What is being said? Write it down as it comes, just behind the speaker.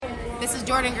This is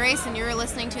Jordan Grace, and you're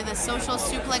listening to the Social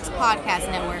Suplex Podcast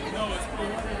Network.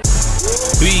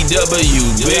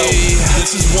 BWB,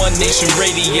 this is One Nation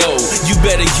Radio. You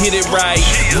better get it right.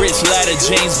 Rich Latta,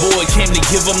 James Boyd came to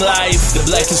give them life. The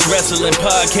Blackest Wrestling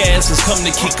Podcast has come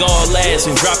to kick all ass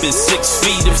and drop it 6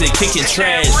 feet if they kicking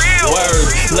trash.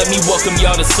 Word, let me welcome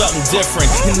y'all to something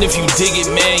different. And if you dig it,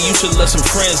 man, you should let some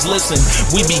friends listen.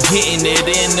 We be getting it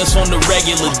in, this on the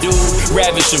regular dude.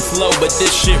 Ravish and flow, but this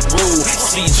shit rude.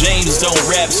 See, James don't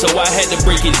rap, so I had to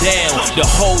break it down. The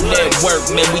whole network,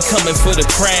 man, we coming for the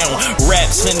crown.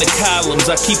 Raps in the columns,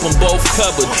 I keep them both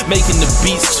covered. Making the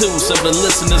beats too, so the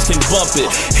listeners can bump it.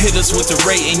 Hit us with the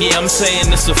rating, yeah, I'm saying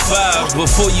it's a 5.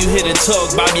 Before you hit it,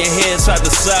 talk, bob your head side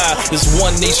to side. It's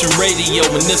One Nation Radio,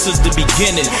 and this is the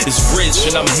beginning. It's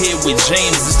Rich, and I'm here with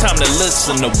James. It's time to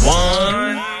listen to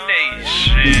One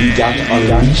Nation. We got to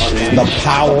unleash the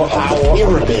power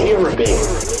of the pyramid.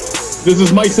 This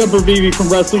is Mike Sempervive from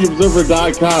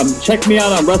WrestlingObserver.com. Check me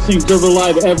out on Wrestling Observer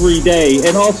Live every day.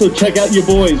 And also check out your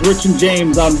boys, Rich and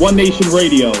James, on One Nation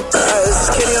Radio. This is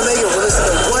Kenny Omega. We're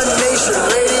listening to One Nation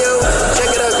Radio.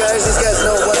 Check it out, guys. These guys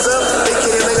know what's up. Big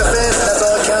Kenny Omega fans, that's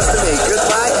all that counts to me.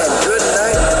 Goodbye and good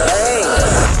night.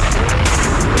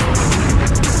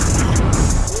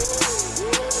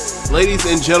 Bang. Ladies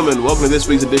and gentlemen, welcome to this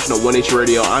week's edition of One Nation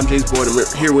Radio. I'm James Boyd, and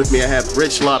here with me I have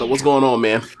Rich Latta. What's going on,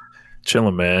 man?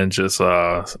 Chilling, man. Just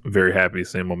very happy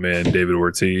seeing my man David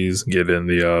Ortiz get in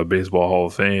the Baseball Hall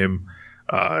of Fame.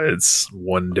 It's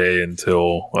one day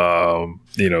until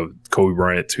Kobe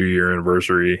Bryant 2-year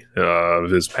anniversary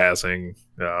of his passing.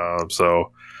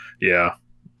 So yeah,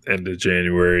 end of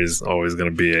January is always going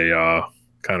to be a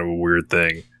kind of a weird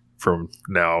thing from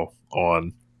now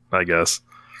on, I guess.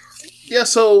 Yeah.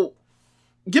 So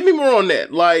give me more on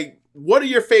that. Like, what are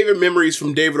your favorite memories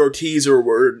from David Ortiz,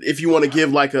 or if you want to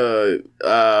give like or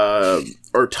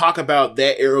talk about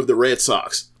that era of the Red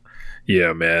Sox?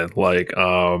 Yeah, man. Like,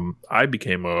 I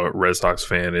became a Red Sox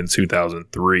fan in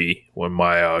 2003 when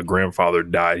my grandfather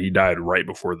died. He died right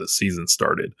before the season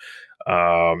started.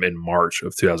 In March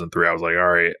of 2003, I was like, all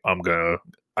right,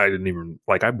 I didn't even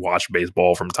I watched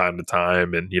baseball from time to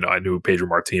time, and I knew who Pedro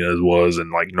Martinez was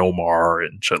and like Nomar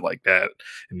and shit like that,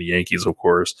 and the Yankees, of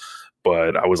course.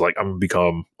 But I was like, I'm going to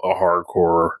become a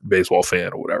hardcore baseball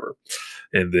fan or whatever.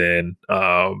 And then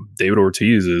David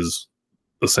Ortiz is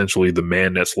essentially the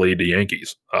man that slayed the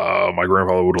Yankees. My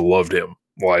grandfather would have loved him.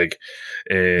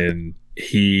 And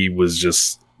he was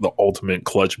just the ultimate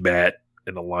clutch bat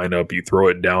in the lineup. You throw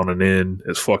it down and in,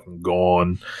 it's fucking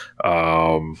gone.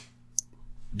 The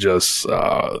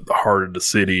heart of the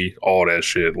city, all that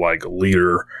shit. Like a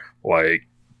leader, like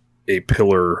a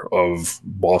pillar of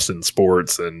Boston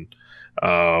sports. And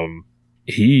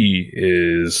he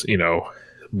is,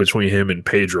 between him and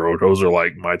Pedro, those are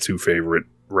like my two favorite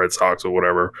Red Sox or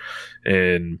whatever.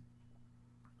 And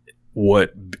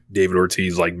what David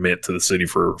Ortiz meant to the city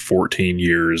for 14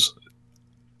 years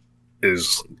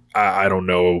is, I don't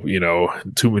know,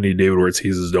 too many David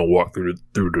Ortizes don't walk through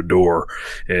the door,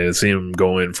 and seeing him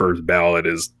go in first ballot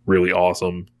is really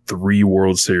awesome. 3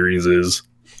 World Series is,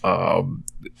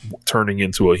 turning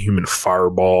into a human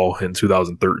fireball in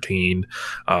 2013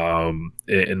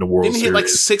 in the World Series. Didn't he hit like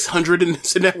 600 in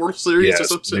that World Series or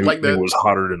something like that? It was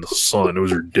hotter than the sun. It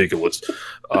was ridiculous.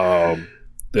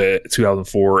 The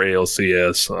 2004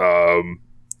 ALCS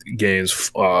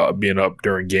games, being up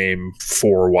during Game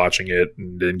 4 watching it,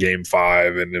 and then Game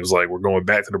 5, and it was like, we're going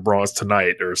back to the Bronx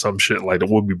tonight or some shit like that.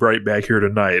 We'll be right back here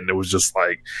tonight. And it was just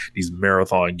like these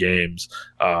marathon games.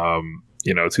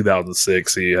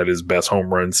 2006, he had his best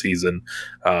home run season.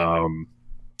 And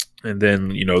then,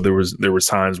 there was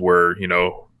times where,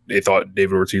 they thought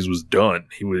David Ortiz was done.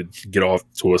 He would get off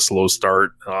to a slow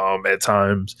start at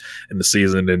times in the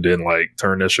season, and then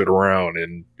turn that shit around.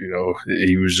 And,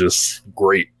 he was just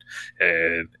great.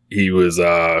 And he was,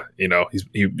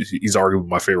 he's arguably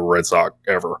my favorite Red Sox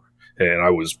ever. And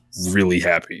I was really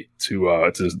happy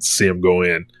to see him go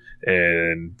in.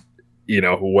 And,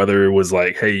 whether it was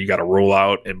like, hey, you got to roll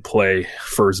out and play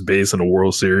first base in a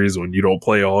World Series when you don't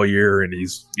play all year, and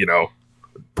he's,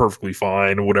 perfectly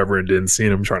fine or whatever, and then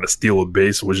seeing him trying to steal a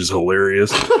base, which is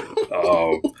hilarious.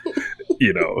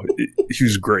 He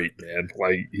was great, man.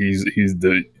 Like, he's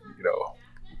the,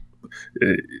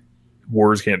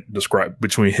 words can't describe,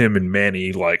 between him and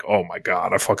Manny, like, oh my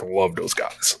God, I fucking love those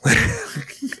guys.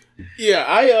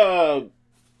 Yeah,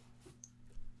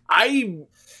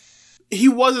 he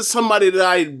wasn't somebody that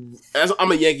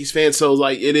I'm a Yankees fan, so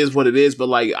it is what it is, but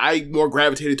I more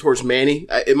gravitated towards Manny.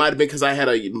 It might have been because I had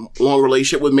a long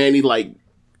relationship with Manny, watching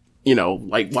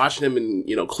him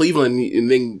in, Cleveland, and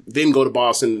then go to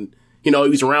Boston he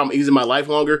was in my life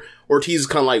longer. Ortiz is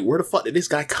kind of like, where the fuck did this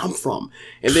guy come from?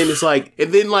 And then it's like,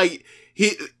 and then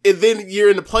you're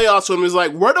in the playoffs with him. It's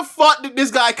like, where the fuck did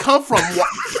this guy come from?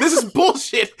 This is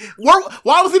bullshit.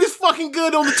 Why was he this fucking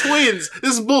good on the Twins?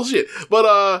 This is bullshit.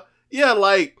 But yeah,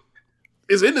 like,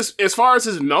 as far as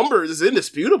his numbers, it's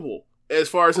indisputable. As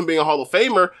far as him being a Hall of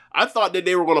Famer, I thought that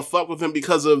they were going to fuck with him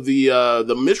because of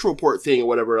the Mitch Report thing or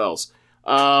whatever else.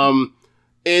 And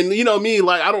you know me,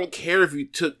 like, I don't care if you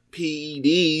took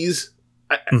PEDs.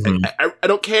 I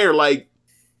don't care. Like,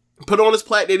 put on his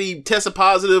plaque that he tested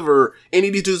positive, or any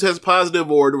of these dudes tested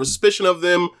positive, or there was suspicion of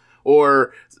them,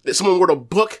 or that someone wrote a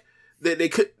book that they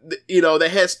could, that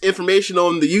has information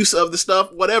on the use of the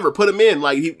stuff. Whatever, put him in.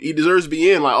 Like, he deserves to be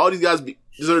in. Like, all these guys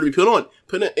deserve to be put on.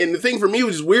 And the thing for me,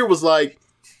 which is weird, was like,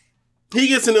 he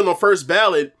gets in on the first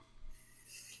ballot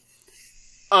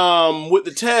with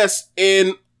the test,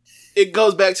 and it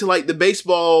goes back to like the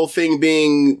baseball thing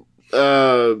being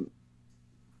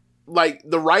like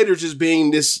the writers just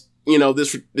being this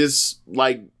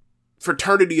like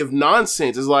fraternity of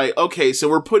nonsense. It's like, okay, so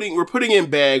we're putting in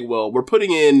Bagwell, we're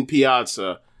putting in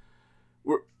Piazza,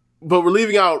 but we're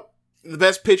leaving out the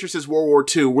best pitcher since World War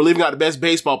II. We're leaving out the best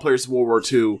baseball players since World War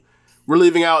II. We're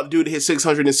leaving out the dude that hit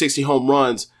 660 home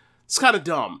runs. It's kind of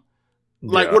dumb.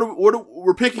 Like, yeah.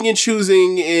 We're picking and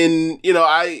choosing, and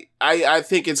I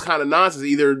think it's kind of nonsense.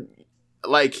 Either,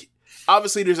 like,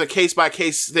 obviously there's a case by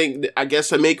case thing, I guess,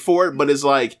 to make for it, but it's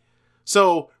like,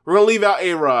 so we're gonna leave out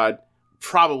A-Rod,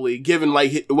 probably, given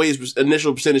like the way his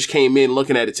initial percentage came in.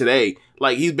 Looking at it today,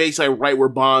 like, he's basically right where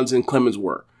Bonds and Clemens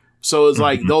were. So it's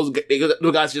like those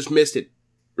guys just missed it,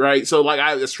 right? So like,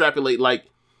 I extrapolate, like,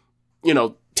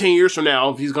 10 years from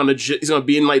now, he's gonna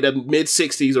be in like the mid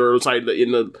 60s or like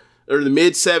the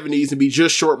mid 70s and be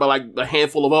just short by like a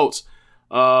handful of votes.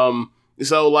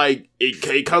 So like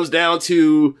it comes down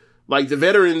to like the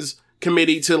Veterans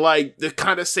Committee to like to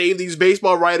kind of save these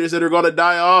baseball writers that are gonna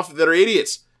die off, that are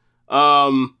idiots.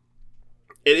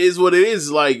 It is what it is.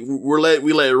 Like, we let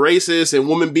racists and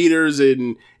woman beaters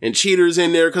and cheaters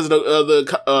in there because of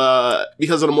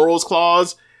the morals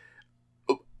clause.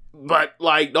 But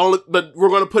like, but we're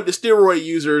going to put the steroid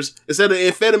users instead of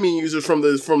amphetamine users from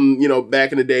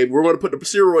back in the day. We're going to put the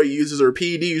steroid users or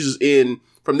PED users in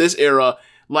from this era,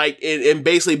 like, and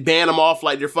basically ban them off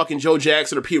like they're fucking Joe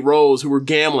Jackson or Pete Rose, who were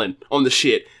gambling on the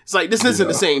shit. It's like, this isn't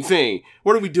the same thing.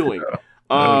 What are we doing?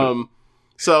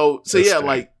 So yeah,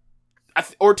 like,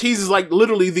 Ortiz is like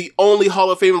literally the only Hall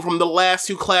of Famer from the last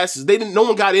two classes. No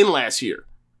one got in last year.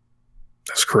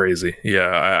 That's crazy.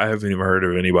 Yeah, I haven't even heard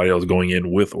of anybody else going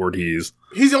in with Ortiz.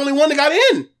 He's the only one that got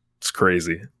in. It's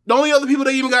crazy. The only other people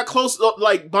that even got close,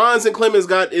 like Bonds and Clemens,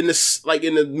 got in this, like,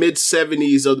 in the mid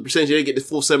 70s of the percentage. They didn't get the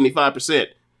full 75%,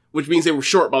 which means they were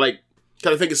short by like,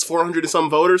 I think it's 400 and some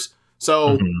voters.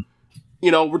 So,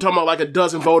 we're talking about like a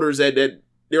dozen voters that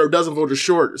there are a dozen voters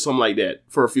short or something like that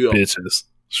for a few of them. Bitches.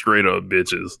 Straight up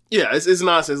bitches. Yeah, it's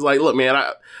nonsense. Like, look, man,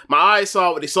 my eyes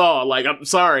saw what they saw. Like, I'm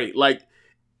sorry. Like,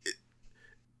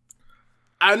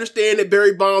 I understand that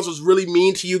Barry Bonds was really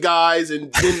mean to you guys,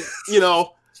 and then,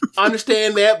 I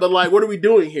understand that, but like, what are we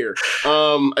doing here?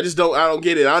 I don't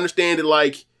get it. I understand that,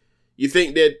 like, you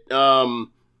think that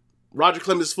Roger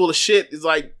Clemens is full of shit. It's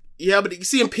like, yeah, but you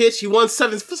see him pitch, he won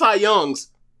 7 Cy Youngs.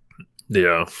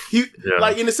 Yeah.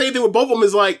 Like, and the same thing with both of them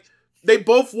is like, they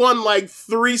both won like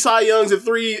 3 Cy Youngs and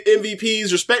 3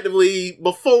 MVPs respectively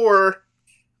before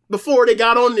they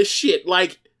got on this shit.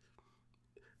 Like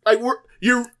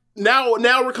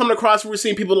Now we're coming across, we're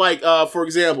seeing people like, for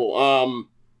example,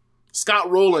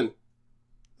 Scott Rowland.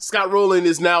 Scott Rowland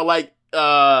is now like,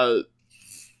 I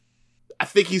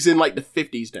think he's in like the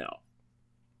 50s now.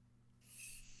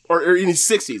 Or in his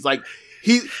 60s. Like,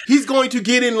 he's going to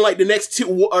get in like the next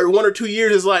 1 or 2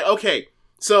 years. Is like, okay,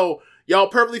 so y'all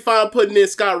perfectly fine putting in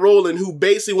Scott Rowland, who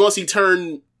basically, once he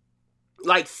turned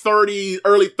like 30,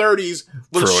 early 30s,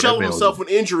 was shelling himself with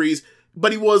injuries,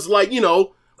 but he was like,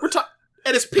 we're talking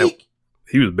at his peak.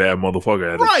 He was a bad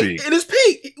motherfucker at his peak. Right, at his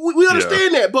peak. We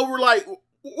understand that, but we're like,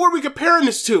 what are we comparing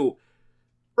this to?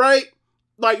 Right?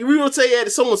 Like, we would say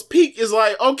at someone's peak is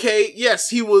like, okay, yes,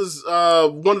 he was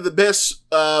one of the best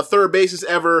third bases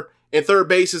ever, and third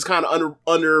base is kind of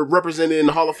underrepresented in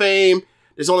the Hall of Fame.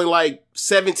 There's only like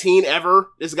 17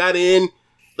 ever that's got in.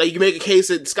 Like, you can make a case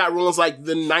that Scott Rowland's like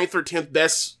the 9th or 10th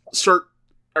best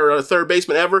third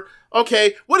baseman ever.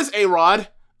 Okay, what is A-Rod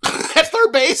at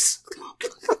third base?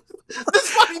 That's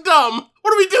fucking dumb.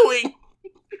 What are we doing?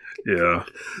 Yeah.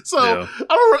 So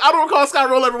I don't recall Scott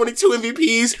Rowland ever winning 2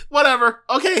 MVPs. Whatever.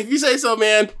 Okay, if you say so,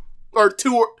 man. Or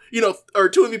 2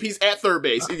 MVPs at third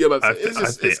base.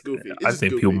 It's goofy. I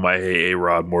think people might hate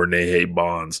A-Rod more than they hate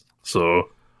Bonds. So.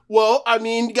 Well, I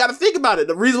mean, you got to think about it.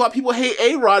 The reason why people hate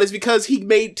A-Rod is because he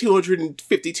made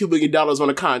 $252 million on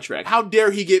a contract. How dare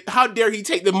he take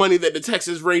the money that the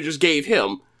Texas Rangers gave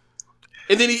him?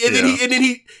 And then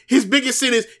his biggest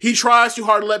sin is he tries too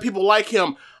hard to let people like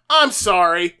him. I'm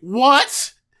sorry.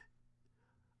 What?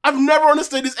 I've never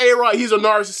understood this A-Rod. He's a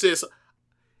narcissist.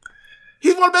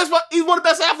 He's one of the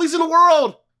best athletes in the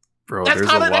world. Bro, that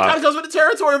kind of goes with the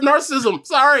territory of narcissism.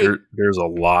 Sorry. There's a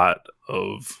lot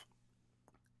of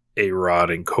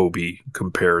A-Rod and Kobe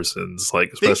comparisons,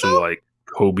 like especially like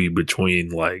Kobe between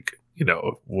like, you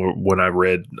know, when I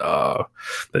read the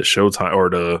Showtime or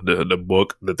the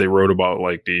book that they wrote about,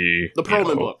 like the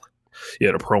Perlman book.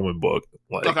 Yeah, the Perlman book.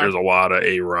 Like there's a lot of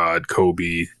A-Rod,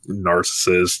 Kobe,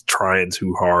 narcissists, trying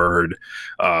too hard,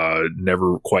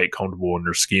 never quite comfortable in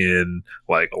their skin.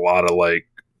 Like a lot of like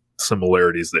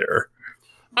similarities there.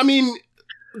 I mean,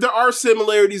 there are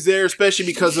similarities there, especially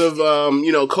because of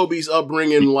Kobe's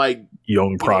upbringing, like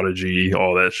young prodigy,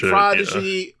 all that shit.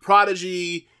 Prodigy,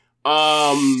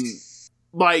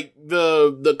 like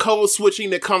the code switching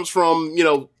that comes from,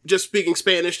 just speaking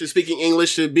Spanish to speaking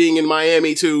English to being in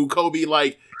Miami to Kobe,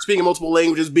 like speaking multiple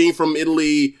languages, being from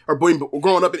Italy or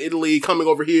growing up in Italy, coming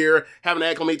over here, having to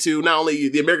acclimate to not only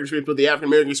the American experience, but the African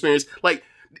American experience. Like,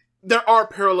 there are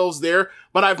parallels there,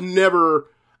 but I've never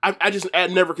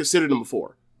considered them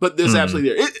before. But there's absolutely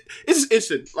there. It's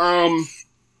instant.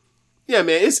 Yeah,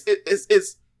 man.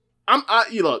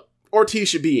 Look, Ortiz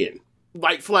should be in,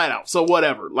 like, flat out. So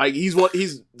whatever. Like, he's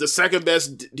the second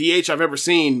best DH I've ever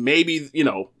seen. Maybe,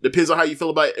 depends on how you feel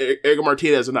about Edgar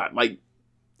Martinez or not. Like,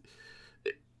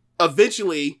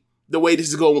 eventually, the way this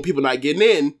is going with people not getting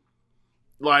in,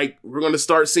 like, we're going to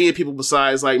start seeing people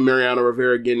besides, like, Mariano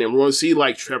Rivera getting in. We're going to see,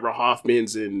 like, Trevor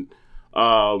Hoffmans and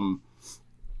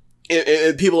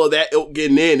people of that ilk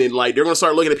getting in, and like they're gonna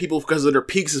start looking at people because of their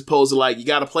peaks as opposed to like, you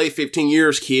gotta play 15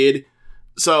 years, kid.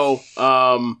 So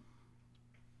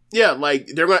yeah, like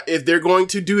if they're going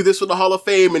to do this with the Hall of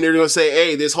Fame and they're gonna say,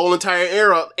 hey, this whole entire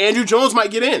era, Andrew Jones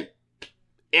might get in.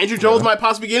 Andrew Jones might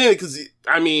possibly get in because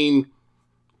I mean,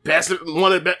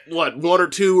 one or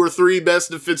two or three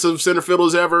best defensive center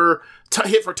fielders ever,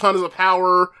 hit for tons of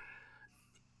power.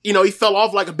 He fell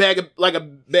off like a bad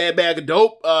bag of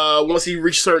dope once he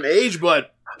reached a certain age,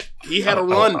 but he had a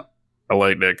run. I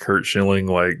like that Kurt Schilling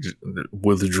like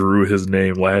withdrew his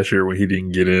name last year when he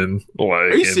didn't get in. Like,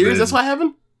 are you serious? That's what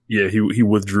happened? Yeah, he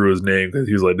withdrew his name because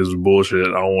he was like, "This is bullshit.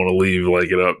 I don't want to leave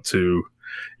like it up to,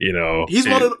 He's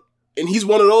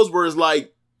one of those where it's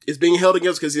like it's being held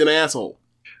against because he's an asshole.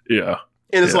 Yeah,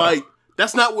 and it's like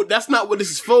that's not what this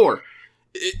is for.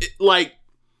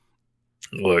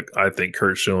 Look, I think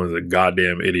Kurt Schilling is a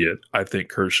goddamn idiot. I think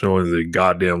Kurt Schilling is a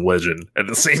goddamn legend at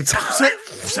the same time.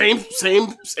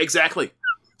 Exactly.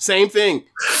 Same thing.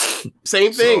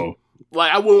 So,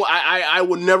 like, I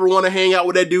would never want to hang out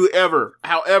with that dude ever.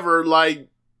 However, like,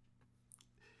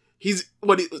 he's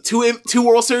two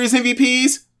World Series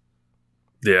MVPs?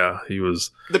 Yeah, he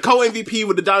was the co-MVP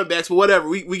with the Diamondbacks, but whatever.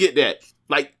 We get that.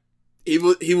 Like, he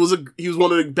was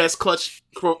one of the best clutch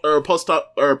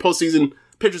postseason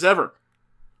pitchers ever.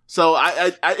 So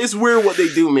I it's weird what they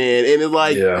do, man, and it's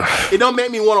like it don't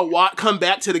make me want to come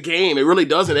back to the game. It really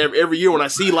doesn't. Every year when I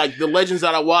see like the legends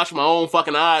that I watch with my own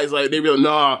fucking eyes, like they be like,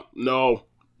 no.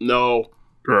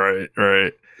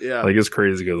 Right. Yeah, like it's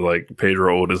crazy because like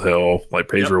Pedro old as hell. Like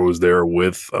Pedro was there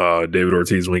with David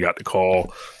Ortiz when he got the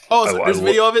call. Oh, so there's a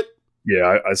video of it.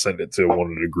 Yeah, I sent it to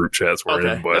one of the group chats we're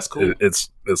in, but that's cool. It's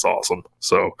awesome.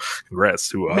 So, congrats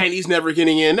to Manny's never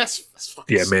getting in. That's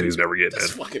fucking stupid. Manny's never getting in.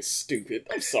 That's fucking stupid.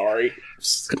 I'm sorry.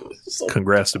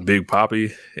 Congrats to Big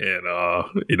Papi,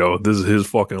 and this is his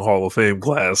fucking Hall of Fame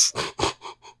class.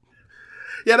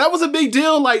 Yeah, that was a big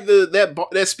deal. Like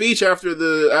that speech after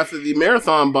the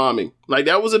marathon bombing, like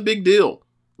that was a big deal.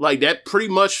 Like that pretty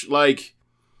much like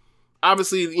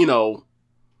obviously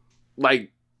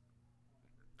like.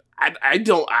 I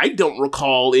don't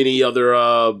recall any other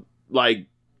black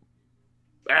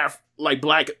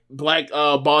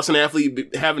Boston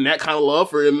athlete having that kind of love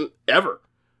for him ever.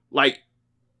 Like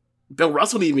Bill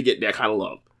Russell didn't even get that kind of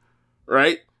love,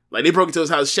 right? Like they broke into his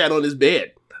house, shat on his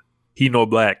bed. He no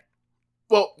black.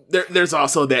 Well, there's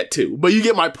also that too, but you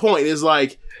get my point. Is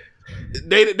like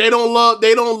they don't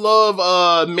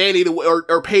love Manny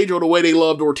or Pedro the way they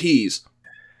loved Ortiz,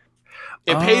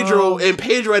 and Pedro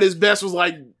at his best was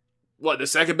like. What, the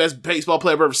second best baseball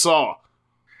player I've ever saw?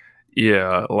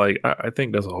 Yeah, like I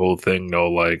think that's a whole thing though.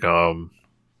 Like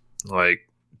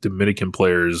Dominican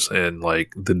players and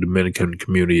like the Dominican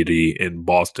community in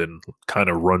Boston kind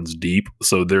of runs deep.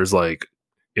 So there's like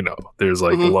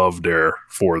love there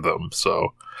for them.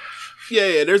 So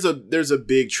Yeah, there's a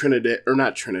big Trinidad, or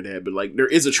not Trinidad, but like there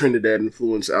is a Trinidad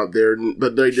influence out there,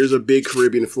 but there's a big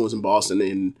Caribbean influence in Boston,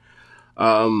 and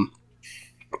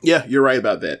yeah, you're right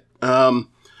about that.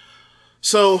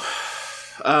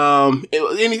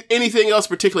 Anything else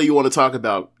particularly you want to talk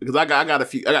about? Because I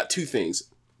got two things.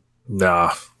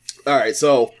 Nah. All right,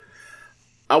 so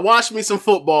I watched me some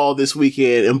football this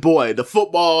weekend, and boy, the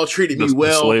football treated me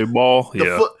well. The slave ball,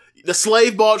 The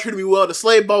slave ball treated me well. The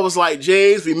slave ball was like,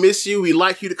 James, we miss you. We'd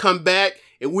like you to come back,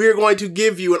 and we're going to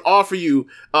give you and offer you,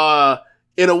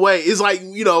 in a way. It's like,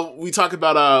 we talk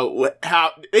about,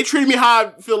 how they treated me how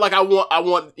I feel like I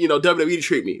want, WWE to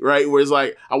treat me, right? Where it's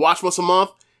like, I watch once a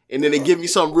month, and then they give me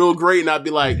something real great, and I'd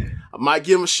be like, I might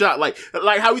give them a shot. Like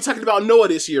how we talking about Noah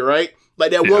this year, right?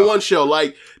 Like that 1-1 show.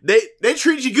 Like, they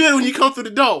treat you good when you come through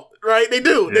the door, right? They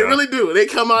do. Yeah. They really do. They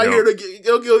come out here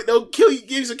they'll kill you,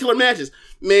 give you some killer matches.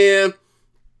 Man,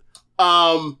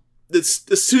 the 2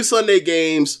 Sunday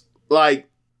games, like,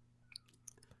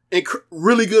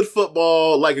 really good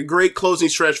football, like a great closing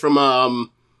stretch from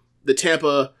the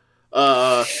Tampa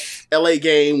LA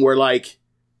game where, like,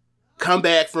 come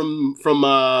back from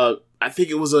I think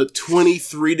it was a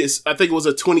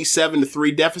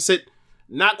 27-3 deficit.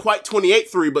 Not quite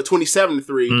 28-3, but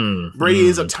 27-3. Brady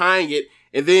ends up tying it.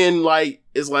 And then, like,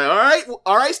 it's like,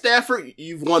 all right, Stafford,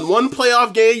 you've won one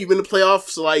playoff game. You've been in the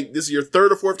playoffs, like, this is your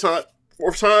third or fourth time.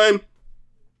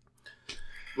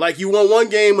 Like, you won one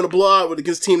game with a blowout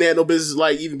against a team that had no business,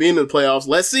 like, even being in the playoffs.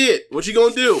 Let's see it. What you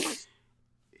gonna do?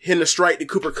 Hitting a strike to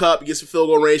Cooper Kupp, gets a field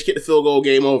goal range, get the field goal,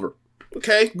 game over.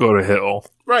 Okay? Go to hell.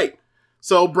 Right.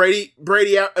 So Brady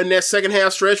out in that second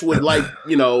half stretch with, like,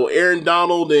 Aaron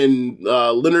Donald and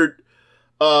Leonard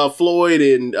Floyd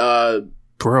and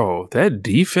bro, that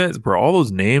defense, bro, all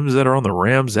those names that are on the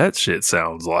Rams, that shit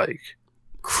sounds like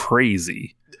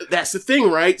crazy. That's the thing,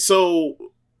 right? So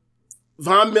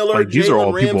Von Miller, like, these Jalen are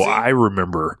all Ramsey, people I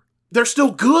remember. They're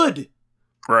still good.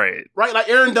 Right. Right? Like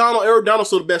Aaron Donald's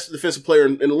still the best defensive player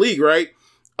in the league, right?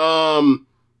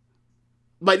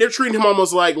 Like, they're treating him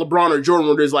almost like LeBron or Jordan,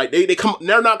 where there's like,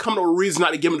 they're not coming up with a reason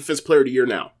not to give him Defensive Player of the Year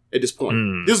now, at this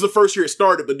point. This is the first year it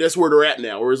started, but that's where they're at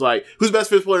now, where it's like, who's the best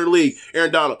defensive player in the league?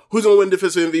 Aaron Donald. Who's going to win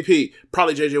defensive MVP?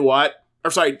 Probably TJ Watt.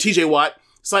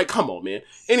 It's like, come on, man.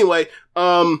 Anyway,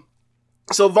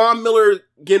 so Von Miller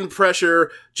getting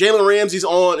pressure. Jalen Ramsey's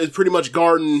is pretty much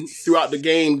guarding throughout the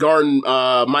game, guarding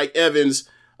Mike Evans.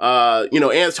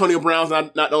 Antonio Brown's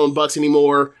not on Bucks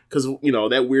anymore because,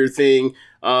 that weird thing.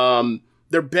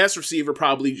 Their best receiver,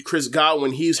 probably Chris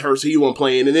Godwin, he's hurt, so he won't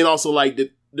play in. And then also, like,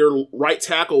 their right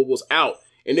tackle was out,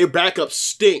 and their backup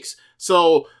stinks.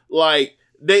 So, like,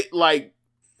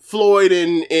 Floyd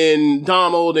and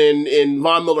Donald and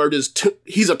Von Miller are just,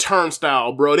 he's a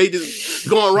turnstile, bro. They just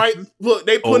going right, look,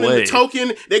 they put in the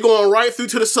token, they going right through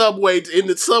to the subway, and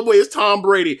the subway is Tom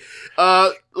Brady.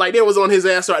 Like, they was on his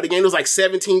ass throughout the game. It was like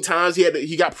 17 times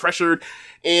he got pressured.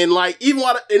 And like,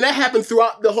 and that happened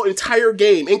throughout the whole entire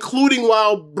game, including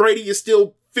while Brady is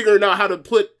still figuring out how to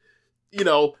put,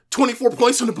 24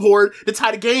 points on the board to tie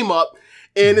the game up.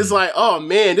 And it's like, oh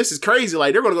man, this is crazy.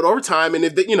 Like, they're going to go to overtime. And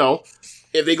if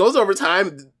they goes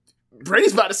overtime,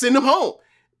 Brady's about to send them home.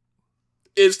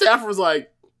 And Stafford was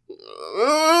like,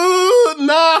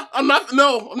 nah, I'm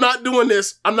not doing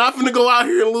this. I'm not going to go out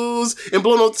here and lose and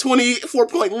blow no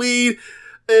 24-point lead.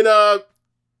 And,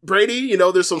 Brady,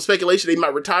 there's some speculation they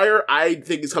might retire. I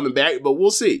think he's coming back, but we'll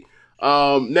see.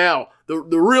 Now,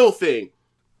 the real thing,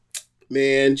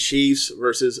 man,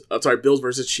 Bills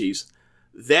versus Chiefs.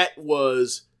 That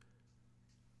was,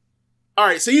 all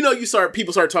right, so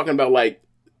people start talking about, like,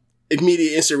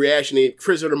 immediate instant reaction, and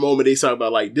Chris at the moment, they talk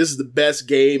about, like, this is the best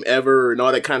game ever and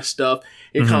all that kind of stuff.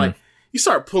 And kind of like, you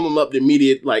start pulling up the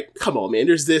immediate, like, come on, man,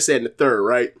 there's this and the third,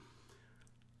 right?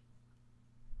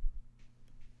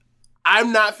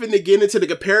 I'm not finna get into the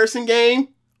comparison game,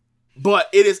 but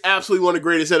it is absolutely one of the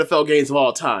greatest NFL games of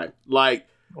all time. Like,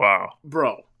 wow,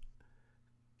 bro,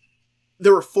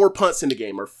 there were 4 punts in the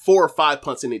game, or 4 or 5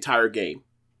 punts in the entire game.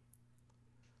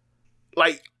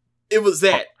 Like, it was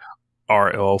that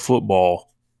RL football.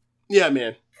 Yeah,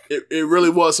 man, it really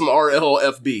was some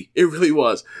RLFB. It really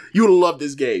was. You would have loved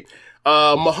this game.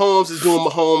 Mahomes is doing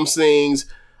Mahomes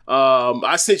things.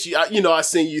 I sent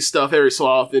you stuff every so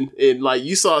often, and like,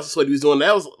 you saw what he was doing.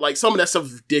 That was like, some of that stuff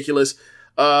is ridiculous.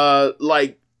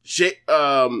 Like,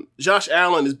 Josh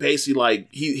Allen is basically like,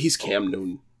 he's Cam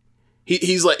Newton.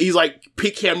 He's like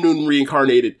peak Cam Newton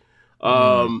reincarnated.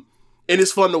 And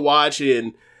it's fun to watch,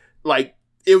 and like,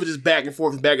 it was just back and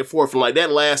forth, and like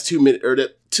that last 2 minute, or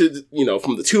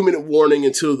from the 2 minute warning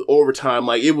until the overtime,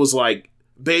 like, it was like,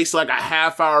 based like a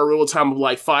half hour real time of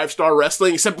like 5-star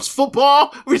wrestling, except it was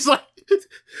football. We're just like,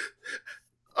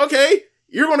 Okay,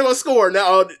 you're going to go score.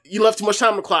 Now, you left too much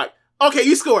time on the clock. Okay,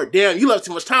 you scored. Damn, you left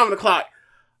too much time on the clock.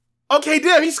 Okay,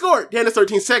 damn, he scored. Damn, it's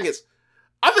 13 seconds.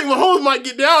 I think Mahomes might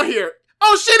get down here.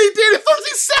 Oh, shit, he did it. 13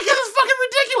 seconds is fucking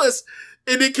ridiculous.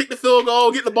 And then kick the field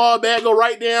goal, get the ball back, go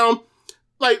right down.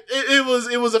 Like,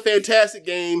 it was a fantastic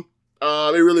game.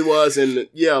 It really was. And,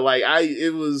 yeah, like,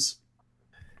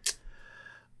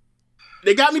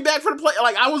 they got me back for the play.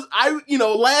 Like,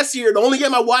 last year, the only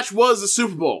game I watched was the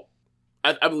Super Bowl,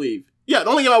 I believe. Yeah, the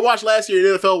only game I watched last year in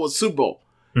the NFL was Super Bowl.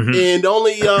 Mm-hmm. And the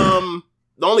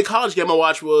only college game I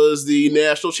watched was the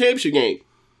national championship game.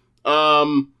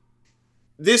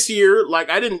 This year, like,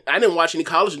 I didn't watch any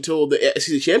college until the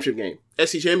SEC championship game,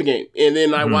 and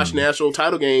then I watched national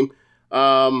title game.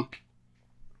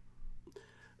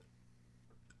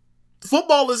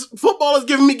 Football is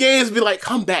giving me games to be like,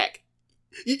 come back.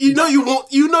 You know you want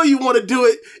to do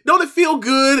it. Don't it feel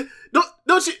good?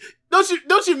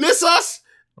 Don't you miss us?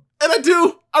 And I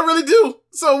do. I really do.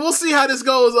 So we'll see how this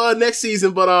goes next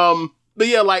season. But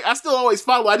yeah, like, I still always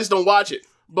follow. I just don't watch it.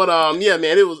 But yeah,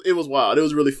 man, it was wild. It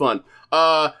was really fun.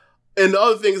 And the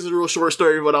other thing is a real short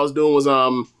story of what I was doing was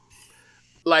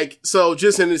so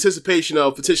just in anticipation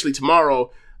of potentially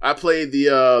tomorrow, I played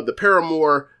the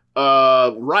Paramore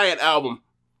Riot album.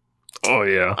 Oh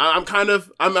yeah. I'm kind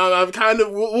of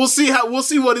we'll see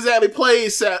what exactly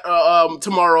plays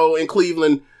tomorrow in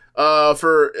Cleveland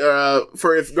for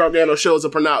if Gargano shows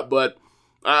up or not. But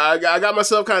I got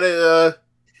myself kind of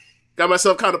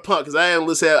pumped because I haven't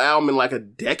listened to that album in like a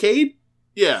decade.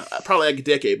 Yeah, probably like a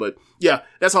decade. But yeah,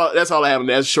 that's all I have.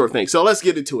 That's a short thing. So let's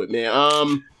get into it,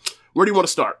 man. Where do you want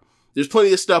to start? There's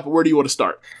plenty of stuff, but where do you want to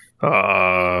start?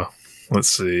 Let's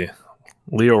see.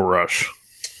 Lio Rush.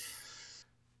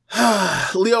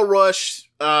 Lio Rush,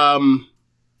 on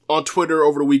Twitter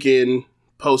over the weekend,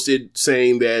 posted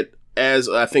saying that, as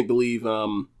I believe,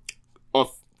 on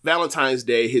Valentine's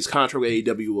Day, his contract with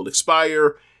AEW will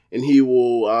expire, and he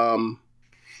will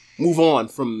move on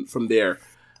from there.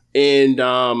 And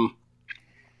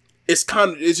it's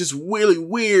just really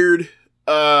weird.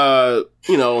 The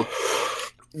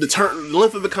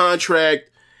length of the contract,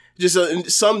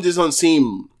 some just don't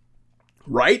seem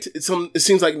right. It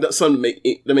seems like some doesn't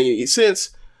make any sense.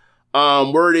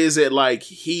 Word is that, like,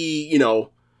 he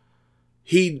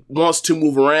wants to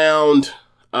move around,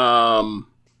 and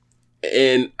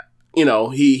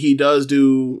he does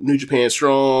do New Japan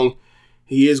Strong.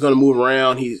 He is going to move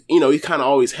around. He kind of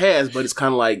always has, but it's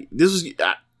kind of like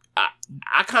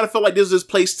I kind of felt like this was this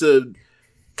place to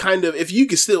kind of, if you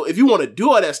want to do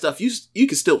all that stuff, you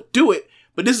can still do it.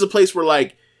 But this is a place where,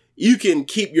 like, you can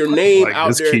keep your name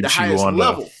out there at the highest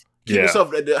level. Keep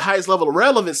yourself at the highest level of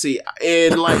relevancy.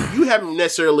 And, like, you haven't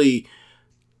necessarily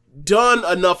done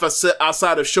enough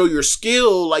outside of show your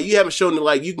skill. Like, you haven't shown that,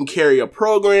 like, you can carry a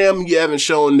program. You haven't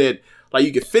shown that, like,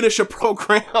 you can finish a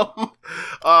program.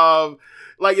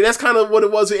 Like, that's kind of what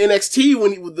it was at NXT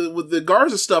with the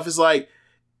Garza stuff. Is like,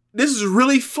 this is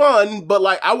really fun, but,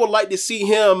 like, I would like to see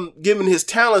him, given his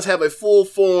talents, have a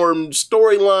full-formed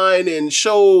storyline and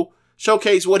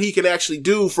showcase what he can actually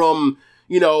do from,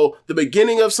 the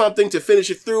beginning of something to finish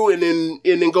it through and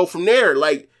then go from there.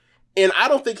 Like, and I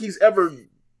don't think he's ever,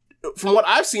 from what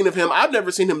I've seen of him, I've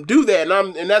never seen him do that.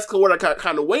 And that's what I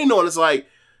kind of waiting on. It's like,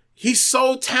 he's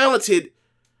so talented.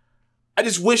 I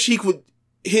just wish he could,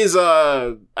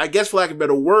 I guess for lack of a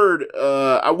better word,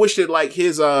 I wish that, like,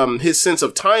 his sense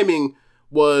of timing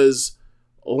was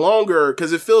longer,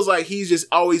 because it feels like he's just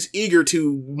always eager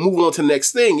to move on to the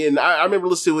next thing. And I remember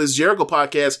listening to his Jericho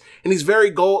podcast, and he's very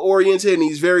goal oriented, and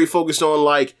he's very focused on,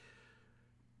 like,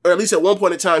 or at least at one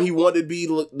point in time, he wanted to be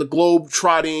the globe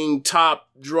trotting top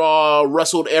draw,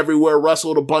 wrestled everywhere,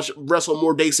 wrestled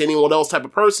more dates than anyone else type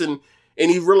of person.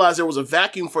 And he realized there was a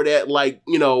vacuum for that, like,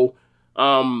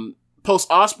 post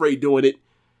Ospreay doing it.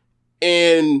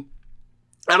 And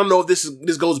I don't know if this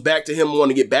goes back to him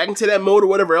wanting to get back into that mode or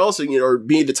whatever else, or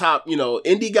being the top,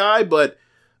 indie guy. But,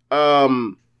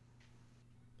 I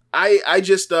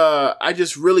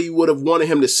just really would have wanted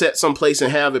him to set someplace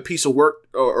and have a piece of work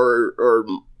or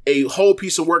a whole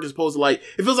piece of work, as opposed to, like,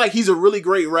 it feels like he's a really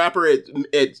great rapper at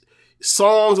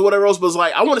songs or whatever else, but it's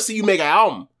like, I want to see you make an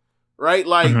album, right?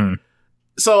 Like,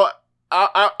 so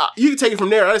you can take it from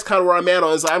there. That's kind of where I'm at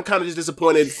on. Is I'm kind of just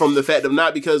disappointed from the fact of,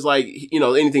 not because, like,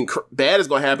 anything bad is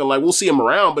going to happen. Like, we'll see him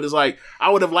around, but it's like, I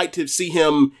would have liked to see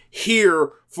him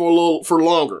here for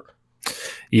longer.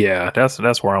 Yeah,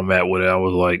 that's where I'm at with it. I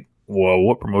was like, well,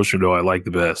 what promotion do I like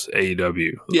the best?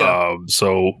 AEW. Yeah.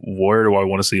 So where do I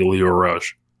want to see Lio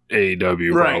Rush?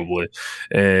 AEW, right. Probably.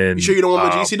 And you sure you don't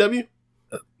want my GCW?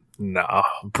 Nah,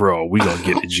 bro, we gonna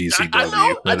get the GCW. I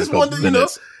know. I just wanted to,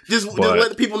 just let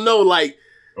the people know, like,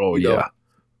 Oh, you know? yeah.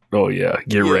 Oh, yeah.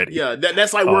 Get ready. Yeah,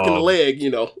 that's like working the leg,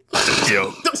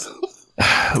 Yeah.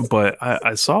 But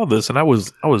I saw this and I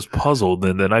was puzzled,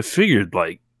 and then I figured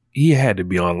like he had to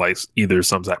be on like either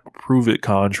some type of prove it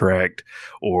contract,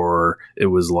 or it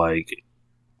was like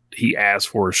he asked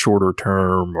for a shorter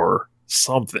term or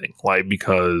something, like,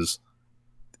 because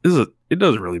it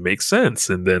doesn't really make sense.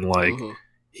 And then like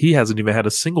he hasn't even had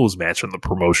a singles match in the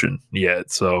promotion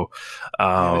yet, so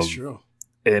that's true.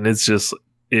 And it's just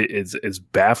it's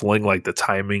baffling, like the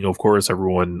timing. Of course,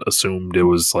 everyone assumed it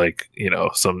was like,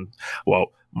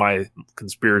 my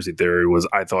conspiracy theory was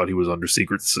I thought he was under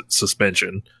secret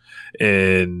suspension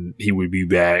and he would be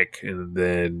back, and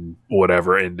then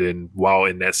whatever. And then while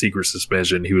in that secret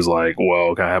suspension, he was like,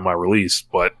 well, can I have my release?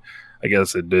 But I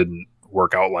guess it didn't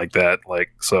work out like that. Like,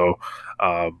 so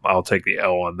I'll take the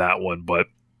L on that one. But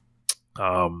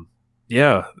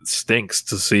yeah, it stinks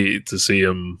to see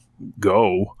him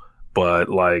go. But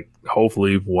like,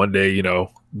 hopefully one day,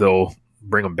 they'll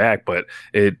bring him back. But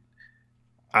I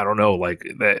don't know, like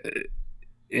that.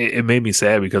 It made me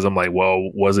sad because I'm like, well,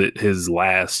 was it his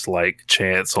last like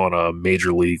chance on a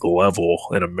major league level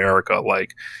in America?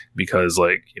 Like, because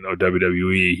like,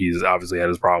 WWE, he's obviously had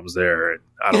his problems there, and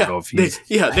I don't know if he's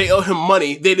they owe him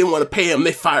money. They didn't want to pay him.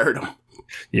 They fired him.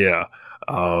 Yeah.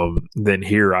 Then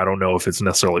here, I don't know if it's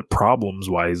necessarily problems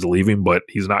why he's leaving, but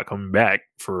he's not coming back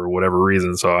for whatever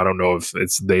reason. So I don't know if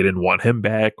it's they didn't want him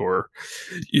back, or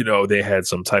they had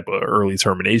some type of early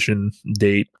termination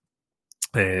date.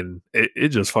 And it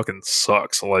just fucking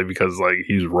sucks, like, because like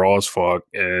he's raw as fuck,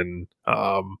 and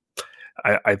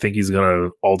I think he's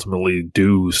gonna ultimately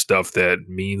do stuff that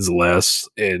means less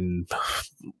in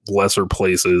lesser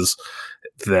places.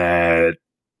 That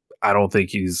I don't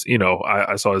think he's,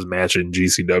 I saw his match in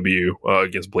GCW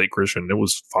against Blake Christian. It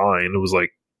was fine. It was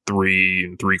like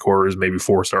 3 3/4, maybe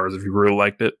 4 stars if you really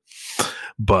liked it.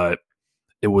 But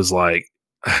it was like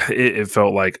it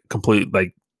felt like complete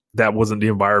like. That wasn't the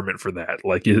environment for that.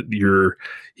 Like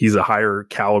he's a higher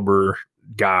caliber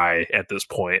guy at this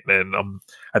point, and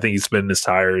I think he's spinning his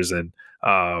tires. And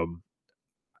I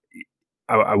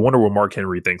wonder what Mark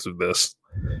Henry thinks of this.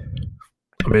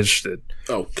 I'm interested.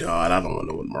 Oh God, I don't want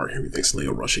to know what Mark Henry thinks of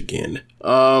Leo Rush again.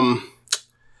 Yeah,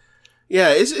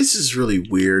 it's just really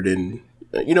weird, and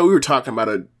we were talking about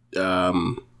it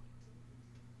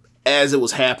as it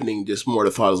was happening. Just more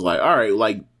the thought was like, all right,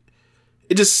 like.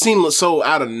 It just seemed so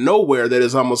out of nowhere that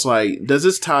it's almost like, does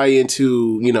this tie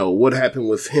into, what happened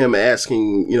with him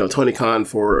asking, Tony Khan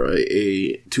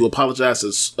to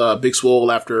apologize to Big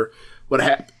Swole after what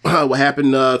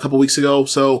happened a couple weeks ago.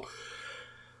 So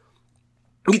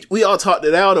we all talked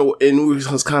it out, and we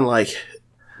was kind of like,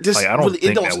 this like, I don't really,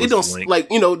 think it don't like,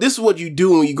 this is what you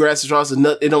do when you grasp the straws and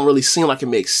it don't really seem like it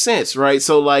makes sense, right?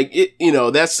 So like it,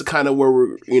 that's the kind of where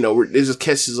we're, it just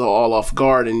catches us all off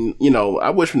guard, and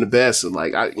I wish him the best. And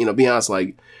like be honest,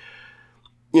 like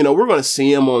we're gonna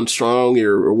see him on Strong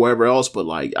or wherever else, but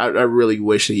like I really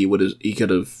wish that he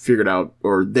could have figured out,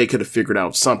 or they could have figured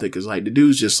out something, because like the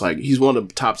dude's just like, he's one of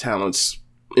the top talents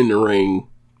in the ring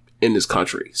in this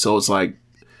country. So it's like.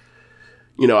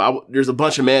 There's a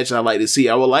bunch of matches I like to see.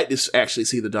 I would like to actually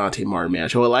see the Dante Martin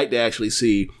match. I would like to actually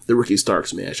see the Ricky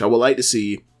Starks match. I would like to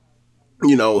see,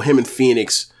 him and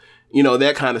Phoenix,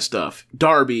 that kind of stuff.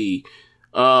 Darby,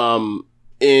 and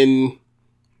I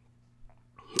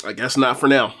guess not for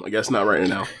now. I guess not right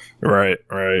now. Right.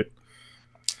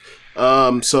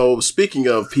 So speaking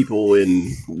of people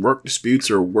in work disputes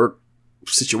or work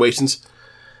situations,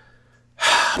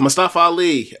 Mustafa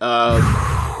Ali,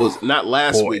 was not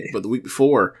last week, but the week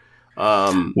before.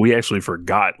 We actually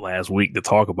forgot last week to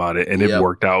talk about it, and it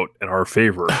worked out in our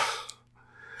favor.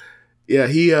 Yeah,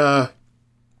 he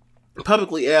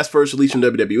publicly asked for his release from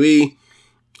WWE.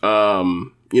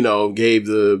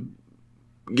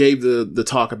 Gave the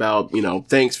talk about,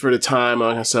 thanks for the time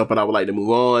on myself, but I would like to move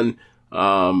on.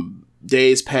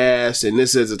 Days passed, and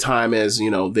this is a time as,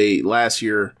 they last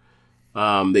year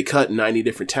they cut 90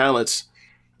 different talents.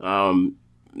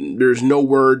 There's no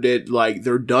word that like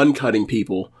they're done cutting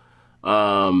people.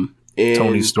 And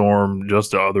Tony Storm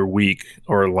just the other week,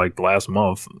 or like last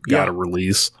month, got a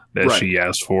release that she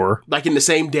asked for, like in the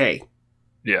same day.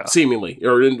 Yeah, seemingly,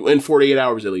 or in 48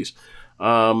 hours at least.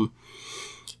 So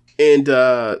he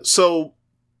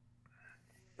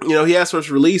asked for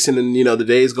his release, and then the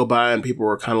days go by, and people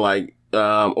were kind of like,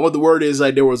 or the word is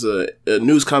like there was a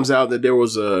news comes out that there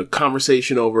was a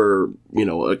conversation over,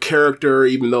 a character,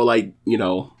 even though like,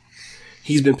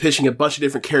 he's been pitching a bunch of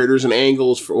different characters and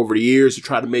angles for over the years to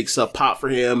try to make stuff pop for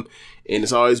him. And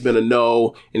it's always been a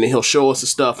no. And then he'll show us the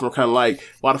stuff and we're kind of like,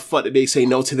 why the fuck did they say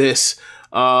no to this?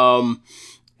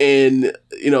 And,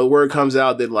 word comes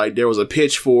out that, like, there was a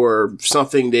pitch for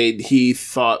something that he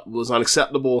thought was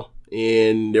unacceptable,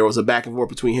 and there was a back and forth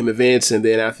between him and Vince, and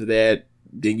then after that,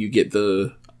 then you get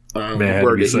the word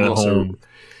that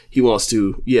he wants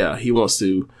to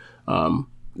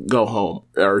go home,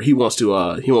 or he wants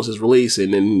his release,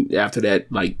 and then after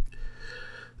that, like,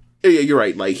 yeah, you're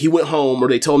right, like, he went home, or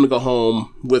they told him to go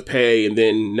home with pay, and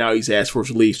then now he's asked for his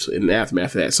release in the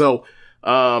aftermath of that. So,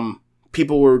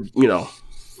 people were,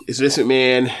 is Vince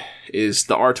McMahon, is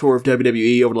the Artur of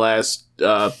WWE over the last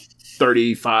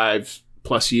 35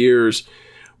 plus years.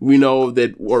 We know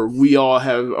that, or we all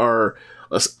have our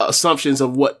assumptions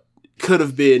of what could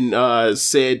have been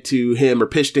said to him or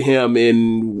pitched to him,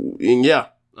 and yeah,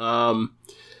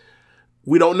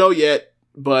 we don't know yet,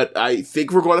 but I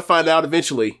think we're going to find out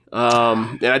eventually.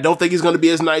 And I don't think he's going to be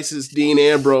as nice as Dean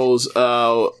Ambrose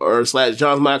or /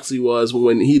 Jon Moxley was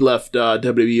when he left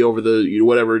WWE over the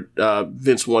whatever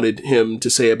Vince wanted him to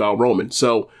say about Roman.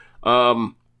 So,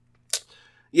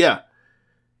 yeah.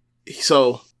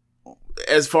 So,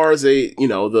 as far as the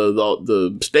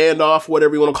standoff,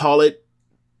 whatever you want to call it,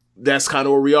 that's kind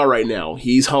of where we are right now.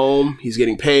 He's home. He's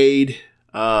getting paid.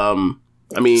 Sound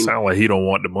like he don't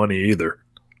want the money either.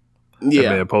 Yeah, that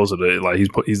man posted it. Like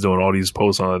he's doing all these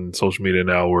posts on social media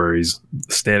now where he's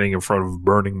standing in front of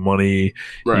burning money.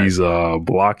 Right. He's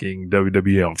blocking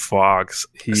WWE on Fox.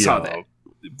 I saw that.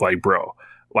 Like, bro,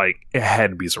 like it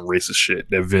had to be some racist shit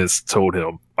that Vince told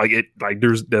him.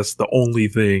 That's the only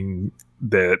thing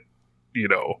that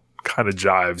kind of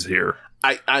jives here.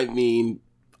 I mean,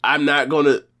 I'm not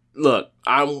gonna look.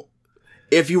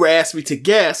 If you were asking me to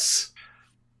guess,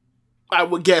 I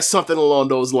would guess something along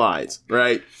those lines,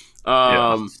 right?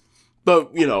 Yeah.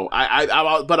 But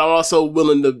I'm also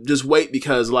willing to just wait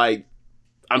because, like,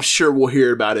 I'm sure we'll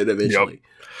hear about it eventually.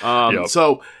 Yep.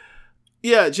 So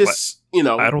yeah, just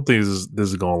I don't think this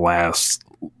is gonna last.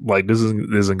 Like, this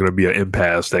isn't going to be an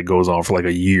impasse that goes on for like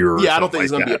a year. Yeah, I don't think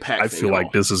it's going to be a pack. I feel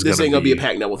like this ain't going to be a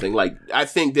pack network thing. Like, I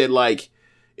think that like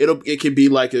it could be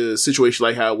like a situation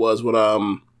like how it was with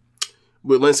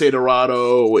Lince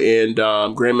Dorado and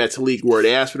Grand Metalik, where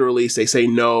they ask for the release, they say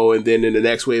no, and then in the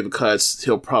next wave of cuts,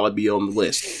 he'll probably be on the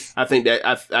list. I think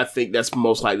that's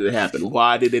most likely to happen.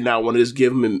 Why did they not want to just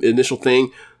give him an initial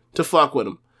thing to fuck with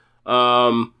him?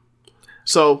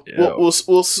 So yeah. we'll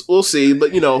see,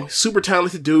 but super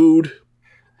talented dude.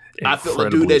 I feel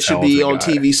a dude that should be on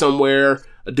TV somewhere.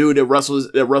 A dude that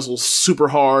wrestles super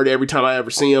hard every time I ever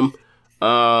see him.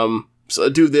 So a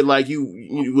dude that, like,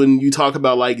 you when you talk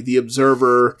about like the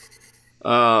Observer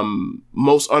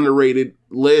most underrated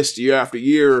list year after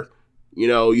year,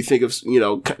 you think of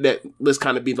that list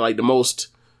kind of be like the most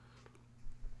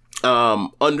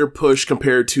under push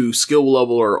compared to skill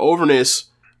level or overness.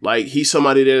 Like, he's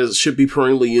somebody that should be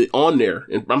perennially on there,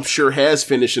 and I'm sure has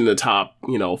finished in the top,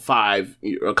 5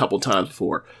 a couple times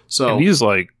before. So, and he's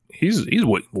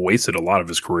wasted a lot of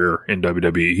his career in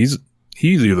WWE. He's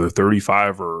either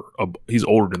 35 or he's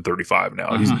older than 35 now.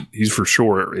 Mm-hmm. He's for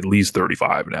sure at least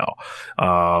 35 now.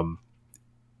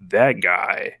 That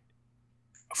guy,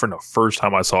 from the first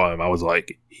time I saw him, I was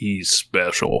like, he's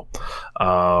special.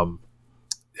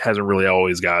 Hasn't really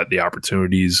always got the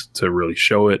opportunities to really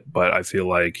show it, but I feel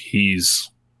like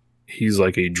he's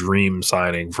like a dream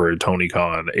signing for Tony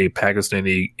Khan, a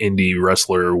Pakistani indie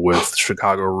wrestler with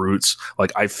Chicago roots.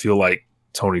 Like, I feel like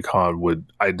Tony Khan would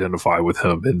identify with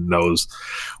him and knows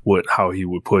how he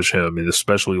would push him, and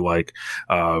especially like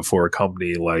for a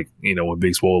company like when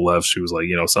Big Swole left, she was like,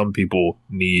 some people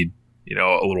need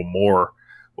a little more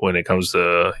when it comes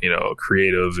to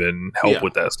creative and help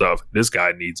with that stuff. This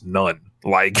guy needs none.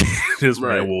 Like, this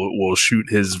man will shoot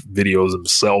his videos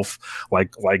himself,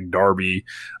 like Darby.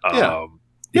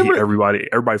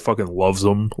 Everybody fucking loves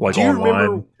him. Like, do you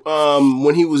online. Remember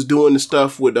when he was doing the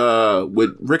stuff with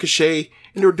Ricochet,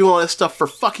 and they were doing all that stuff for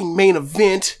fucking Main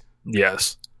Event?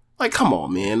 Yes. Like, come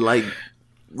on, man. Like,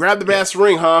 grab the brass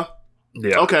ring, huh?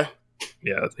 Yeah. Okay.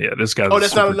 Yeah. This guy. Oh,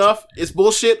 that's not enough? It's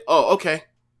bullshit? Oh, okay.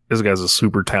 This guy's a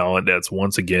super talent that's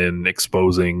once again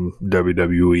exposing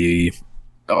WWE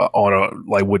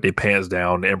with their pants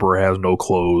down. The Emperor has no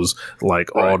clothes.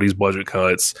 Like, all these budget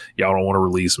cuts. Y'all don't want to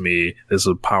release me. This is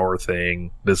a power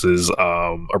thing. This is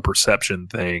a perception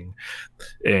thing,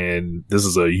 and this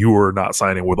is a you are not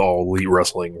signing with All Elite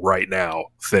Wrestling right now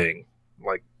thing.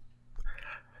 Like,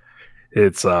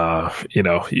 it's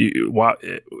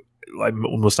like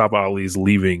Mustafa Ali's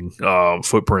leaving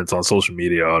footprints on social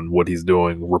media on what he's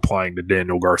doing, replying to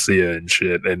Daniel Garcia and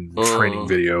shit, and training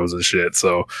videos and shit.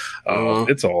 So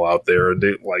it's all out there, and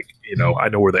I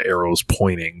know where the arrow's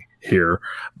pointing here,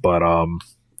 but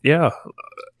yeah.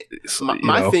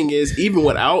 My thing is, even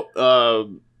without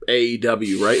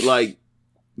AEW, right? Like,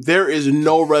 there is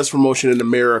no wrestling promotion in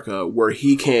America where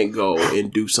he can't go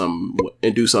and do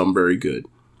something very good.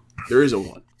 There isn't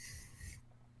one.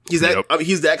 He's that. I mean,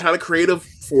 he's that kind of creative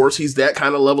force. He's that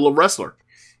kind of level of wrestler.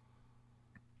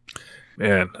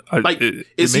 Man,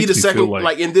 is he the second?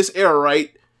 Like in this era,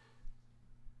 right?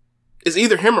 It's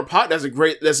either him or Pac that's the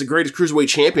greatest cruiserweight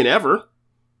champion ever.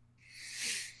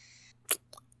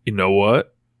 You know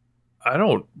what? I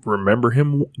don't remember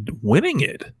him winning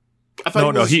it. He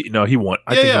won.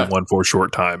 I think he won for a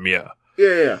short time. Yeah.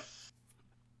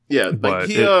 But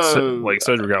like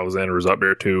Cedric Alexander is up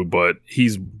there too, but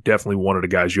he's definitely one of the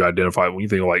guys you identify when you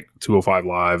think of like 205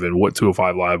 Live and what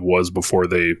 205 Live was before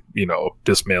they,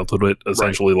 dismantled it.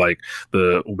 Essentially, like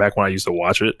back when I used to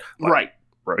watch it, right?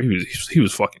 Bro, he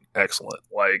was fucking excellent.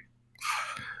 Like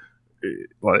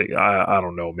I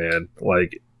don't know, man.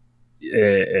 Like,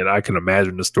 and I can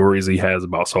imagine the stories he has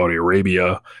about Saudi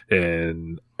Arabia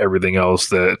and everything else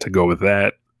to go with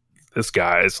that. This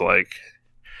guy is like,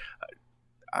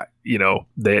 I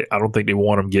don't think they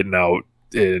want him getting out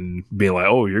and being like,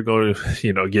 oh, you're going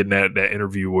to, getting that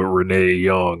interview with Renee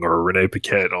Young or Renee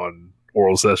Paquette on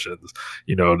Oral Sessions,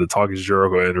 the Talk is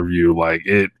Jericho interview,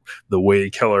 the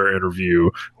Wade Keller interview,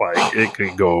 it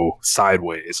could go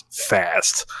sideways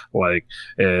fast.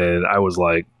 And I was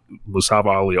like, Mustafa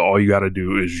Ali, all you got to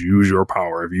do is use your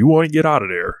power. If you want to get out of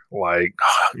there,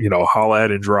 holla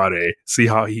at Andrade, see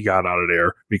how he got out of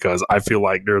there, because I feel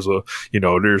like there's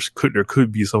there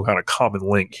could be some kind of common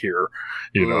link here,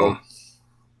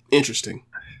 Interesting.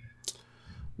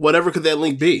 Whatever could that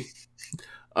link be?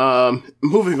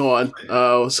 Moving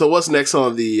on. So what's next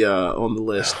on the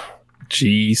list?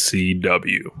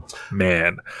 GCW.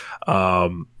 Man.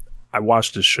 I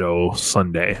watched the show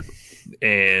Sunday.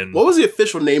 And what was the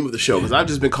official name of the show? Because I've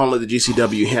just been calling it the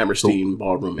GCW Hammerstein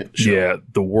Ballroom show. Yeah,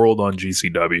 The World on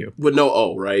GCW. With no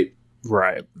O, right?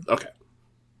 Right. Okay.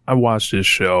 I watched this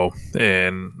show,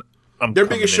 and their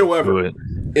biggest show ever.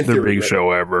 Their biggest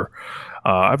show ever.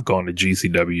 I've gone to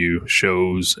GCW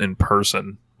shows in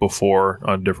person before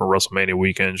on different WrestleMania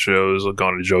weekend shows. I've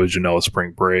gone to Joey Janela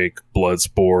Spring Break,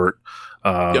 Bloodsport,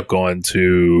 gone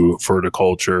to For the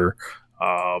Culture,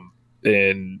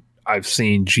 and I've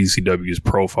seen GCW's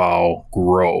profile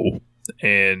grow,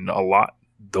 and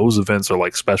those events are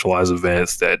like specialized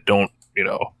events that don't,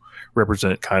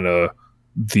 represent kind of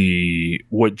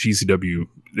what GCW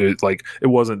like. It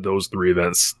wasn't those three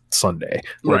events Sunday.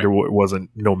 Right. There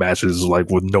wasn't no matches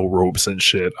with no ropes and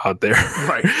shit out there.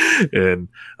 Right. And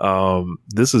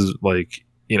this is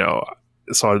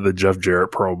saw the Jeff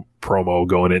Jarrett promo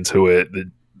going into it.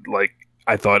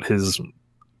 I thought his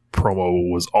promo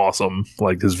was awesome,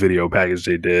 this video package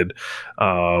they did.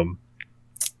 You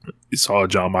saw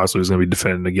John Moxley was going to be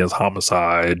defending against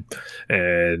Homicide,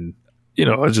 and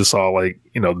I just saw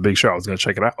the Big Show. I was going to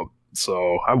check it out,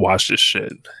 so I watched this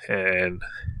shit. And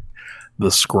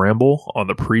the scramble on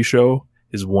the pre-show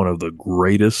is one of the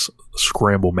greatest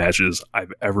scramble matches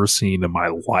I've ever seen in my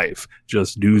life.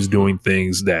 Just dudes doing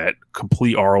things that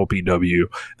complete ROPW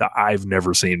that I've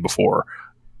never seen before.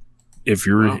 If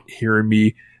you're hearing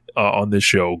me on this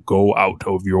show, go out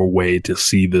of your way to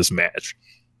see this match.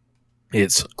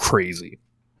 It's crazy.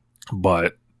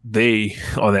 But they,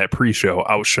 on that pre-show,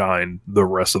 outshine the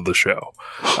rest of the show.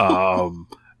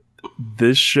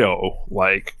 This show,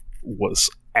 was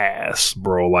ass,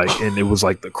 bro. And it was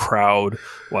the crowd,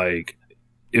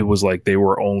 it was they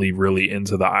were only really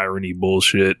into the irony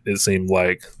bullshit. It seemed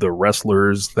like the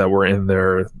wrestlers that were in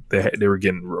there, they were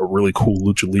getting a really cool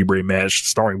Lucha Libre match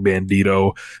starring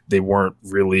Bandito. They weren't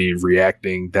really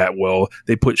reacting that well.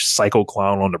 They put Psycho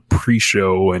Clown on the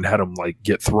pre-show and had him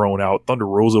get thrown out. Thunder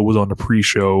Rosa was on the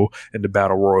pre-show in the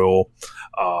Battle Royal.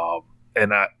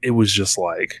 And it was just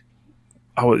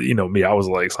I was, I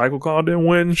was Psycho Clown didn't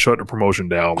win, shut the promotion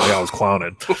down. I was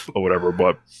clowning or whatever,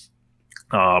 but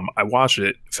I watched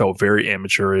it, felt very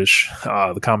amateurish.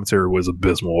 The commentary was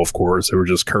abysmal, of course. They were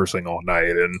just cursing all night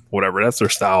and whatever. That's their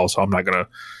style, so I'm not going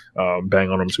to bang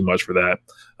on them too much for that.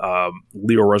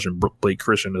 Leo Rush and Blake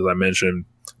Christian, as I mentioned,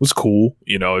 was cool.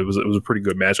 It was a pretty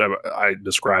good match. I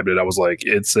described it. I was like,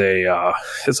 it's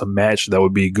a match that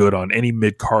would be good on any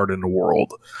mid card in the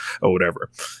world or whatever.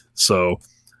 So,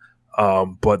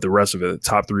 but the rest of it, the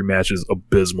top three matches,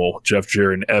 abysmal. Jeff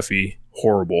Jarrett and Effie,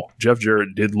 horrible. Jeff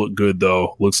Jarrett did look good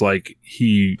though. Looks like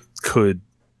he could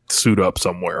suit up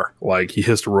somewhere. He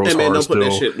hits the ropes hard don't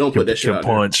still. Don't put that shit out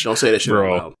punch. Don't say that shit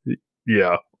bro. out loud.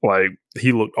 Yeah,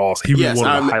 he looked awesome. He was one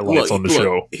of the highlights on the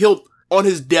show. He'll on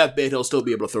his deathbed, he'll still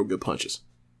be able to throw good punches.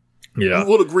 Yeah,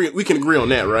 we'll agree. We can agree on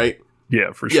that, right?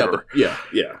 Yeah, for sure. Yeah.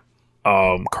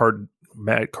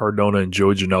 Matt Cardona and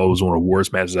Joey Janela was one of the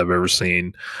worst matches I've ever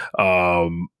seen.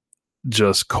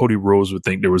 Just Cody Rhodes would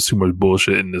think there was too much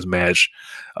bullshit in this match.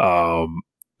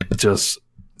 Just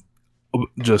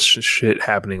shit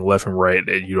happening left and right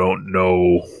that you don't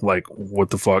know like what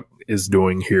the fuck is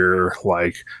doing here.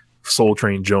 Like Soul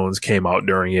Train Jones came out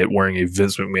during it wearing a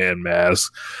Vince McMahon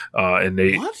mask, and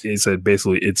they said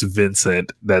basically it's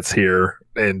Vincent that's here,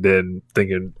 and then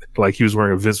thinking like he was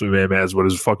wearing a Vince McMahon mask, but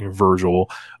it's fucking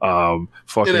Virgil. And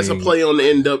it's a play on the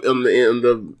end of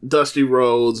the Dusty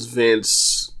Rhodes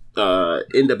Vince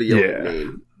NWO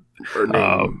name.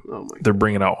 They're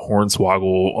bringing out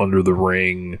Hornswoggle under the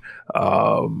ring.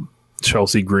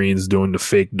 Chelsea Green's doing the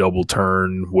fake double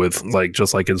turn with like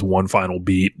just like his one final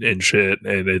beat and shit,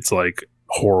 and it's like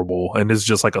horrible. And it's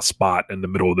just like a spot in the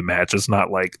middle of the match. It's not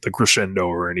like the crescendo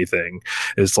or anything.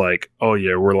 It's like, oh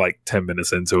yeah, we're like 10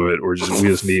 minutes into it, or we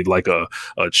just need like a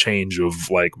change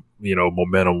of like, you know,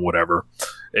 momentum, whatever.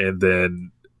 And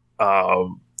then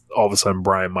all of a sudden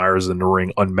Brian Myers in the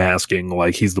ring unmasking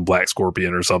like he's the Black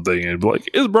Scorpion or something, and like,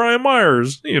 it's Brian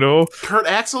Myers, you know. Kurt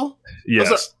Axel?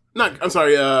 Yes. I'm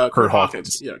sorry, Kurt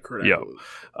Hawkins. Yeah, Kurt Axel.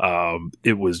 Yeah.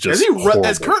 It was just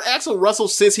has Kurt Axel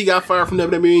wrestled since he got fired from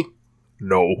WWE?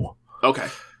 No. Okay.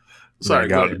 Sorry,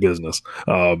 got out of business.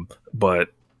 But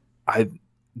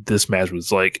this match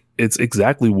was like, it's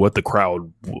exactly what the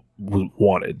crowd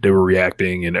wanted. They were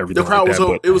reacting and everything. The crowd like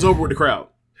was it was over with the crowd.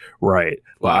 Right.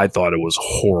 Wow. But I thought it was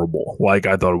horrible. Like,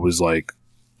 I thought it was like,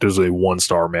 there's a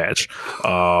 1-star match.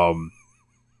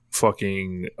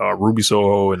 Fucking Ruby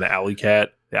Soho and the Alley Cat.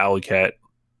 The Alley Cat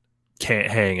can't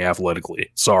hang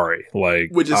athletically. Sorry.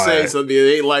 Like, which is saying something.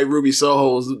 It ain't like Ruby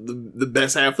Soho's the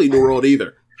best athlete in the world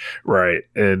either. Right.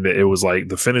 And it was like,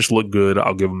 the finish looked good.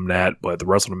 I'll give him that. But the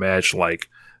rest of the match, like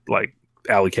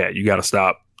Alley Cat, you got to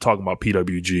stop talking about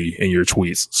PWG in your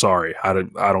tweets. Sorry. I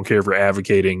don't care if you're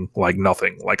advocating like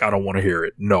nothing. Like, I don't want to hear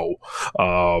it. No.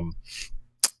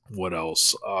 What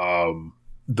else?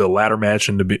 The ladder match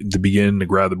in the beginning to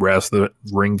grab the brass the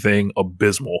ring thing,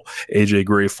 abysmal. AJ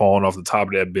Gray falling off the top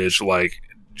of that bitch, like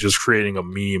just creating a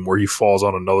meme where he falls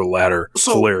on another ladder.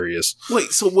 Hilarious.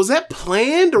 Wait, so was that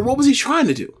planned or what was he trying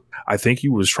to do? I think he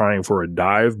was trying for a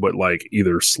dive, but like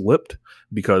either slipped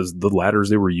because the ladders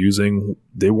they were using,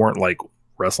 they weren't like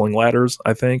wrestling ladders,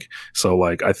 I think. So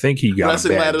like, I think he got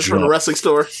wrestling ladders from the wrestling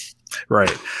store.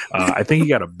 Right. I think he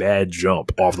got a bad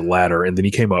jump off the ladder, and then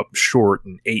he came up short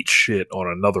and ate shit on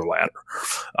another ladder.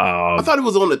 I thought he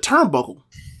was on the turnbuckle.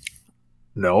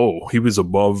 No, he was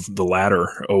above the ladder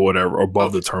or whatever,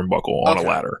 above the turnbuckle on a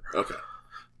ladder. Okay.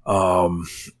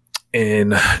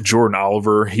 And Jordan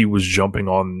Oliver, he was jumping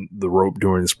on the rope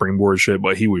doing the springboard shit,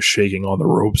 but he was shaking on the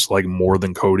ropes like more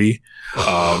than Cody.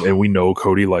 And we know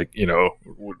Cody, like, he'll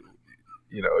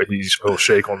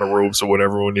shake on the ropes or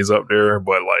whatever when he's up there,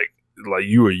 but like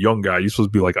you a young guy, you're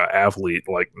supposed to be like an athlete.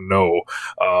 Like, no.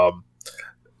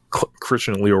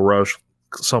 Christian and Leo Rush,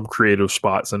 some creative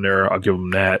spots in there. I'll give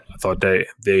them that. I thought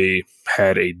they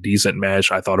had a decent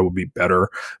match. I thought it would be better,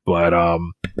 but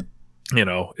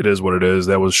it is what it is.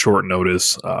 That was short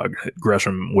notice.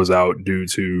 Gresham was out due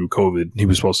to COVID. He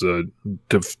was supposed to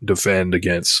defend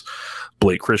against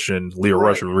Blake Christian. Leo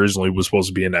Rush originally was supposed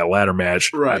to be in that ladder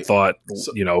match. Right. I thought,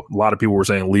 a lot of people were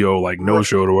saying Leo like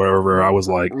no-showed or whatever. I was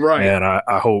like, man,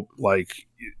 I hope like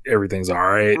everything's all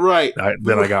right. Right.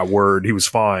 Then I got word he was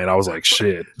fine. I was like,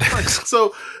 shit.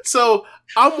 So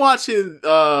I'm watching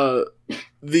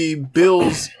the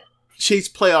Bills Chiefs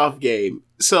playoff game.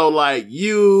 So like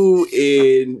you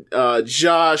and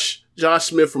Josh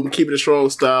Smith from Keeping It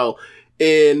Strong Style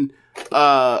and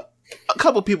a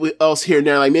couple people else here and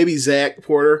there, like maybe Zach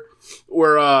Porter,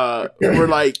 were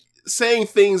like saying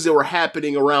things that were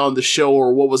happening around the show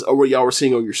or what y'all were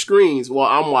seeing on your screens while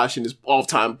I'm watching this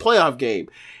all-time playoff game.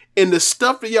 And the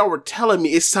stuff that y'all were telling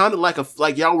me, it sounded like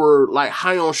y'all were like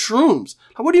high on shrooms.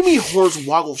 Like, what do you mean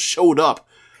Hornswoggle showed up?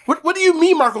 What do you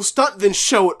mean Marco Stunt then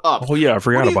showed up? Oh yeah, I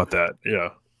forgot about that. Yeah.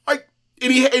 Like,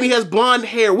 and he has blonde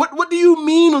hair. What do you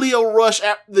mean Leo Rush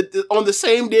on the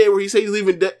same day where he said he's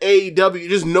leaving AEW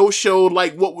just no showed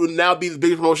like what will now be the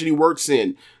biggest promotion he works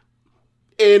in?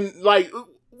 And what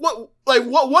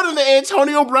in the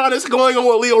Antonio Brown is going on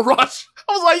with Leo Rush?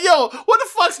 I was like, yo, what the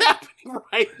fuck's happening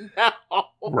right now?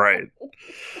 Right.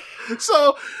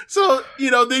 So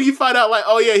then you find out like,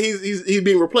 oh yeah, he's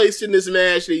being replaced in this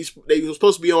match that he was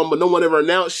supposed to be on, but no one ever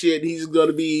announced shit. He's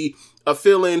gonna be a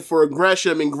fill-in for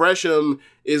Gresham, and Gresham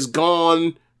is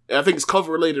gone. I think it's COVID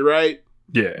related, right?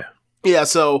 Yeah. Yeah.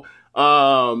 So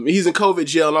he's in COVID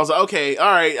jail, and I was like, okay,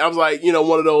 all right. I was like,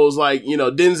 one of those like,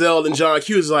 Denzel and John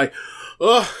Hughes like,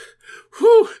 oh,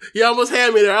 whew, you almost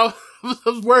had me there. I I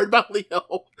was worried about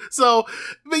Leo. So,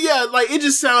 but yeah, like it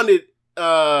just sounded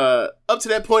up to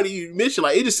that point that you mentioned,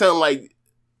 like it just sounded like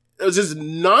there was just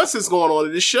nonsense going on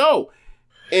in this show.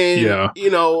 And you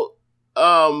know,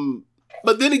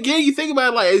 but then again, you think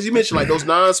about it, like as you mentioned, like those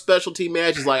non-specialty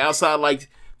matches, like outside like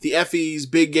the Effie's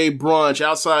Big Gay Brunch,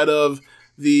 outside of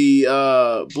the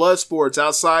blood sports,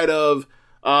 outside of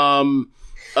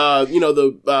you know,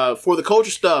 the for the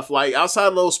culture stuff, like outside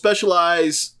of those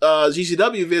specialized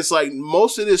GCW events, like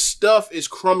most of this stuff is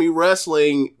crummy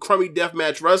wrestling, crummy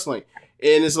deathmatch wrestling.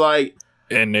 And it's like,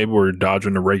 and they were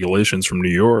dodging the regulations from New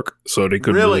York, so they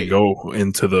couldn't really go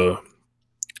into the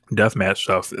deathmatch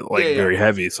stuff like very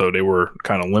heavy. So they were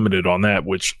kind of limited on that,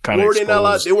 which kind of they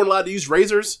weren't allowed to use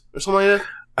razors or something like that.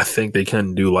 I think they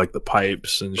couldn't do like the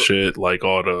pipes and shit, like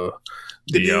all the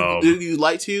did you use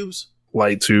light tubes?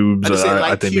 Light tubes.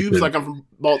 I think tubes. Like I'm from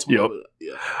Baltimore. Yep.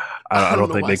 Yeah. I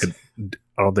don't think they could.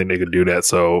 I don't think they could do that.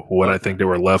 So what I think they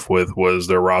were left with was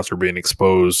their roster being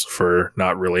exposed for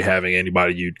not really having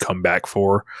anybody you'd come back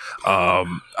for. I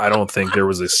don't think there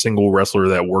was a single wrestler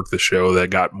that worked the show that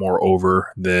got more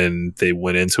over than they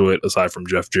went into it, aside from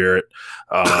Jeff Jarrett.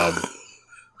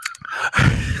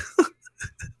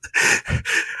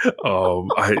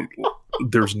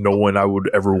 There's no one I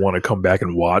would ever want to come back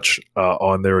and watch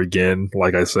on there again.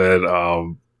 Like I said,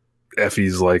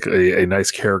 Effie's like a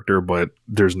nice character, but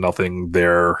there's nothing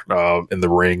there in the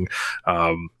ring.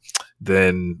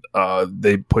 Then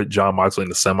they put Jon Moxley in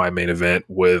the semi-main event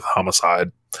with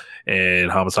Homicide,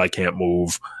 and Homicide can't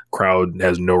move. Crowd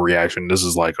has no reaction. This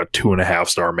is like a 2.5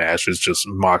 star match. It's just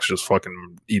Mox just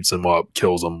fucking eats him up,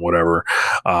 kills him, whatever.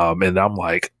 And I'm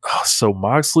like, oh, so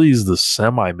Moxley's the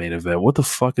semi-main event. What the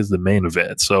fuck is the main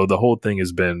event? So the whole thing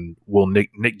has been, well,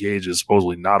 Nick Gage is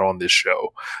supposedly not on this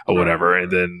show or whatever. And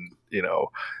then, you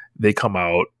know, they come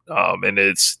out and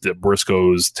it's the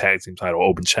Briscoes tag team title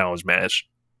open challenge match.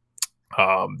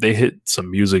 They hit some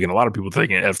music, and a lot of people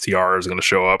thinking FTR is going to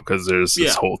show up because there's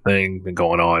this whole thing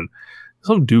going on.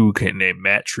 Some dude named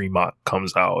Matt Tremont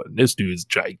comes out, and this dude's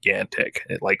gigantic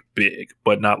and like big,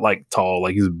 but not like tall,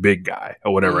 like he's a big guy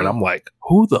or whatever. And I'm like,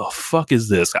 who the fuck is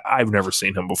this? I've never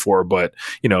seen him before, but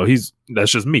you know,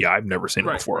 that's just me. I've never seen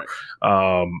him before.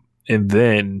 And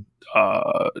then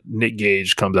Nick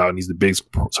Gage comes out, and he's the big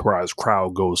surprise.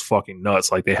 Crowd goes fucking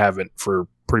nuts, like they haven't for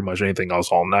pretty much anything else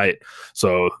all night.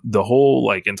 So the whole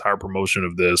like entire promotion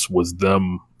of this was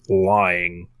them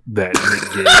lying that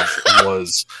Nick Gage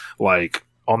was like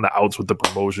on the outs with the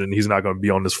promotion. He's not going to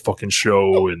be on this fucking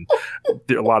show, and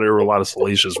there were a lot of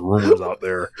salacious rumors out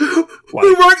there. Like,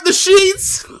 we work the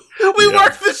sheets. We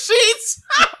work the sheets.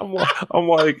 I'm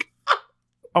like,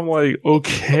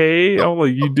 okay. I'm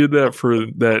like, you did that for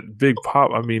that big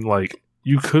pop. I mean, like,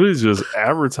 you could have just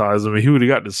advertised him, and he would have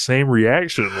got the same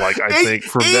reaction. Like, I think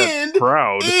from that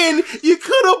crowd. And you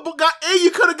could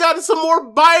have gotten some more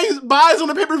buys on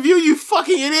the pay-per-view. You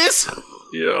fucking idiots.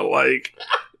 Yeah, like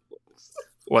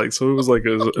so it was like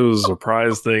it was a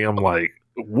surprise thing. I'm like,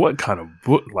 what kind of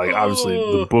book? Like, obviously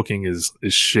the booking is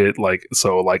shit. Like,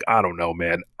 so like, I don't know,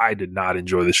 man. I did not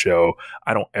enjoy the show.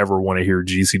 I don't ever want to hear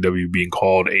GCW being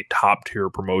called a top tier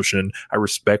promotion. I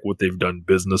respect what they've done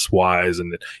business wise,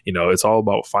 and you know, it's all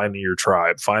about finding your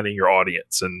tribe, finding your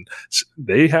audience, and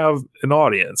they have an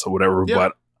audience or whatever. Yeah.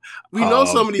 But we know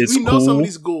some of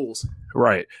these ghouls.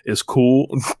 Right. It's cool.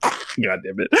 God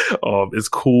damn it. It's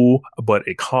cool, but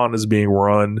a con is being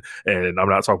run, and I'm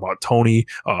not talking about Tony.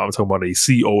 I'm talking about a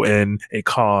CON, a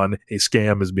con, a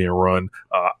scam is being run.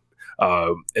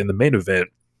 And the main event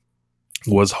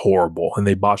was horrible, and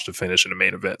they botched the finish in the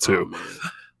main event too.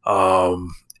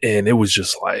 And it was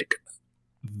just like,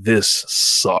 this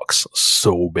sucks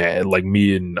so bad. Like,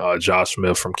 me and Josh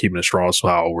Smith from Keeping It Strong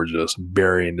Style were just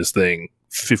burying this thing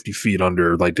 50 feet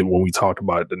under. Like, when we talked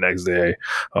about it the next day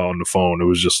on the phone, it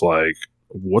was just like,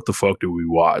 what the fuck did we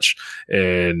watch?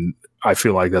 And I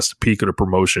feel like that's the peak of the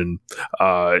promotion.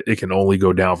 It can only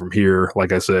go down from here.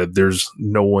 Like I said, there's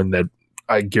no one that,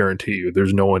 I guarantee you,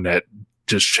 there's no one that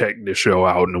just checked the show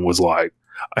out and was like,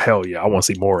 hell yeah, I want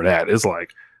to see more of that. It's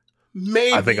like,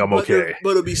 maybe, I think I'm okay. But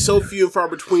it'll be so few and far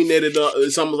between that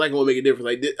it's almost like it won't make a difference.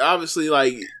 Like, obviously,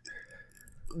 like,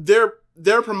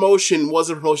 their promotion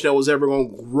wasn't a promotion that was ever going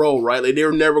to grow, right? Like, they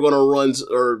were never going to run,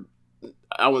 or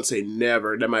I wouldn't say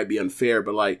never, that might be unfair,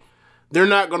 but like, they're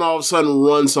not going to all of a sudden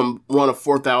run a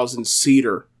 4,000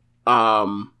 seater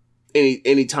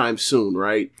anytime soon,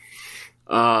 right?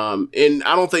 And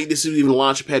I don't think this is even a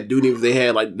launch pad duty if they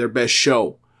had like their best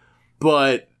show.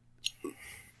 But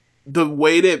the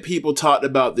way that people talked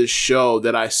about this show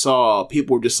that I saw,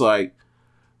 people were just like,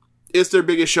 it's their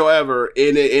biggest show ever,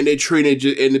 and they treat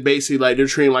it, and basically like they're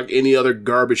treating like any other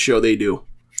garbage show they do.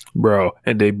 Bro,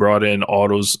 and they brought in all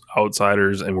those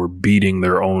outsiders and were beating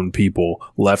their own people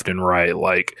left and right,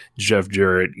 like Jeff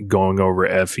Jarrett going over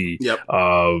Effie,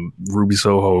 Ruby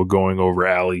Soho going over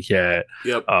Alley Cat.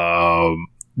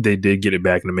 They did get it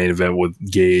back in the main event with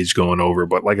Gage going over,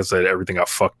 but like I said, everything got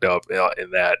fucked up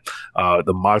in that.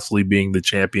 The Moxley being the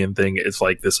champion thing, it's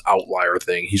like this outlier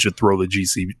thing. He should throw the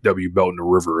GCW belt in the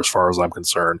river as far as I'm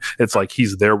concerned. It's like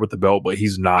he's there with the belt, but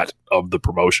he's not of the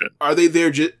promotion. Are they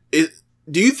there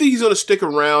do you think he's going to stick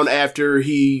around after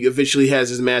he eventually has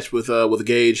his match with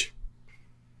Gage?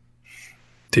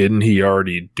 Didn't he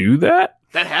already do that?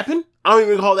 That happened? I don't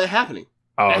even recall that happening.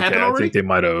 Oh, okay. I think they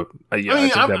might have. I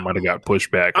think that might have got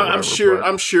pushed back. I'm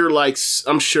sure. Like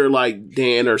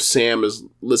Dan or Sam is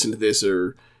listening to this,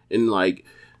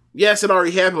 yes, it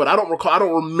already happened, but I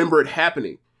don't remember it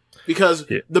happening because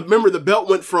the belt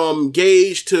went from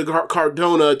Gage to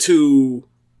Cardona to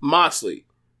Moxley.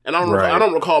 And I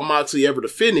don't recall Moxley ever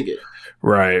defending it.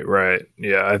 Right.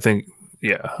 Yeah, I think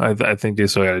they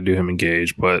still got to do him and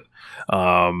Gage, but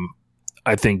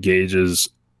I think Gage is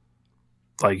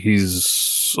like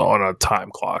he's on a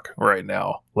time clock right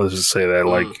now. Let's just say that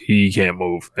like he can't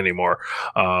move anymore.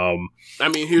 I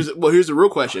mean, here's the real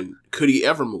question: could he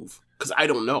ever move? Because I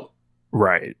don't know.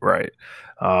 Right.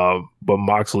 But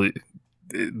Moxley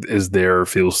is there,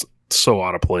 feels so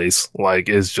out of place. Like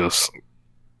it's just.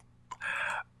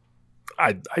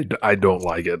 I don't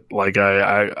like it. Like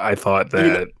I thought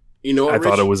that I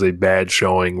thought it was a bad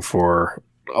showing for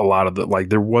a lot of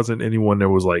there wasn't anyone that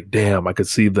was like, damn, I could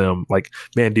see them. Like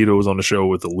Bandito was on the show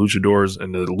with the Luchadors,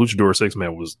 and the Luchador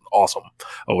 6-man was awesome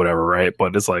or whatever, right?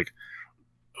 But it's like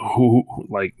who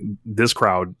like this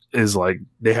crowd is like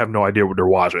they have no idea what they're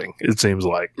watching. It seems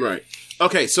like right.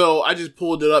 Okay, so I just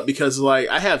pulled it up because like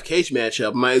I have Cage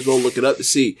Matchup. Might as well look it up to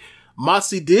see.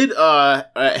 Moxley did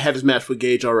have his match with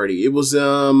Gage already. It was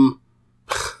on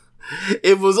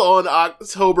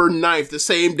October 9th, the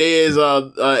same day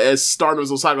as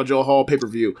Stardom's Osaka Joe Hall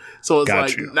pay-per-view. So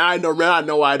it's now I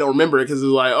know why I don't remember it, because it's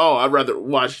like, oh, I'd rather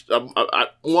watch I'm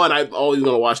always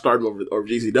gonna watch Stardom over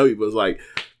GCW, but it's like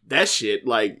that shit,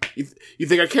 like you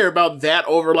think I care about that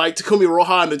over like Takumi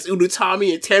Rohan and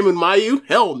Utami and Tamu Mayu?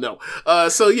 Hell no.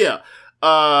 So yeah.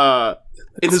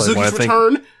 In Hazuki's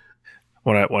return.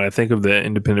 When I think of the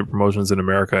independent promotions in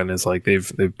America, and it's like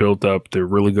they've built up, they're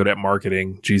really good at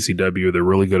marketing GCW. They're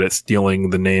really good at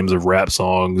stealing the names of rap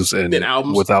songs and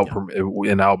albums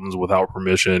in albums without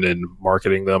permission and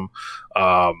marketing them.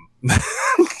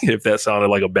 If that sounded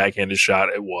like a backhanded shot,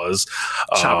 it was.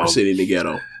 Chopper City in the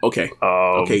Ghetto. Okay.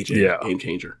 Game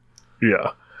changer.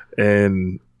 Yeah,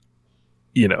 and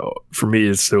for me,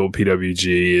 it's still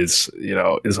PWG. It's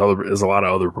it's a lot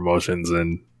of other promotions,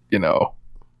 and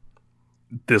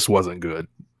this wasn't good.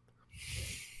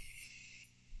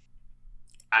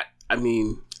 I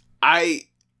mean,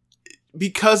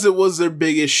 because it was their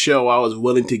biggest show, I was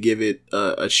willing to give it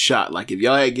a shot. Like, if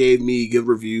y'all had gave me good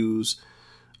reviews,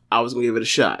 I was going to give it a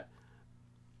shot.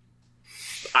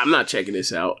 I'm not checking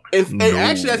this out. And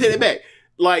actually, I take it back.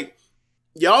 Like,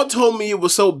 y'all told me it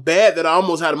was so bad that I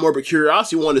almost had a morbid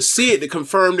curiosity, wanted to see it to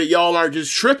confirm that y'all aren't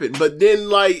just tripping. But then,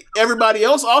 like, everybody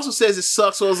else also says it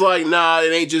sucks. So it's like, nah,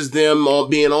 it ain't just them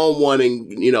being on one and,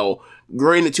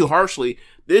 grading it too harshly.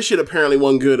 This shit apparently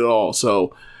wasn't good at all.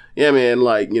 So, yeah, man,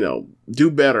 like,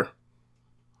 do better.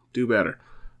 Do better.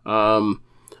 So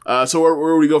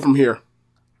where do we go from here?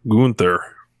 Gunther.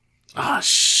 Ah,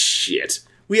 shit.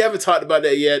 We haven't talked about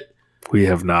that yet. We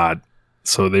have not.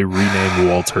 So they renamed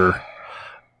Walter.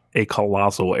 A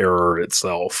colossal error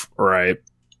itself, right?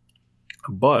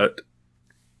 But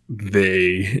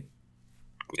WWE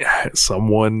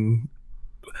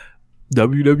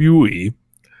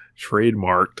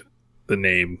trademarked the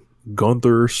name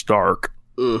Gunther Stark,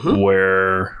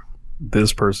 where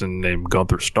this person named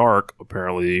Gunther Stark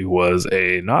apparently was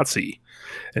a Nazi.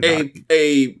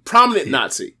 A prominent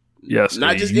Nazi. Yes,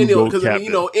 not just any, because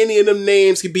any of them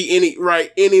names could be any,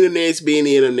 right? Any of them names could be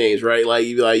any of them names, right? Like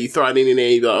you throw out any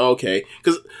name, you be like, oh, okay,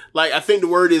 because like I think the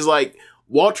word is like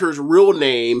Walter's real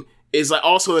name is like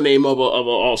also the name of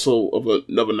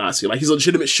a Nazi, like he's a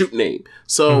legitimate shoot name.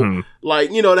 So like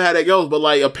how that goes, but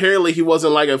like apparently he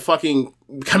wasn't like a fucking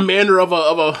commander of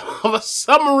a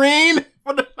submarine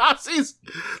for the Nazis.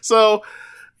 So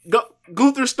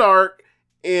Gunther Stark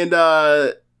and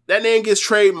that name gets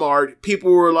trademarked.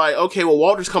 People were like, okay, well,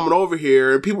 Walter's coming over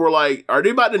here. And people were like, are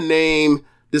they about to name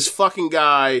this fucking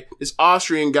guy, this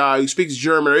Austrian guy who speaks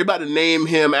German, are they about to name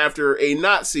him after a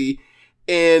Nazi?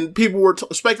 And people were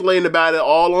speculating about it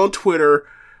all on Twitter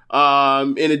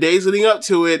in the days leading up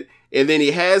to it. And then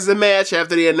he has the match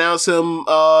after they announce him,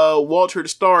 Walter to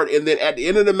start. And then at the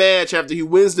end of the match, after he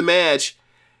wins the match,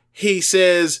 he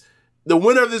says the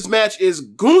winner of this match is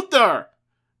Gunther.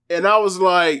 And I was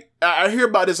like, I hear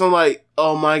about this. I'm like,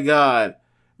 oh my God,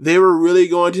 they were really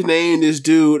going to name this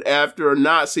dude after a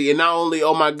Nazi. And not only,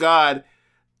 oh my God,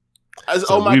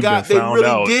 they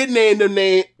really did name the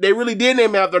name. They really did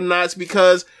name him after a Nazi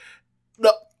because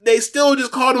they still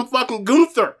just called him fucking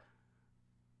Gunther.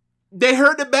 They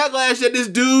heard the backlash that this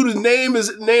dude's name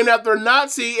is named after a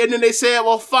Nazi, and then they said,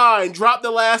 "Well, fine, drop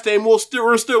the last name. We're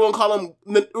still gonna call him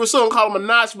a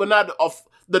Nazi, but not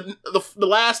the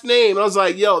last name." And I was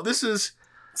like, "Yo, this is."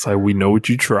 It's like, we know what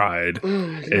you tried,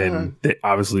 and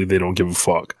obviously they don't give a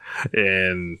fuck,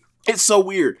 and it's so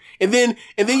weird. And then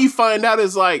you find out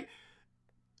it's like,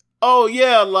 oh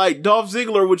yeah, like Dolph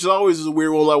Ziggler, which is always a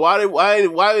weird one. Like,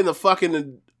 why in the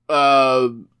fucking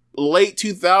late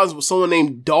 2000s was someone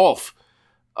named Dolph?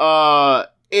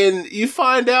 And you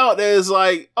find out there's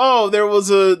like, oh, there was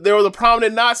a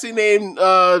prominent Nazi named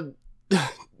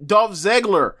Dolph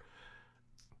Ziggler,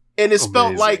 and it's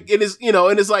spelled like it is,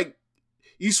 and it's like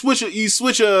you switch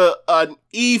an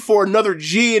E for another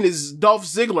G, and it's Dolph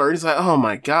Ziggler, and it's like, oh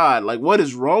my God, like what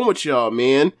is wrong with y'all,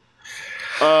 man?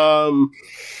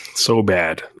 So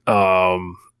bad.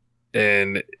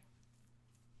 And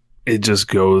it just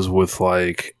goes with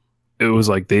like, it was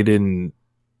like they didn't,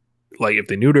 like if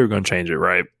they knew they were going to change it,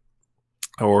 right?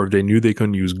 Or if they knew they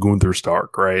couldn't use Gunther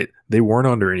Stark, right? They weren't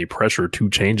under any pressure to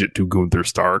change it to Gunther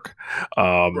Stark.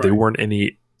 Right. They weren't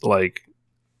any like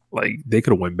they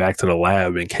could have went back to the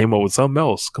lab and came up with something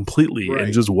else completely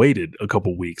and just waited a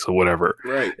couple weeks or whatever,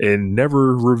 and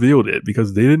never revealed it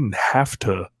because they didn't have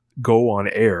to go on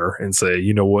air and say,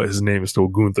 you know what, his name is still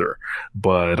Gunther.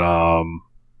 But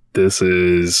this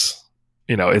is,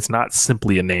 it's not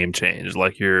simply a name change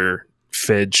like your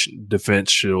Fed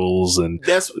defense shills, and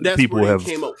that's people where have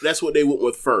came up. That's what they went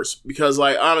with first, because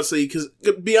like honestly, because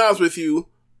to be honest with you,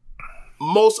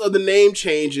 most of the name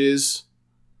changes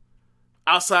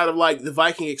outside of like the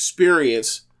Viking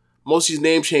experience, most of these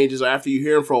name changes are after you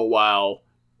hear them for a while,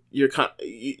 you kind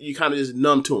of just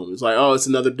numb to them. It's like, oh, it's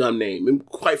another dumb name. And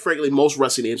quite frankly, most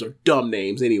wrestling names are dumb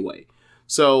names anyway.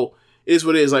 So it is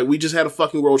what it is. Like, we just had a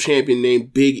fucking world champion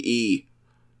named Big E,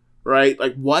 right?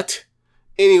 Like, what?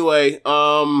 Anyway,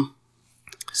 so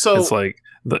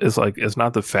it's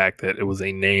not the fact that it was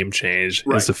a name change.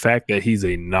 Right. It's the fact that he's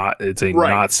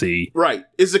Nazi. Right.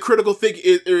 It's the critical thinking.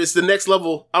 It's the next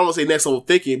level. I don't want to say next level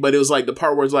thinking, but it was like the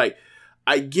part where it's like,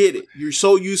 I get it. You're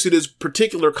so used to this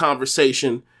particular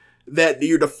conversation that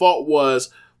your default was,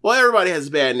 well, everybody has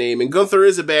a bad name, and Gunther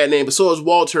is a bad name, but so is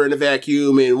Walter in the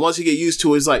vacuum. And once you get used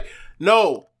to it, it's like,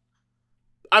 no.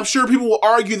 I'm sure people will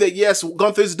argue that yes,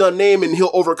 Gunther's a dumb name and he'll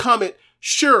overcome it.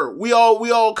 Sure, we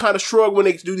all kind of shrug when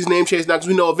they do these name changes now, because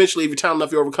we know eventually if you're talented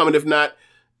enough, you overcome it. If not,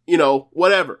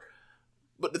 whatever.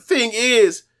 But the thing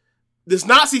is, this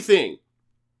Nazi thing.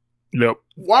 Yep.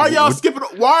 Why are y'all skipping?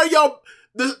 Why are y'all?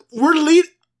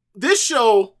 This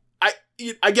show, I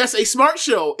guess a smart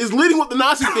show, is leading with the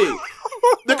Nazi thing.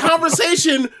 The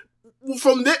conversation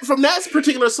from that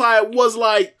particular side was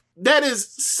like, that is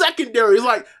secondary. It's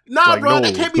like, nah, like, bro,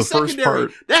 that can't be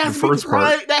secondary. That has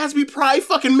to be Pride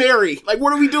fucking Mary. Like,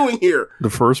 what are we doing here?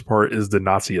 The first part is the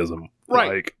Nazism. Right.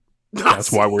 Like, that's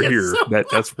why we're here.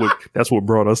 That's what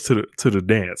brought us to the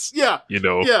dance. Yeah.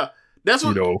 Yeah. That's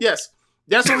what. Yes.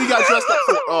 That's what we got dressed up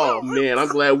for. Oh man, I'm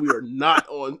glad we are not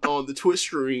on the Twitch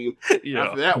stream. Yeah,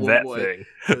 after that one, that boy. thing.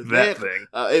 That thing.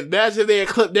 Imagine if they had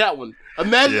clipped that one.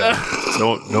 Imagine. Yeah.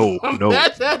 No.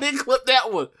 Imagine if they clipped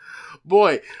that one,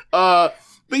 boy. But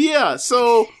yeah,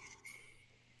 so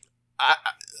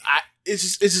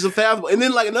it's just unfathomable. And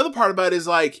then like another part about it is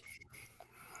like,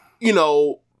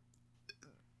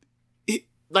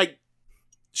 like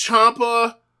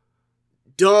Ciampa,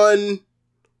 Dunn,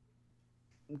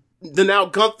 the now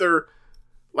Gunther,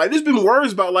 like there's been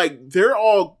words about like they're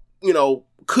all,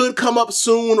 could come up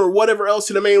soon or whatever else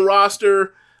to the main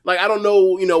roster. Like, I don't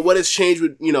know, what has changed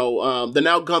with, the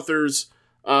now Gunther's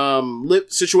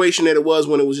lip situation that it was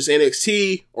when it was just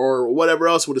NXT or whatever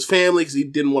else with his family because he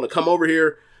didn't want to come over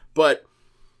here. But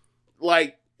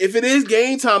like, if it is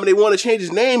game time and they want to change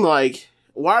his name, like,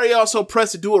 why are y'all so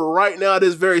pressed to do it right now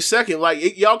this very second?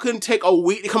 Like, y'all couldn't take a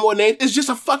week to come up with a name. It's just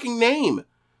a fucking name.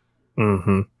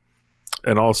 Mm-hmm.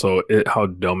 And also, how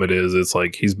dumb it is. It's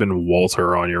like he's been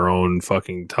Walter on your own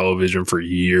fucking television for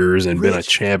years and been a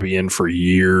champion for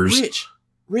years.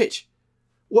 Rich.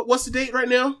 What's the date right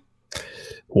now?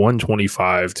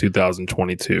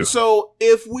 1/25/2022. So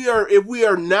if we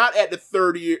are not at the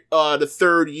third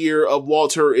year of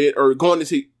Walter, or going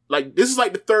into like this is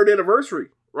like the third anniversary,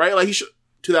 right? Like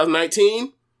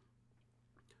 2019,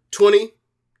 20,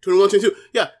 21, 22.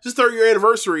 Yeah, this third year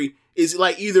anniversary is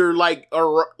like either like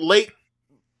a late,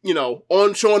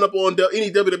 on showing up on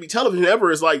any WWE television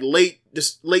ever is like late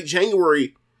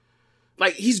January.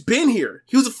 Like, he's been here.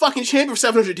 He was a fucking champion for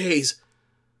 700 days.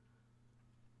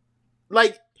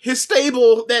 Like, his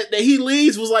stable that he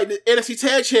leads was like the NFC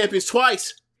Tag Champions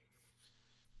twice.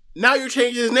 Now you're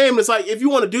changing his name. It's like, if you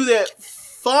want to do that,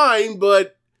 fine,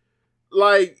 but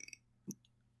like,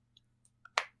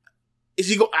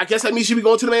 I guess that means he should be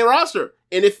going to the main roster.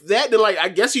 And if that, then like, I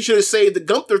guess he should have saved the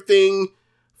Gunther thing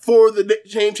for the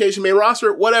change main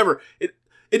roster. Whatever.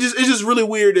 It's just really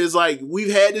weird. Is like, we've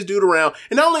had this dude around,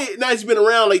 and not only now he's been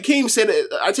around. Like Keem said,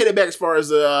 I take it back as far as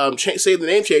save the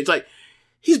name change. Like,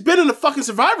 he's been in the fucking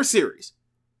Survivor Series.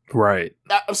 Right.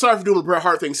 I'm sorry for doing the Bret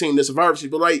Hart thing, saying the Survivor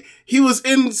Series, but like, he was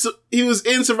in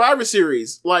Survivor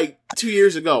Series like 2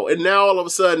 years ago, and now all of a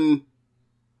sudden,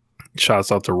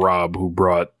 shouts out to Rob who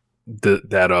brought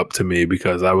that up to me,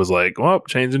 because I was like, well,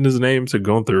 changing his name to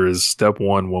Gunther is step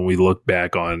one when we look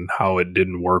back on how it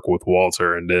didn't work with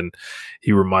Walter. And then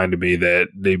he reminded me that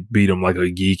they beat him like a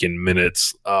geek in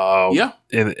minutes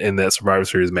in that Survivor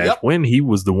Series match when he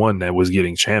was the one that was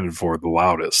getting chanted for the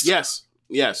loudest.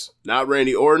 Yes. Not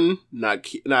Randy Orton, not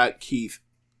Keith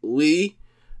Lee,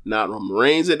 not Roman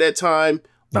Reigns at that time.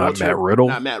 Not Matt Riddle.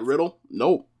 Not Matt Riddle.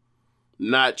 No.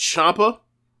 Not Ciampa.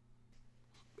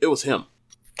 It was him.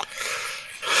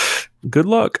 Good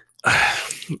luck.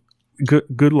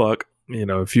 Good luck.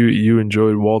 If you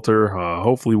enjoyed Walter,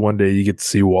 hopefully one day you get to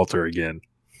see Walter again.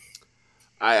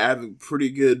 I have a pretty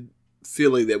good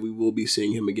feeling that we will be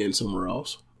seeing him again somewhere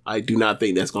else. I do not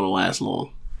think that's going to last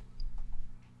long.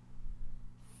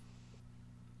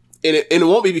 And it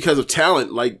won't be because of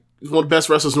talent. Like, he's one of the best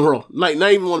wrestlers in the world. Like,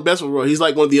 not even one of the best in the world. He's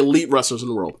like one of the elite wrestlers in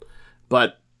the world.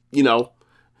 But,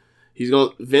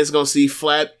 Vince gonna see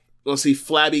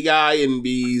flabby guy and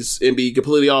be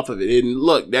completely off of it. And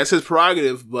look, that's his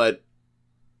prerogative, but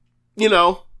we're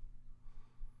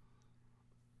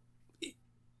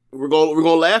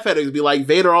gonna laugh at it and be like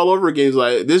Vader all over again. It's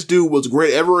like, this dude was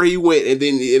great everywhere he went, and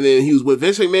then he was with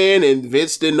Vince McMahon, and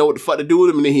Vince didn't know what the fuck to do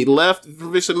with him, and then he left for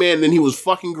Vince McMahon, and then he was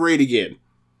fucking great again.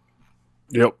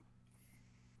 Yep.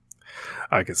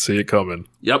 I can see it coming.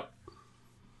 Yep.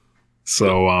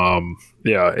 So,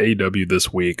 AEW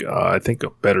this week, I think a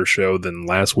better show than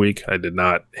last week. I did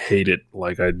not hate it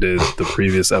like I did the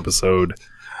previous episode.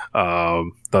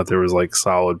 Thought there was like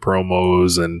solid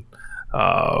promos and,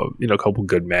 a couple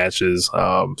good matches.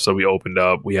 So we opened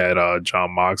up, we had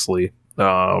Jon Moxley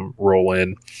roll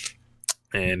in,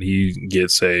 and he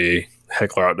gets a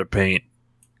heckler out to paint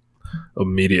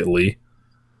immediately.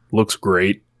 Looks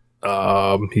great. Hey,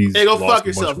 go fuck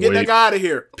yourself. Get that guy out of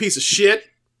here, piece of shit.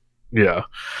 Yeah.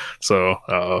 So,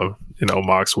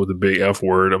 Mox with a big F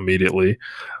word immediately,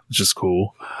 which is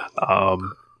cool. I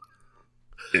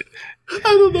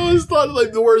don't know. It's thought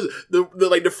like the words,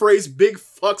 the phrase "big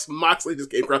fucks Moxley"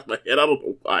 just came across my head. I don't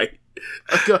know why.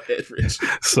 Go ahead, Rich.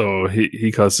 So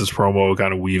he cuts his promo,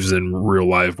 kind of weaves in real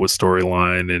life with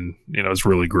storyline, and it's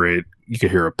really great. You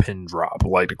could hear a pin drop.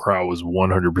 Like, the crowd was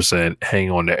 100%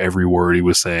 hanging on to every word he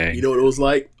was saying. You know what it was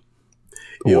like?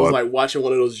 It was like watching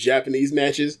one of those Japanese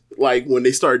matches, like when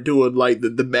they start doing like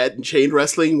the mat and chain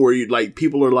wrestling, where you like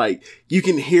people are like, you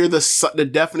can hear the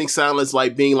deafening silence,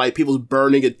 like being like people's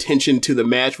burning attention to the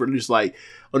match, where they're just like,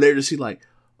 they're just like,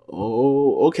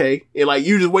 oh, okay, and like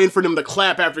you're just waiting for them to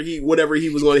clap after he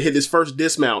was going to hit his first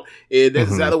dismount, and that's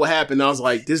exactly what happened. I was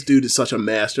like, this dude is such a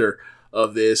master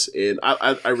of this, and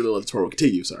I really love the tour.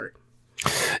 Continue, sorry.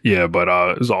 Yeah, but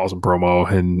it was an awesome promo,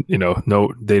 and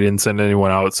no, they didn't send anyone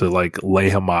out to like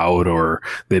lay him out, or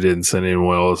they didn't send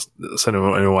anyone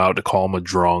out to call him a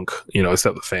drunk,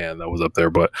 except the fan that was up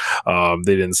there. But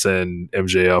they didn't send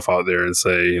MJF out there and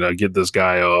say, get this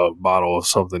guy a bottle of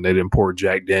something. They didn't pour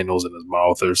Jack Daniels in his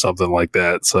mouth or something like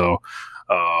that. So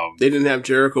they didn't have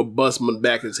Jericho bust him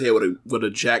back his head with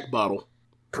a Jack bottle.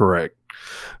 Correct.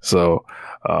 So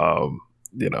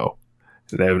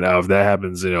now, if that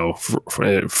happens,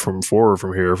 from forward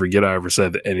from here, forget I ever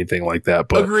said anything like that.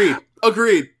 But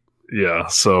agreed. Yeah,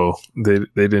 so they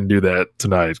didn't do that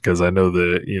tonight, because I know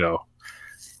that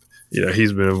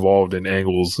he's been involved in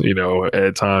angles,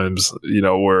 at times,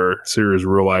 where serious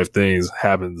real life things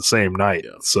happen the same night.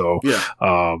 Yeah. So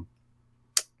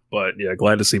but yeah,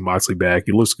 glad to see Moxley back.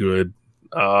 He looks good.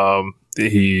 I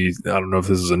don't know if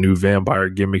this is a new vampire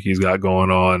gimmick he's got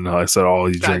going on. I said all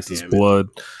he drinks is blood.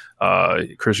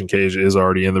 Christian Cage is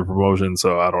already in the promotion,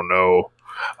 so I don't know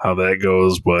how that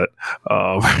goes, but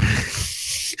I'm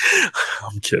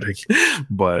kidding.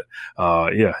 But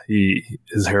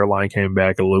his hairline came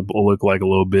back looked like a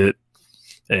little bit,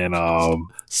 and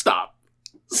stop.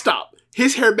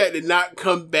 his hair back did not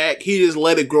come back. He just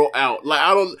let it grow out. Like,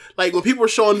 I don't, like, when people were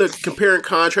showing the compare and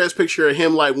contrast picture of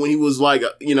him, like, when he was, like,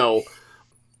 you know,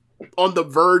 on the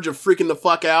verge of freaking the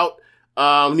fuck out,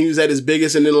 he was at his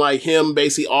biggest, and then, like, him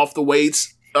basically off the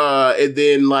weights, and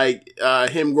then, like,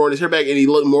 him growing his hair back, and he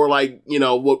looked more like, you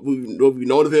know, what we've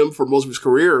known of him for most of his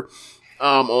career,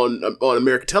 on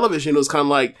American television. It was kind of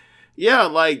like, yeah,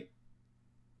 like,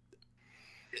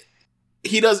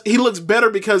 he looks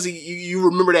better because you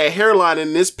remember that hairline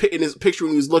in his picture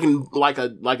when he was looking like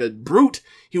a brute.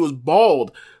 He was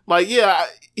bald. Like, yeah,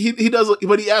 he does look,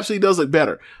 but he absolutely does look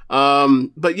better.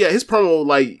 But yeah, his promo,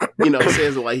 like, you know,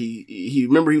 says that, like, he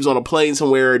remember he was on a plane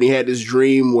somewhere and he had this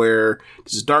dream where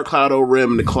this dark cloud over him,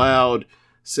 and the cloud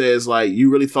says, like, you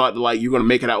really thought that, like, you're gonna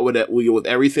make it out with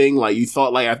everything. Like, you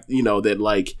thought, like, you know, that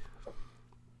like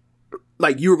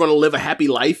you were gonna live a happy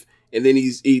life. And then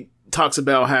he talks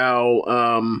about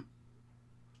how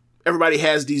everybody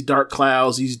has these dark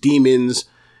clouds, these demons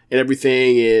and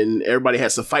everything, and everybody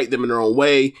has to fight them in their own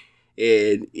way.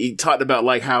 And he talked about,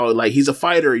 like, how, like, he's a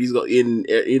fighter. He's in,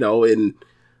 you know, and,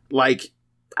 like,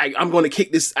 I'm going to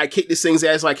kick this thing's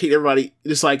ass like I kick everybody,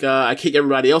 just like I kick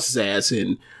everybody else's ass.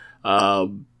 And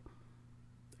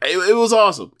it was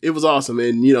awesome. It was awesome.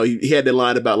 And, you know, he had that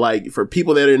line about, like, for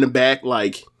people that are in the back,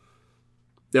 like,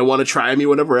 that want to try me or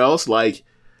whatever else, like,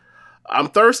 I'm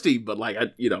thirsty, but, like,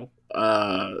 but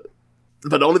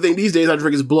the only thing these days I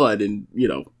drink is blood. And, you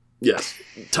know, yes,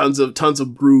 tons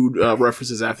of brood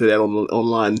references after that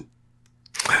online.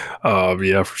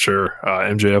 Yeah, for sure.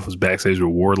 MJF was backstage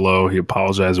with Wardlow. He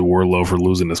apologized to Wardlow for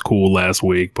losing his cool last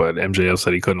week, but MJF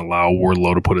said he couldn't allow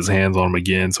Wardlow to put his hands on him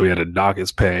again, so he had to dock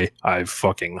his pay. I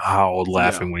fucking howled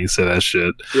laughing when he said that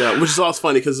shit. Yeah, which is also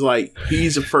funny because, like,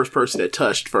 he's the first person that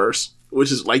touched first,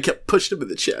 which is, like, kept pushing him in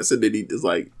the chest, and then he just,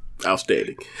 like,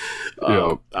 outstanding.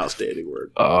 Outstanding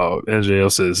word.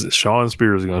 MJF says Sean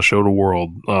Spears is going to show the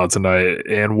world tonight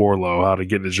and Wardlow how to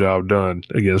get the job done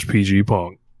against PG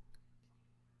Punk.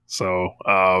 So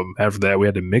after that, we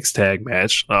had the mixed tag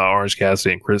match, Orange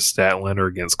Cassidy and Chris Statlander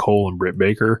against Cole and Britt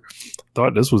Baker.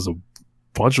 Thought this was a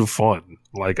bunch of fun.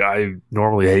 Like, I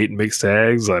normally hate mixed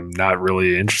tags. I'm not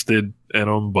really interested in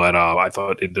them, but I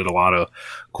thought they did a lot of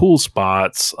cool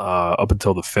spots up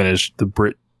until the finish. The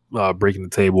Britt breaking the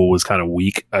table was kind of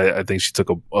weak. I think she took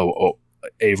a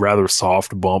rather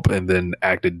soft bump and then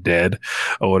acted dead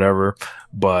or whatever.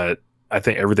 But I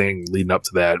think everything leading up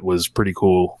to that was pretty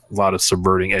cool. A lot of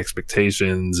subverting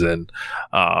expectations and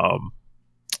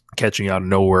catching out of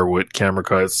nowhere with camera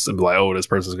cuts and be like, oh, this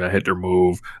person's going to hit their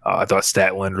move. I thought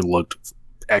Statlander looked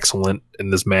excellent in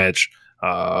this match.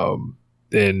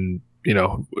 And, you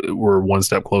know, we're one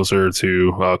step closer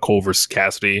to Cole versus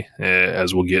Cassidy,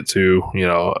 as we'll get to, you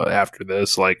know, after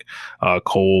this. Like,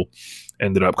 Cole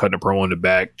ended up cutting a promo in the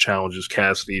back, challenges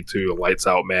Cassidy to a lights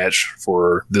out match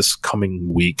for this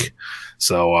coming week.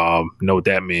 So, know what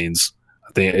that means.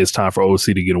 I think it's time for OC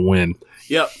to get a win.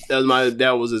 Yep,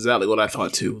 that was exactly what I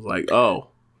thought too. Like, oh,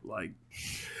 like,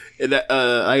 and that,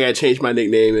 I gotta change my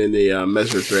nickname in the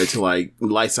messenger thread to, like,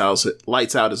 lights out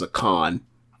is a con.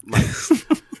 Like,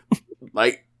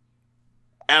 like,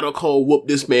 Adam Cole whooped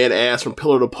this man ass from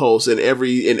pillar to post in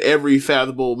every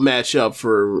fathomable matchup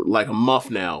for like a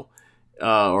month now.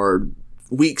 Or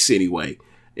weeks anyway.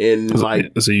 And,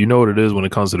 like, so you know what it is when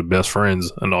it comes to the best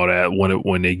friends and all that.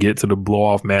 When they get to the blow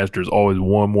off match, there's always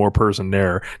one more person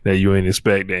there that you ain't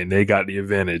expect, and they got the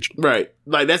advantage. Right.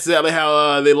 Like, that's exactly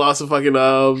how they lost the fucking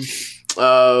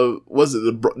was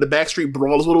it the Backstreet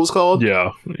Brawl is what it was called?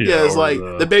 Yeah. It's like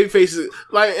the baby faces.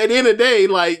 Like, at the end of the day,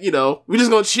 like, you know, we're just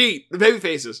gonna cheat the baby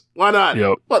faces. Why not?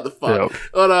 Yep. What the fuck? Yep.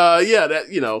 But yeah, that,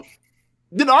 you know,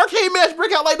 did the arcade match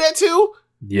break out like that too?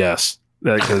 Yes.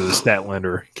 Because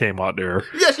Statlander came out there.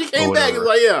 Yeah, she came back. It's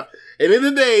like, yeah. And in the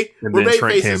day, and we're then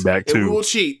Trent faces, came back too. And we will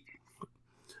cheat.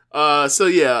 So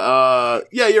yeah,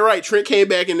 you're right. Trent came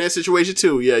back in that situation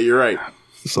too. Yeah, you're right.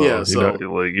 So, yeah,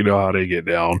 you know how they get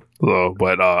down. So,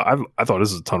 but I thought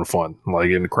this was a ton of fun.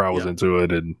 Like, and the crowd was into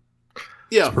it, and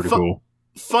yeah, it's pretty cool.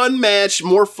 Fun match,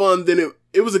 more fun than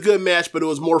it was a good match, but it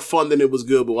was more fun than it was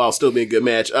good, but while still being a good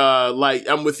match. Like,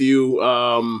 I'm with you.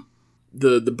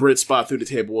 The Brit spot through the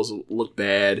table looked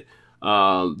bad.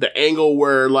 The angle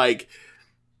where, like,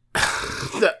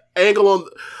 the angle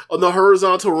on the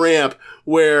horizontal ramp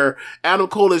where Adam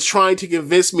Cole is trying to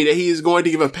convince me that he is going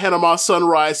to give a Panama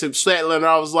Sunrise to Statlander.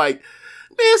 I was like,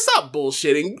 man, stop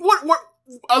bullshitting. What?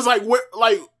 I was like,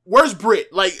 where's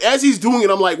Britt? Like, as he's doing it,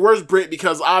 I'm like, where's Britt?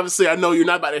 Because obviously I know you're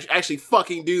not about to actually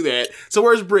fucking do that. So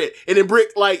where's Britt? And then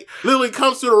Britt, like, literally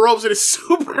comes through the ropes and it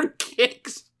super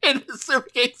kicks. And the super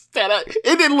kicks that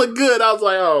it didn't look good. I was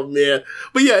like, oh man.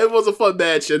 But yeah, it was a fun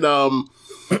match. And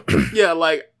Yeah,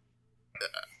 like,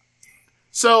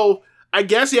 so I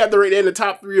guess you have to rate in the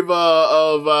top 3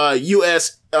 of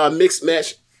U.S. Mixed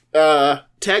match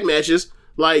tag matches.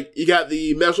 Like, you got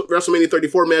the WrestleMania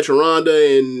 34 match of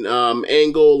Ronda and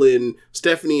Angle and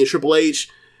Stephanie and Triple H.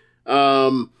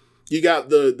 You got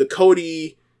the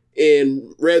Cody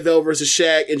and Red Velvet versus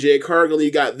Shaq and Jade Cargill.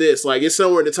 You got this. Like, it's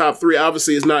somewhere in the top 3.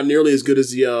 Obviously, it's not nearly as good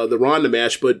as the Ronda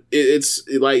match, but it's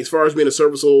like, as far as being a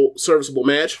serviceable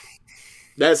match,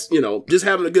 that's, just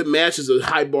having a good match is a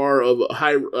high bar of a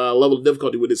high level of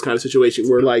difficulty with this kind of situation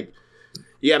where, like,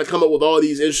 you got to come up with all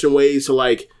these interesting ways to,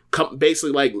 like,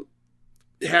 basically, like,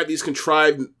 have these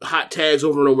contrived hot tags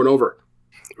over and over and over.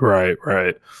 Right.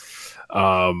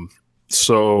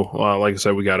 So, like I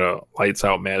said, we got a lights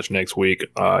out match next week.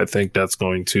 I think that's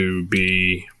going to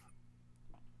be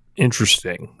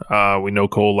interesting. We know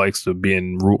Cole likes to be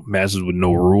in matches with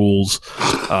no rules.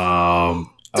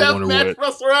 Deathmatch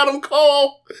wrestler Adam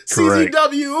Cole,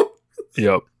 CZW.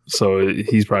 Yep. So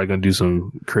he's probably going to do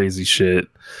some crazy shit.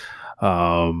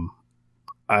 I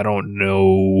don't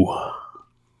know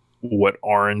what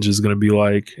Orange is going to be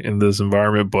like in this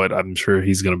environment, but I'm sure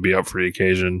he's going to be up for the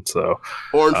occasion. So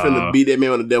Orange finna beat that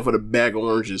man on the death with a bag of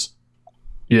oranges.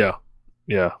 Yeah.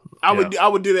 I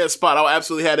would do that spot. I would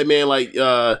absolutely have that man, like,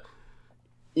 you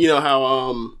know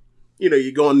how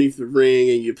you go underneath the ring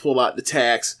and you pull out the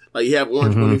tacks. Like, you have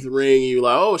Orange underneath the ring and you're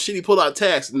like, oh shit, he pulled out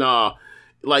tacks. Nah,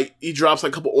 like, he drops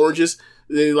like a couple oranges.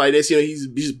 And then, like this, he's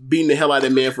just beating the hell out of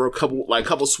that man for a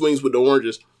couple swings with the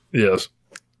oranges. Yes.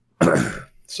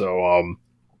 So,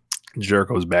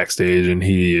 Jericho's backstage and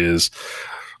he is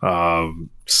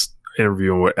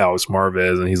interviewing with Alex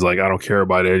Marvez, and he's like, I don't care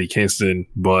about Eddie Kingston,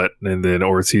 and then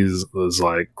Ortiz was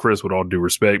like, Chris, with all due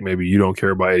respect, maybe you don't care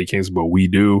about Eddie Kingston, but we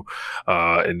do.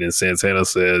 And then Santana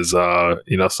says,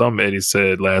 something Eddie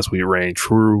said last week rang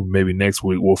true. Maybe next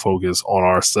week we'll focus on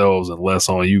ourselves and less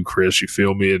on you, Chris. You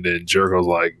feel me? And then Jericho's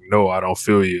like, no, I don't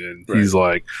feel you. And he's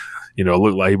like,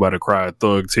 look like he about to cry a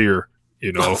thug tear.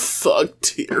 Thug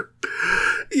tear.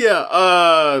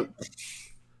 Yeah.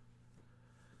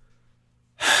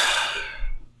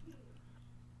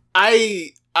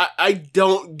 I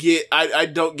don't get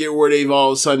where they've all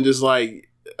of a sudden just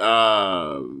like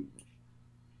I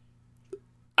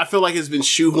feel like it's been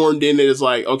shoehorned in. It's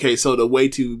like, okay, so the way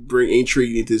to bring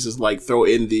intrigue into this is like throw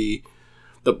in the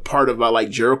part about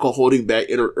like Jericho holding back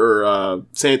or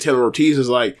Santana Ortiz is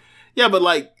like, yeah, but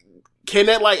like, can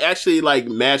that like actually like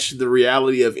match the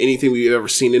reality of anything we've ever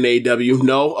seen in AEW?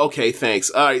 No? Okay, thanks.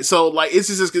 All right, so like it's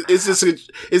just a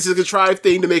contrived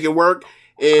thing to make it work.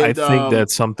 And I think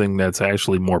that's something that's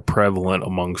actually more prevalent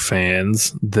among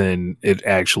fans than it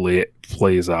actually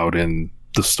plays out in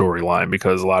the storyline,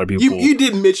 because a lot of people you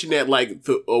did mention that like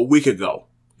a week ago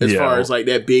as far as like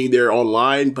that being there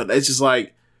online, but it's just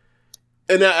like,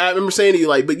 and I remember saying to you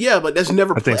like, but that's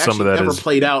never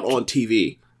played out on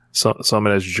TV. Some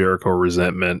of that's Jericho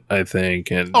resentment, I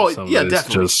think, and some of it's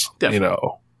just definitely.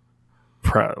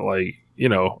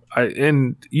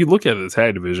 And you look at the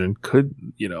tag division,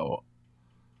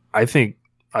 I think,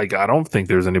 like, I don't think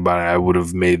there's anybody I would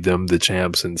have made them the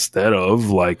champs instead of,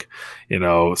 like,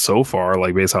 so far,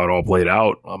 like, based on how it all played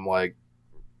out, I'm like,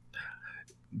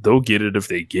 they'll get it if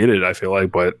they get it, I feel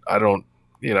like, but I don't,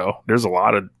 there's a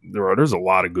lot of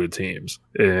good teams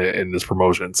in this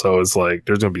promotion. So it's like,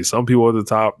 there's going to be some people at the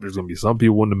top, there's going to be some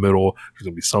people in the middle, there's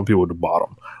going to be some people at the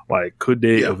bottom. Like, could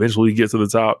they eventually get to the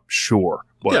top? Sure.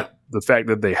 But the fact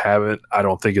that they haven't, I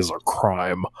don't think is a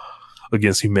crime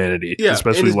against humanity. Yeah,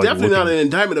 especially and it's definitely not an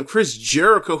indictment of Chris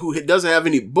Jericho, who doesn't have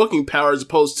any booking power, as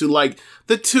opposed to like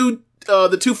the two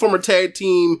former tag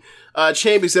team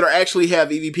champions that actually have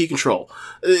EVP control.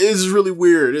 It's really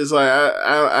weird. It's like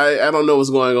I don't know what's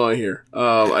going on here.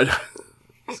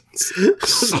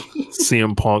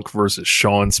 CM Punk versus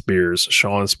Shawn Spears.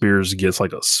 Shawn Spears gets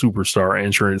like a superstar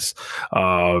entrance,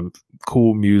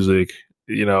 cool music,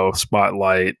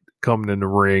 spotlight, coming in the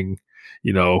ring,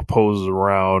 poses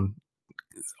around.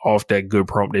 Off that good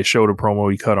promo, they showed a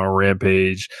promo he cut on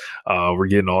Rampage. We're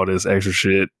getting all this extra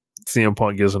shit. CM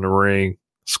Punk gets in the ring,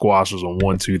 squashes on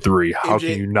 1, 2, 3. How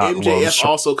can you not love? MJF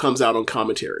also comes out on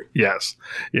commentary. Yes.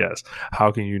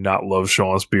 How can you not love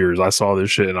Shawn Spears? I saw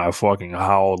this shit and I fucking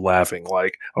howled laughing.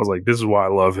 Like, I was like, this is why I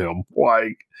love him.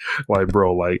 Like,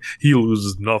 bro, like, he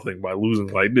loses nothing by losing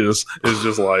like this. It's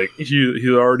just like, he's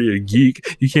already a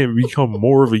geek. You can't become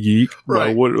more of a geek.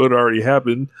 Right. What already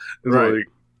happened. It's right. Like,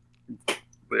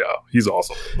 yeah, he's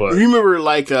awesome. But you remember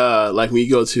like when you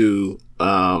go to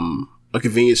a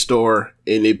convenience store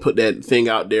and they put that thing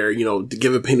out there, to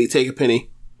give a penny, take a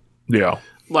penny. Yeah.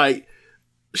 Like,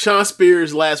 Shawn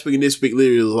Spears last week and this week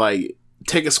literally was like,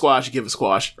 take a squash, give a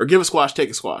squash, or give a squash, take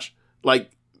a squash.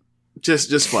 Like,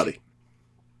 just funny.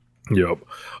 Yep.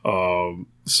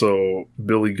 So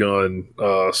Billy Gunn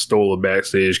stole a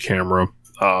backstage camera.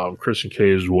 Christian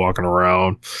Cage was walking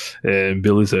around, and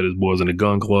Billy said his boys in the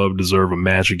Gun Club deserve a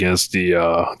match against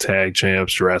the tag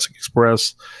champs, Jurassic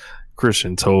Express.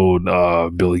 Christian told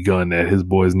Billy Gunn that his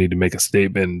boys need to make a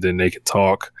statement and then they can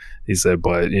talk. He said,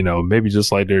 but, maybe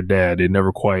just like their dad, they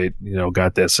never quite,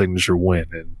 got that signature win.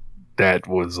 And that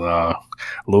was a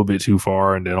little bit too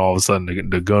far. And then all of a sudden,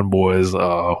 the Gun Boys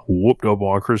whooped up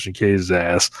on Christian Cage's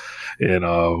ass and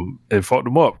fucked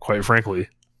him up, quite frankly.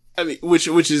 I mean, which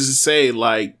is to say,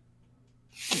 like,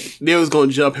 they was going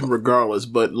to jump him regardless,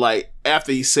 but, like,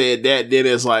 after he said that, then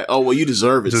it's like, oh, well, you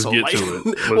deserve it. Just so, get like, to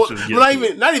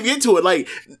it. Not even get to it. Like,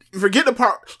 forget the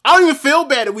part. I don't even feel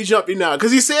bad that we jumped you now,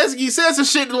 because he says some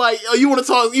shit like, oh, you want to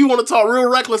talk real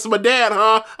reckless to my dad,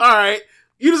 huh? All right.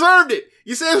 You deserved it.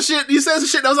 You said some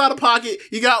shit that was out of pocket.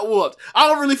 You got whooped. I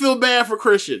don't really feel bad for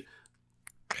Christian.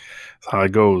 That's how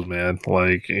it goes, man.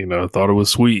 Like, thought it was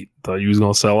sweet. Thought you was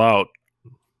going to sell out.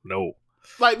 No.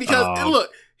 Like, because, look,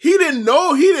 he didn't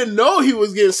know he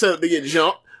was getting set up to get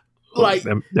jumped. Like,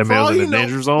 that man was in the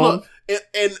danger zone. Look,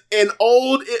 an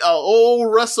old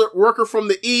wrestler worker from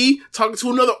the E talking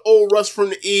to another old wrestler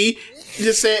from the E,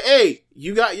 just saying, "Hey,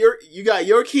 you got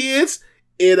your kids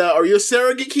and or your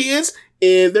surrogate kids,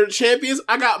 and they're the champions.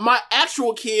 I got my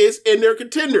actual kids and they're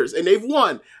contenders, and they've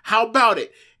won. How about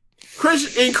it?"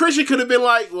 Christian could have been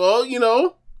like, "Well,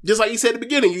 just like you said at the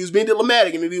beginning, he was being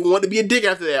diplomatic and he wanted to be a dick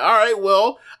after that. All right,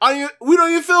 well, we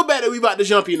don't even feel bad that we about to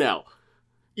jump you now.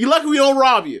 You lucky we don't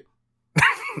rob you."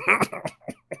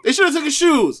 They should have took his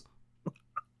shoes.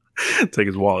 Take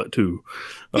his wallet too.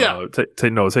 Yeah.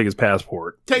 Take his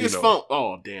passport. Take his phone.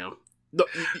 Oh, damn. No,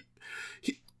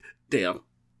 damn.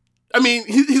 I mean,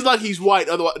 he's like he's white.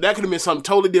 Otherwise, that could have been something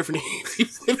totally different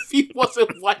if he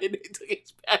wasn't white and they took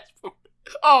his passport.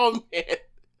 Oh, man.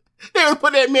 They would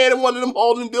put that man in one of them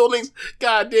holding buildings.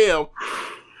 God damn.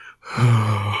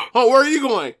 Oh, where are you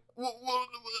going?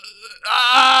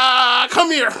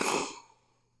 Come here.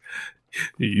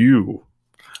 You.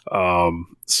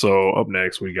 So up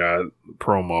next we got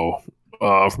promo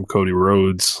from Cody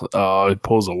Rhodes. He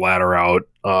pulls a ladder out,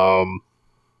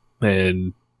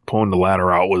 and pulling the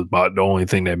ladder out was about the only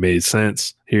thing that made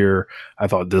sense here. I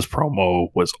thought this promo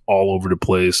was all over the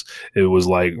place. It was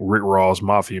like Rick Ross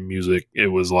Mafia music. It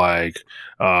was like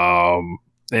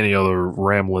any other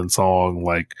rambling song.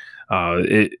 Like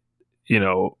it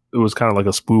was kind of like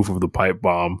a spoof of the Pipe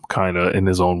Bomb, kind of in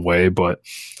his own way, but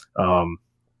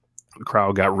the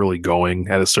crowd got really going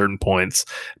at a certain points,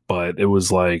 but it was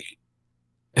like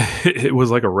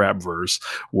a rap verse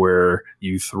where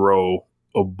you throw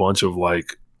a bunch of a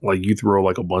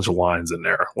bunch of lines in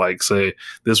there. Like, say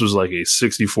this was like a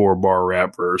 64 bar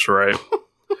rap verse, right?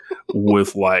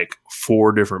 With like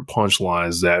 4 different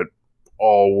punchlines that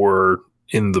all were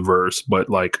in the verse, but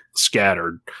like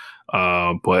scattered.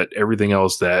 But everything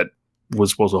else that was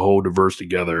supposed to hold the verse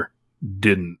together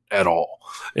didn't at all.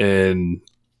 And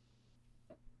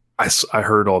I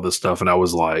heard all this stuff and I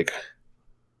was like,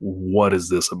 what is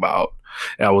this about?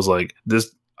 And I was like,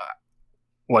 this,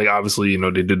 like, obviously,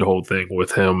 they did the whole thing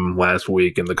with him last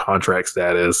week and the contract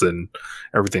status and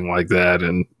everything like that.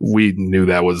 And we knew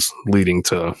that was leading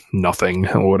to nothing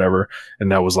or whatever.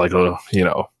 And that was like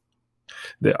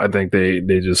I think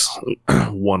they just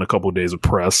won a couple of days of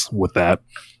press with that.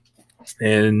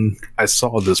 And I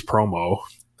saw this promo.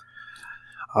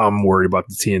 I'm worried about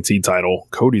the TNT title.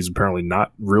 Cody's apparently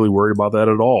not really worried about that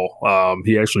at all.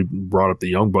 He actually brought up the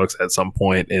Young Bucks at some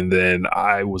point, and then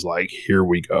I was like, here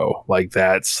we go. Like,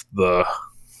 that's the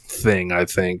thing I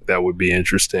think that would be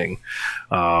interesting.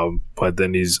 But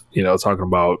then he's, talking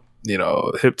about,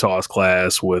 hip toss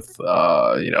class with,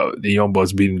 the Young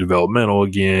Bucks beating developmental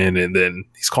again. And then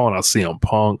he's calling out CM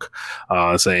Punk,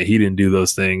 saying he didn't do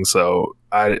those things. So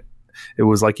it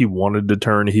was like he wanted to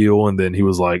turn heel, and then he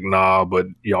was like, nah, but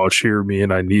y'all cheered me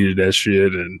and I needed that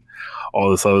shit and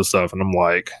all this other stuff. And I'm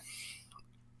like,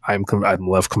 I'm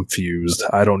left confused.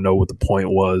 I don't know what the point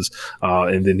was.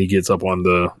 And then he gets up on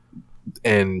the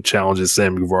and challenges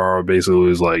Sam Guevara. Basically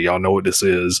was like, y'all know what this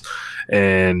is.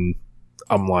 And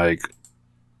I'm like,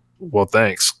 well,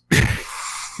 thanks.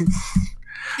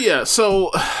 Yeah.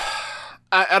 So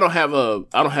I don't have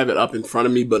it up in front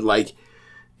of me, but like,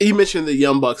 he mentioned the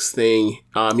Young Bucks thing.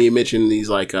 He mentioned these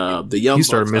the Young Bucks. He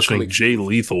started mentioning Jay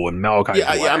Lethal and Malachi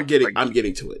Black. Yeah, I'm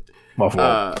getting to it. My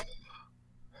fault.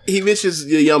 He mentions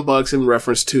the Young Bucks in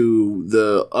reference to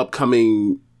the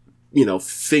upcoming,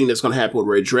 thing that's going to happen with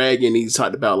Red Dragon. He's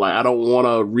talked about like, I don't want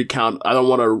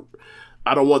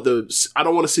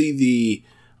to see the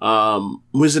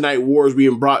Wednesday Night Wars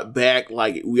being brought back,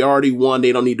 like we already won,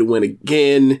 they don't need to win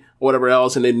again, or whatever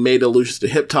else, and then made allusions to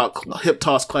hip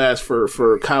toss class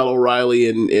for Kyle O'Reilly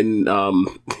and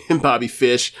Bobby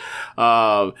Fish.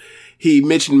 He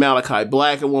mentioned Malachi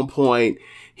Black at one point.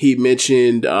 He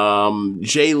mentioned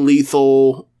Jay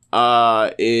Lethal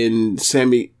and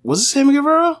Sammy. Was it Sammy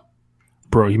Guevara?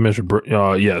 Bro, he mentioned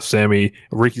Sammy,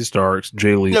 Ricky Starks,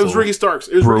 Jay Lethal. Yeah, it was Ricky Starks.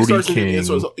 It was Brody Ricky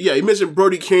Starks King. Yeah, he mentioned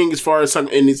Brody King as far as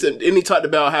something, and he talked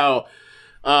about how,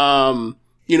 and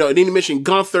then he mentioned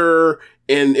Gunther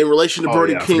and in relation to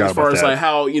Brody King as far as like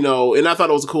how, and I thought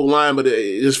it was a cool line, but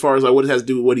as far as like what it has to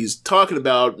do with what he's talking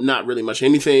about, not really much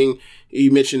anything. He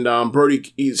mentioned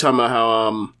Brody. He's talking about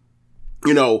how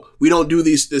we don't do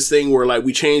this thing where like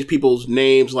we change people's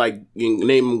names, like you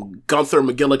name Gunther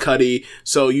McGillicuddy,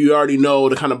 so you already know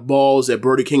the kind of balls that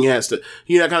Brody King has to,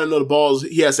 kind of know the balls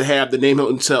he has to have to name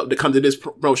himself, to come to this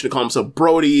promotion to call himself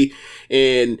Brody,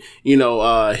 and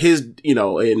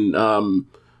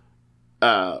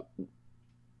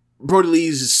Brody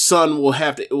Lee's son will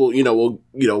have to,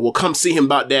 will come see him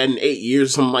about that in 8 years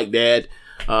or something like that.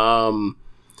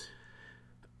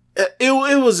 It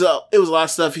was a lot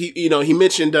of stuff. He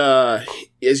mentioned,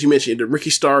 as you mentioned, the Ricky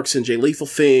Starks and Jay Lethal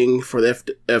thing for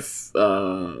the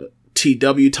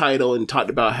FTW title, and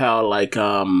talked about how like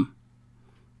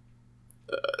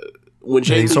when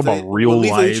Jay Lethal, about real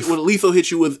life, when Lethal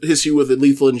hits you with a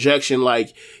lethal injection,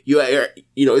 like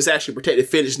it's actually a protected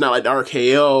finish, it's not like the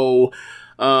RKO.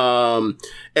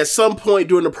 At some point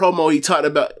during the promo, he talked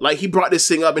about like he brought this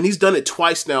thing up, and he's done it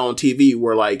twice now on TV,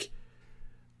 where like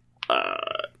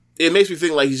it makes me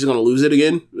think like he's going to lose it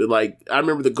again. Like, I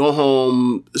remember the go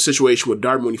home situation with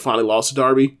Darby when he finally lost to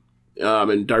Darby,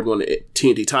 and Darby won the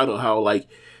TNT title, how like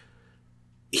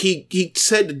he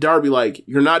said to Darby, like,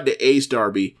 you're not the ace,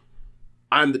 Darby,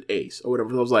 I'm the ace, or whatever.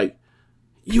 So I was like,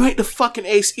 you ain't the fucking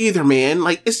ace either, man.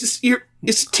 Like, it's just,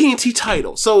 it's a TNT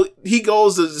title. So he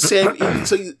goes to Sammy,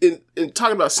 so in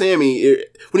talking about Sammy,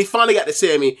 when he finally got to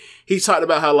Sammy, he talked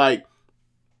about how like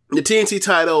the TNT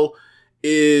title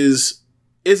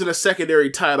isn't a secondary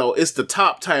title, it's the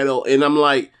top title. And I'm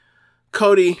like,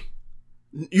 Cody,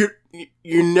 you're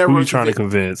never Who you trying to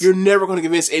convince? You're never going to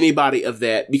convince anybody of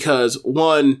that, because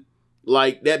one,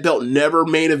 like, that belt never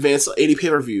main events any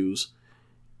pay-per-views,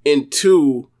 and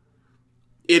two,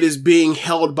 it is being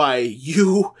held by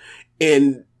you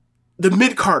and the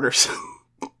mid-carders.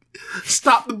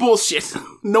 Stop the bullshit.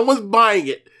 No one's buying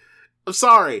it. I'm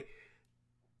sorry.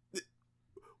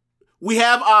 We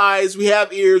have eyes, we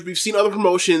have ears, we've seen other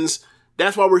promotions.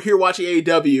 That's why we're here watching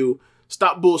AEW.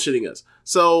 Stop bullshitting us.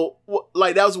 So,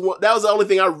 like, that was the only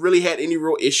thing I really had any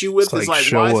real issue with. It's like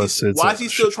why is he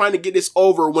still trying to get this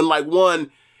over when, like,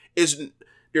 one is,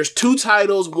 there's two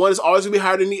titles, one is always gonna be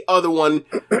higher than the other one.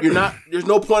 There's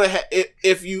no point of,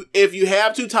 if you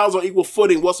have two titles on equal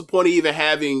footing, what's the point of even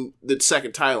having the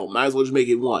second title? Might as well just make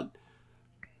it one.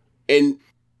 And,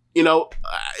 it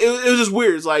was just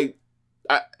weird. It's like,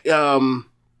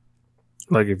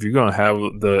 like if you're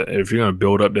gonna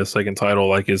build up that second title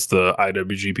like it's the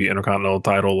IWGP Intercontinental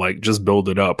title, like just build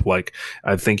it up. Like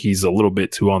I think he's a little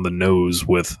bit too on the nose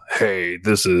with, hey,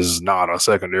 this is not a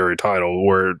secondary title,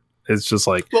 where it's just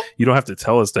like, well, you don't have to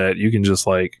tell us that. You can just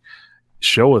like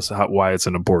show us why it's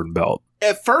an important belt.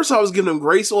 At first I was giving him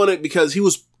grace on it because he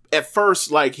was at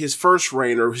first, like his first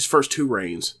reign or his first two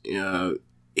reigns,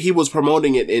 he was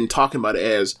promoting it and talking about it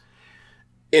as,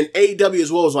 and AEW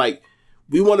as well, is like,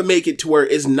 we want to make it to where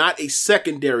it's not a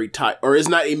secondary title, or it's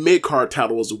not a mid-card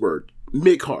title was the word.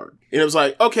 Mid-card. And it was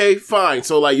like, okay, fine.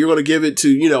 So, like, you're going to give it to,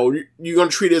 you're going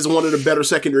to treat it as one of the better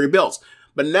secondary belts.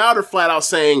 But now they're flat out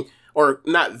saying, or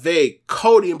not they,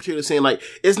 Cody in particular saying, like,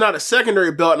 it's not a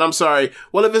secondary belt, and I'm sorry.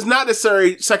 Well, if it's not a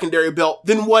secondary belt,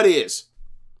 then what is?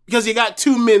 Because you got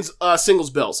two men's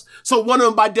singles belts. So one of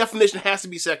them, by definition, has to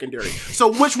be secondary.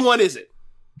 So which one is it?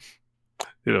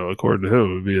 According to him,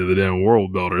 it would be the damn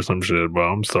world belt or some shit. But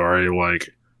I'm sorry,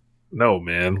 like, no,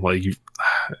 man. Like,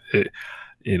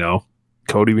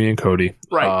 Cody being Cody,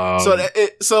 right?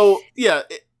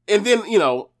 And then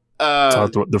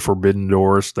talked about the Forbidden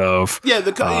Door stuff. Yeah,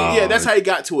 that's how he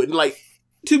got to it. And like,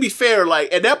 to be fair,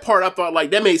 like at that part, I thought like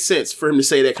that made sense for him to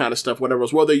say that kind of stuff. Whatever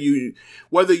else, whether you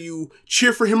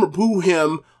cheer for him or boo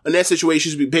him in that situation,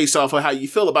 should be based off of how you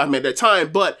feel about him at that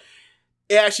time, but.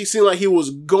 It actually seemed like he was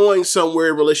going somewhere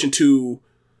in relation to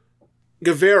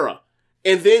Guevara.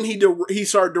 And then he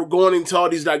started going into all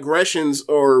these digressions,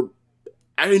 or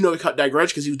I didn't know he cut digression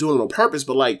because he was doing it on purpose,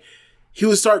 but like he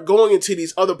would start going into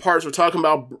these other parts. We're talking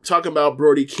about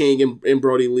Brody King and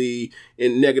Brody Lee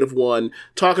in -1,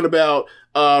 talking about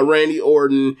Randy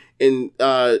Orton and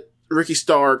Ricky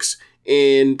Starks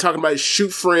and talking about his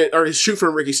shoot friend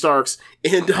Ricky Starks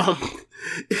and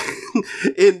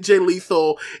and Jay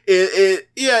Lethal.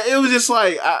 It was just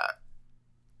like,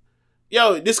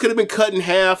 this could have been cut in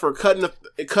half or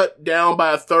cut down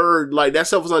by a third. Like, that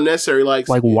stuff was unnecessary. Like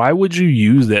why would you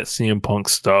use that CM Punk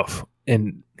stuff?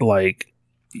 And like,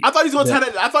 I thought he was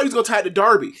gonna tie it to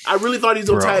Darby. I really thought he was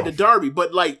gonna tie it to Darby,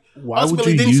 but like,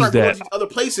 ultimately, then he started going to these other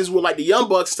places with like the Young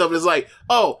Bucks stuff. And it's like,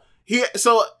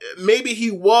 so maybe he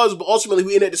was, but ultimately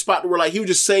we ended at the spot where like he was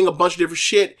just saying a bunch of different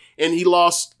shit, and he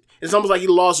lost. It's almost like he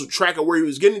lost track of where he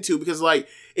was getting to, because like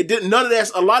it didn't. None of that.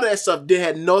 A lot of that stuff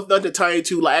had nothing to tie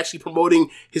into like actually promoting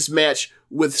his match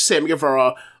with Sammy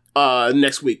Guevara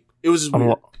next week. It was just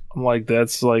weird. I'm like,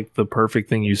 that's like the perfect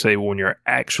thing you say when you're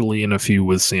actually in a feud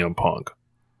with CM Punk.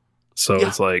 So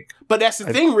it's like, but that's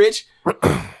the thing, Rich.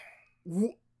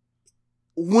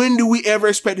 When do we ever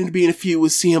expect him to be in a feud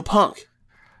with CM Punk?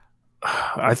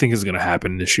 I think it's going to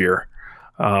happen this year.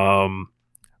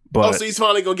 But so he's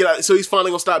finally going to get out. So he's finally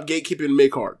going to stop gatekeeping the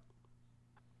mid card.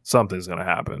 Something's going to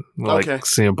happen. Like,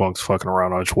 CM Punk's fucking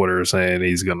around on Twitter saying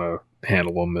he's going to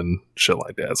handle them and shit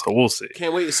like that. So we'll see.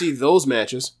 Can't wait to see those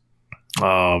matches. This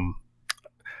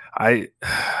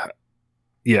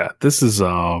is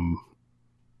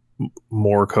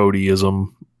more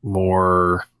Codyism,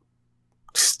 more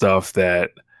stuff that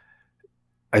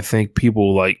I think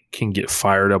people like can get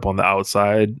fired up on the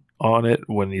outside on it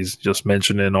when he's just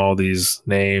mentioning all these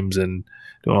names and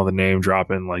doing all the name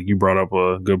dropping. Like, you brought up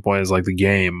a good point, is like the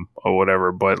game or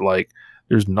whatever, but like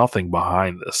there's nothing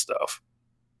behind this stuff.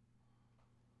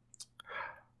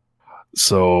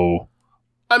 So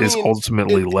it's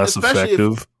ultimately less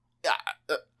effective.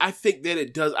 I think that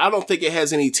it does. I don't think it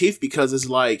has any teeth, because it's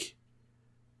like,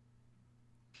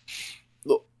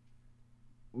 look,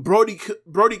 Brody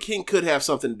King could have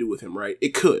something to do with him, right?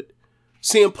 It could.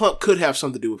 CM Punk could have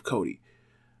something to do with Cody.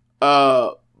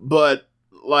 But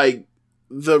like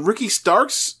the Ricky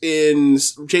Starks and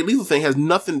Jay Lethal thing has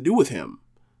nothing to do with him.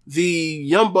 The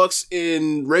Young Bucks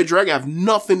and Red Dragon have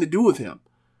nothing to do with him.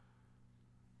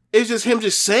 It's just him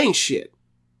just saying shit.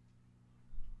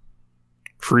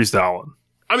 Freestyling.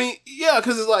 I mean, yeah,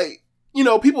 because it's like,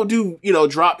 people do,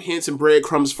 drop hints and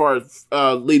breadcrumbs as far as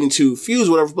leading to feuds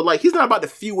or whatever, but like, he's not about to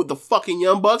feud with the fucking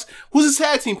Young Bucks. Who's his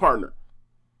tag team partner?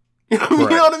 You know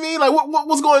what I mean? Like,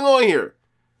 what's going on here?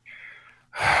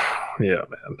 Yeah,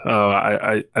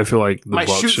 man. I feel like the my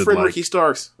Bucks shoot should friend like, Ricky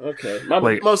Starks. Okay, my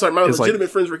legitimate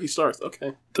friend's Ricky Starks.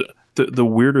 Okay. The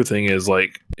weirder thing is,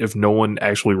 like, if no one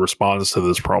actually responds to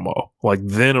this promo, like,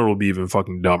 then it'll be even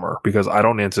fucking dumber, because I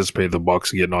don't anticipate the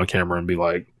Bucks getting on camera and be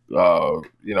like,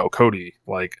 Cody,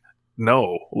 like,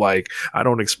 no, like, I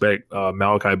don't expect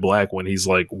Malachi Black, when he's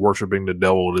like worshiping the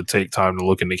devil, to take time to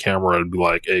look in the camera and be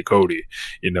like, hey, Cody,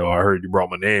 I heard you brought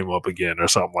my name up again, or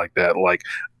something like that. Like,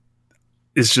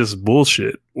 it's just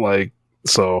bullshit. Like,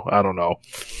 so I don't know.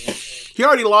 He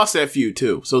already lost that feud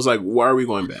too, so it's like, why are we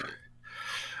going back?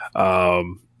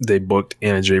 They booked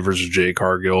Anna Jay versus Jade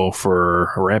Cargill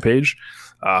for Rampage.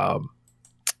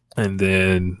 And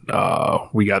then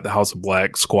we got the House of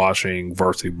Black squashing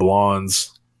Varsity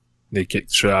Blondes. They kicked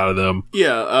the shit out of them.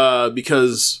 Yeah,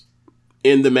 because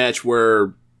in the match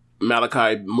where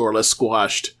Malachi more or less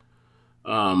squashed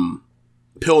Pillman,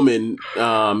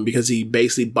 because he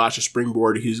basically botched a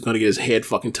springboard, he was going to get his head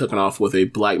fucking taken off with a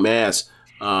black mass.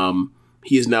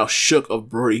 He is now shook of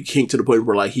Brody King to the point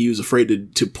where like he was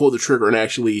afraid to pull the trigger and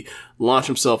actually launch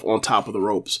himself on top of the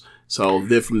ropes. So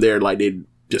then from there, like, they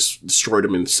just destroyed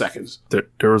him in seconds.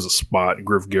 There was a spot,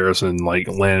 Griff Garrison like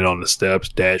landed on the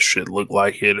steps. That shit looked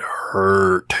like it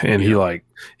hurt, and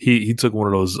he took one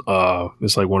of those.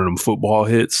 It's like one of them football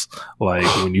hits, like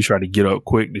when you try to get up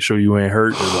quick to show you ain't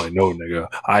hurt. It's like, no, nigga,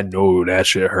 I know that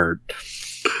shit hurt.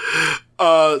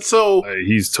 So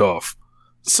he's tough.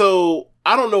 So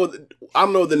I don't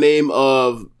know the name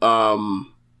of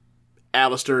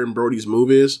Alistair and Brody's move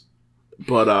is,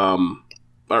 but I'm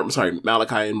sorry,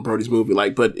 Malachi and Brody's movie,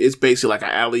 like, but it's basically like an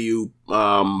alley-oop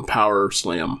power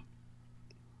slam.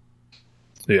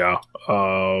 Yeah.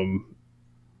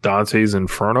 Dante's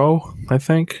Inferno, I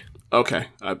think. Okay.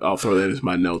 I'll throw that as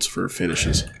my notes for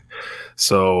finishes.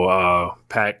 So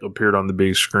Pac appeared on the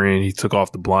big screen. He took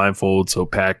off the blindfold, so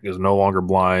Pac is no longer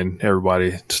blind.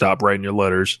 Everybody stop writing your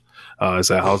letters.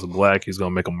 It's at House of Black. He's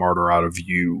going to make a martyr out of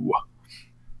you.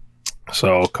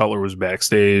 So Cutler was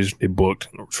backstage. They booked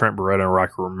Trent Beretta and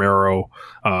Rocky Romero.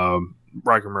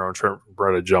 Rocky Romero and Trent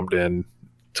Beretta jumped in,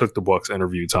 took the Bucks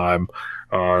interview time.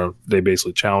 They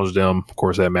basically challenged them. Of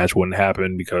course, that match wouldn't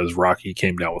happen because Rocky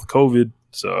came down with COVID.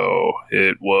 So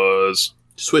it was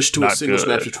switched to a singles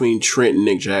match between Trent and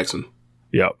Nick Jackson.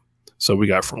 Yep. So we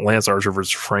got from Lance Archer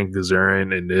versus Frank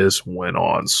Kazarian, and this went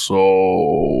on so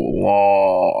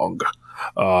long.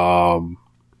 I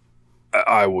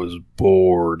was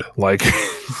bored, like,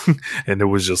 and it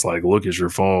was just like, look at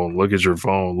your phone, look at your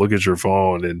phone, look at your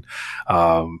phone, and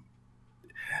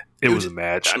it was a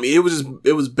match. I mean, it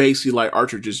was basically like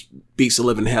Archer just beats the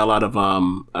living hell out of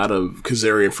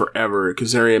Kazarian forever.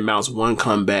 Kazarian mounts one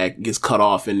comeback, gets cut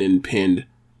off, and then pinned.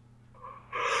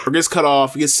 Or gets cut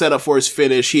off, gets set up for his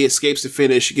finish. He escapes the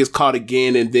finish, gets caught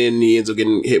again, and then he ends up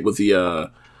getting hit with the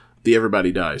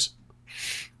everybody dies.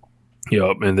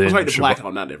 Yep, and then the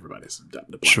blackout, not everybody's.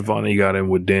 Shivani got in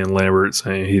with Dan Lambert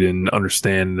saying he didn't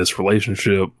understand this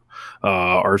relationship.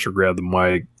 Archer grabbed the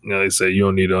mic. They said, "You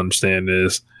don't need to understand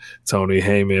this. Tony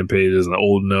Heyman Page isn't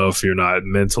old enough. You're not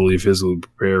mentally, physically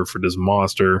prepared for this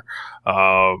monster."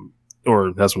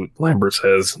 Or that's what Lambert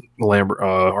says.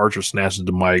 Archer snatches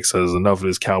the mic, says, "Enough of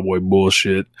this cowboy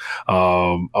bullshit.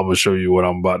 I'm gonna show you what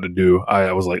I'm about to do."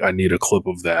 I was like, I need a clip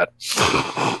of that.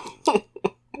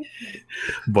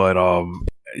 But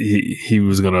he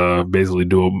was gonna basically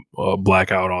do a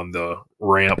blackout on the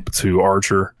ramp to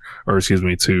Archer, or excuse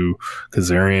me, to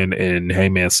Kazarian, and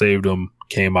Heyman saved him.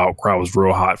 Came out, crowd was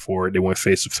real hot for it. They went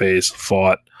face to face,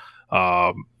 fought.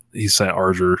 He sent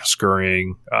Archer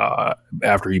scurrying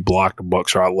after he blocked a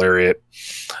buckshot lariat.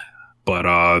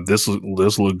 But this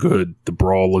looked good. The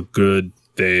brawl looked good.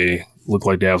 They look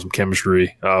like they have some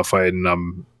chemistry fighting.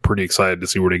 I'm pretty excited to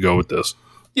see where they go with this.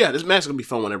 Yeah, this match is going to be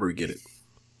fun whenever we get it.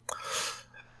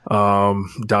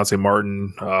 Dante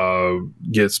Martin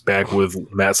gets back with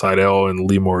Matt Sydal and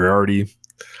Lee Moriarty.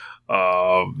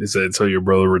 He said, "Until your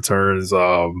brother returns,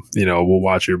 we'll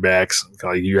watch your backs.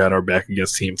 Like, you had our back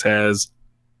against Team Taz."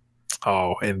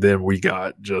 Oh, and then we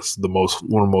got just one of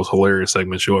the most hilarious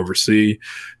segments you'll ever see.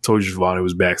 Tony Schiavone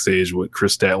was backstage with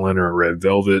Chris Statlander and Red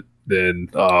Velvet. Then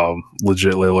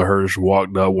legit Layla Hirsch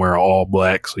walked up wearing all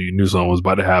black, so you knew something was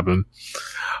about to happen.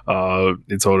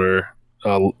 He told her,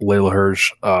 Layla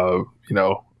Hirsch,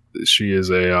 she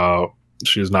is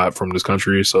not from this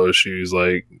country, so she's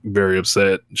like very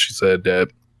upset. She said that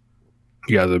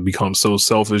you guys have become so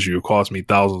selfish. You cost me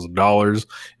thousands of dollars.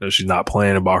 She's not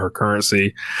playing about her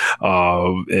currency.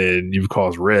 And you've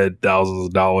cost Red thousands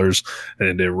of dollars.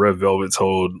 And then Red Velvet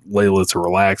told Layla to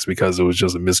relax because it was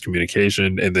just a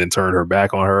miscommunication, and then turned her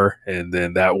back on her. And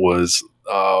then that was,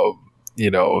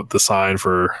 the sign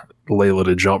for Layla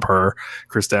to jump her.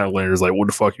 Chris Statlander's like, "What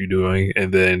the fuck are you doing?"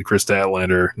 And then Chris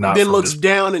Statlander looks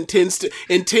down and turns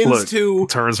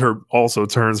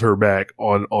her back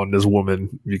on this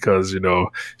woman because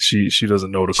she doesn't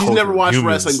know the culture. She's never watched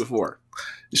wrestling before.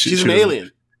 She's an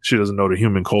alien. She doesn't know the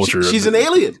human culture. She's an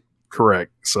alien.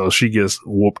 Correct. So she gets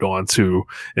whooped on too,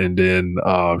 and then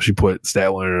she put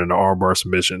Statlander in an armbar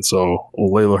submission. So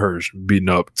Layla Hirsch beating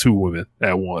up two women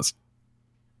at once.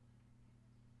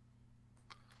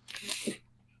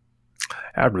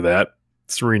 After that,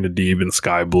 Serena Deeb in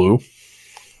Sky Blue.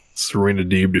 Serena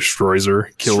Deeb destroys her,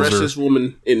 kills her. Stretch this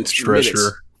woman in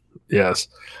minutes. Yes.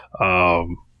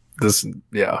 This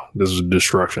is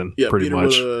destruction, pretty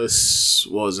much.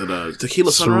 What was it?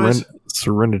 Tequila Sunrise?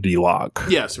 Serenity Lock.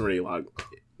 Yeah, Serenity Lock.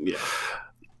 Yeah.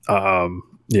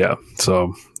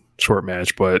 So short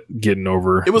match, but getting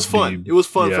over. It was fun. It was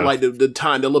fun for like the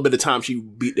little bit of time she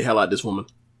beat the hell out of this woman.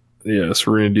 Yeah,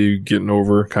 Serenity getting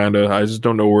over, kind of. I just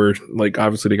don't know where. Like,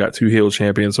 obviously they got two heel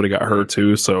champions, so they got her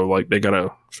too. So like, they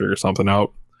gotta figure something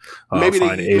out. Maybe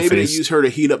they use her to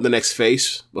heat up the next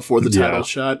face before the title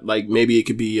shot. Like, maybe it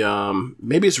could be.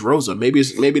 Maybe it's Rosa. Maybe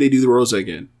they do the Rosa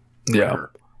again. Yeah.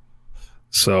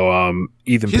 So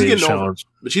Ethan Page challenged,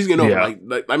 but she's getting over. Yeah.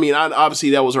 Like I mean,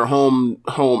 obviously that was her home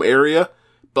area,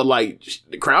 but like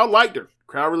the crowd liked her. The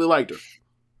crowd really liked her.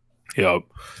 Yep.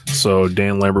 So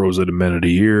Dan Lambert was at the Men of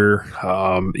the Year.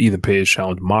 Ethan Page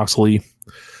challenged Moxley.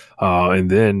 And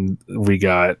then we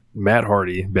got Matt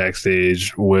Hardy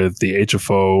backstage with the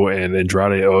HFO and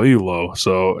Andrade El Idolo.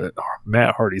 So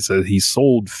Matt Hardy said he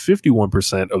sold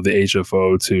 51% of the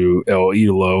HFO to El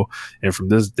Idolo, and from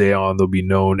this day on they'll be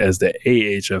known as the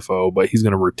AHFO, but he's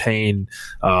going to retain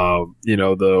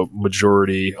the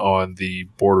majority on the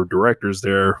board of directors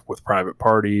there with Private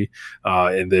Party,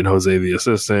 and then Jose the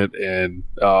assistant, and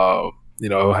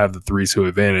he'll have the 3-2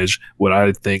 advantage. What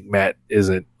I think Matt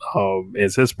isn't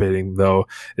anticipating, though,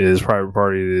 is Private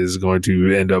Party is going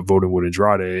to end up voting with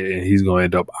Andrade, and he's going to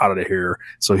end up out of here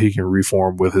so he can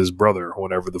reform with his brother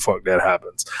whenever the fuck that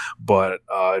happens. But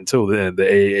until then, the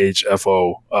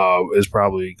AHFO is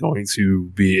probably going to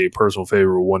be a personal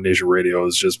favorite of One Nation Radio,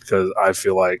 is just because I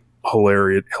feel like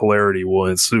hilarity will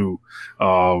ensue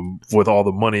with all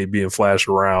the money being flashed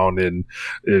around and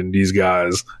these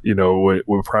guys,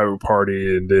 with Private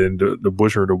Party and then the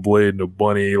Butcher and the Blade and the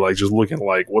Bunny, like just looking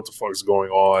like what the fuck's going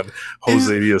on.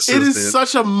 Jose the assistant. It is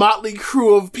such a motley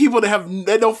crew of people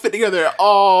that don't fit together at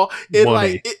all. It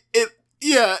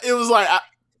was like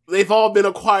they've all been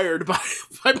acquired by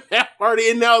Matt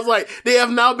Hardy, and now it's like they have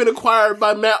now been acquired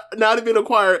by they've been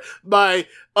acquired by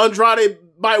Andrade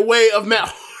by way of Matt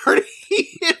Hardy.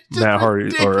 Matt Hardy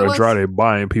ridiculous. Or Andrade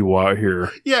buying people out here.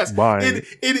 Yes, buying.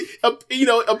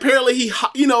 Apparently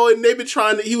and they've been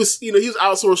trying to. He was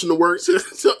outsourcing the work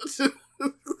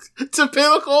to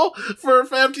Pinnacle for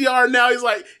FTR. Now he's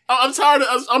like, I'm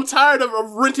tired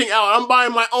of renting out. I'm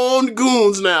buying my own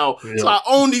goons now. Yeah. So I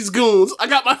own these goons. I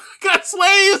got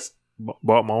slaves.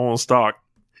 Bought my own stock.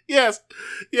 Yes.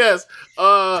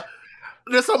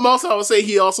 There's something else I would say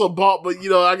he also bought, but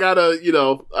I gotta,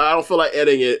 I don't feel like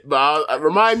editing it. But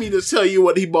remind me to tell you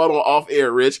what he bought on off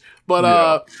air, Rich.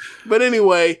 But but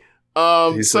anyway,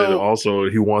 he said also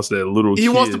he wants that little. He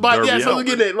wants to buy. Darby So look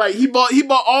at it. Like he bought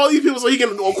all these people so he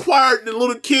can acquire the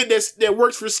little kid that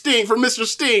works for Mr.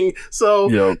 Sting.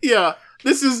 So yeah,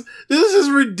 this is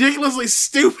ridiculously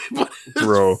stupid, but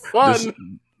it's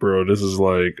fun. This is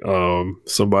like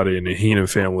somebody in the Heenan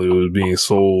family was being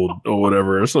sold or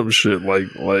whatever, or some shit like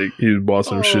he bought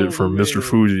some shit from Mr.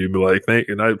 Fuji. You'd be like, "Thank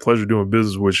you, and pleasure doing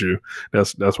business with you."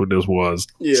 That's what this was.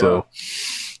 Yeah. So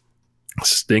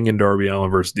Sting and Darby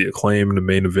Allin versus The Acclaim in the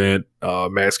main event.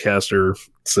 Max Caster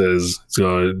says he's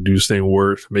gonna do Sting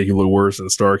worse, make it look worse than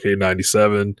Starrcade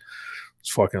 '97.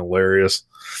 It's fucking hilarious.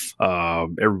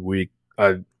 Every week,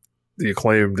 The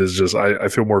Acclaimed is just, I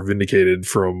feel more vindicated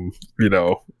from,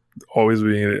 always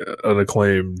being an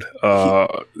Acclaimed,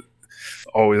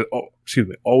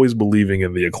 always believing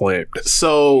in The Acclaimed.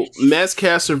 So, Max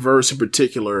Caster verse in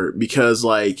particular, because,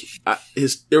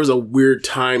 there was a weird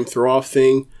time throw-off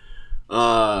thing.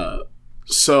 Long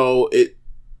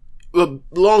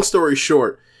story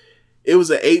short, it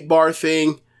was an 8-bar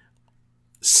thing.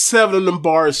 7 of them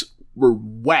bars were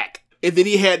whack. And then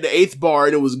he had the 8th bar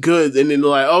and it was good. And then they're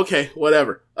like, okay,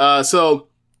 whatever. So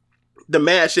the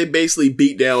match, they basically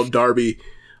beat down Darby.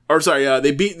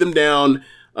 They beat them down,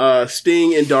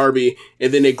 Sting and Darby.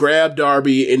 And then they grabbed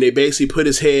Darby and they basically put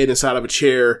his head inside of a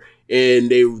chair. And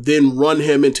they then run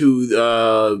him into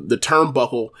the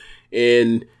turnbuckle.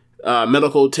 And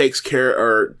Medical tends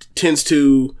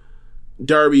to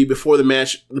Darby before the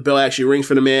match. The bell actually rings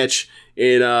for the match.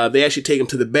 And they actually take him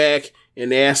to the back.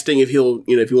 And they ask Sting if he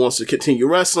wants to continue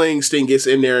wrestling. Sting gets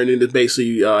in there, and then it's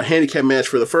basically a handicap match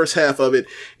for the first half of it.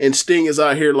 And Sting is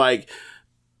out here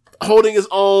holding his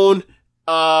own,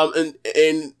 and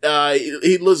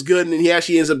he looks good. And he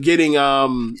actually ends up getting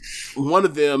one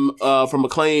of them from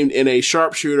Acclaimed in a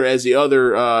sharpshooter as the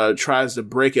other tries to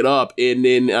break it up. And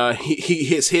then he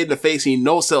hits hit in the face. And he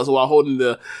no sells while holding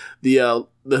the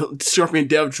Scorpion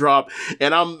Death Drop,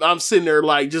 and I'm sitting there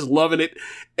just loving it.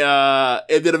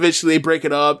 And then eventually they break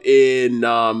it up, and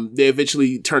they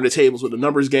eventually turn the tables with a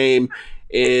numbers game,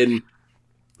 and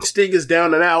Sting is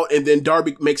down and out, and then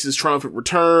Darby makes his triumphant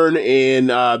return, and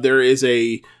there is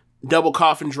a double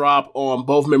coffin drop on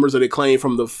both members of the Acclaim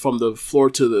from the floor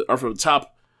from the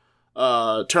top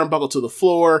turnbuckle to the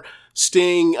floor.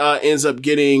 Sting ends up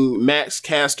getting Max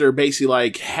Caster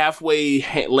basically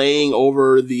halfway laying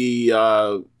over the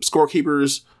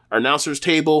scorekeeper's announcer's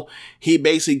table. He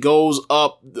basically goes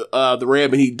up the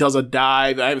ramp and he does a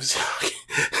dive.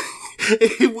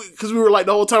 Because we were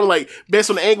the whole time based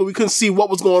on the angle, we couldn't see what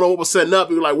was going on, what was setting up.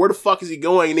 We were like, where the fuck is he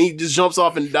going? And he just jumps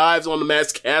off and dives on the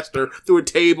Max Caster through a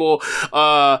table.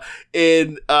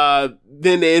 And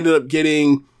then they ended up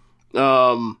getting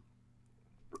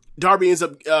Darby ends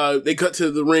up, they cut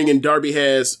to the ring and Darby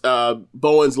has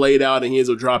Bowens laid out and he ends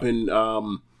up dropping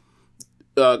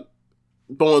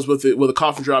Bowens with a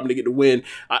coffin drop to get the win.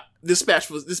 This match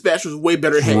was way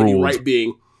better than any right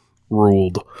being.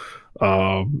 Ruled.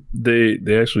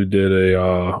 They actually did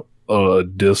a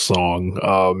diss song.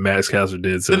 Max Caster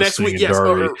did the next week. Yes,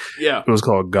 Darby. Yeah, it was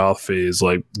called Goth Phase.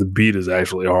 The beat is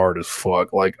actually hard as fuck.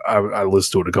 I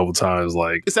listened to it a couple times.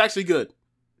 It's actually good.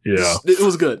 Yeah, it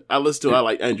was good. I listened to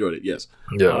it. I enjoyed it. Yes.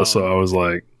 Yeah. So I was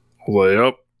like,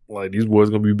 yep. These boys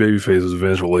gonna be baby faces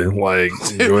eventually.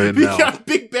 Enjoy it now. We got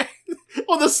big bats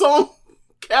on the song.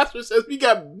 Caster says we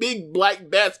got big black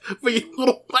bats for your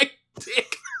little white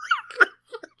dick.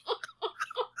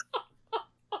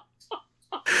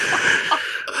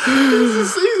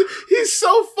 He's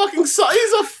so fucking he's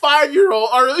a 5-year-old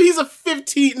or he's a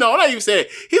 15. No, I'm not even saying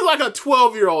it. He's like a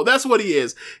 12-year-old. That's what he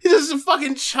is. He's just a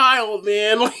fucking child,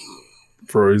 man.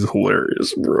 Bro, he's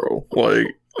hilarious, bro.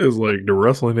 It's like the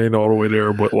wrestling ain't all the way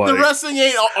there, but like the wrestling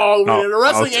ain't all the way there. The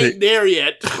wrestling ain't there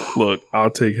yet. Look, I'll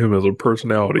take him as a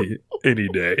personality any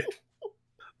day.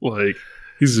 Like,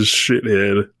 he's a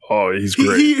shithead. Oh, he's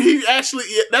great. He actually,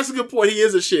 that's a good point. He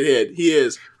is a shithead. He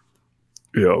is.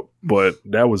 Yeah, but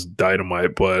that was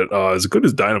Dynamite. But as good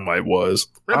as Dynamite was,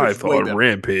 I thought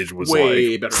Rampage was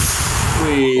way better.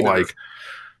 Way better. Like,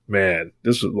 man,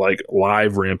 this was like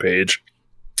live Rampage.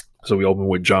 So we opened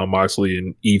with Jon Moxley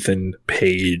and Ethan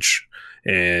Page,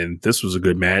 and this was a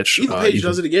good match. Ethan Page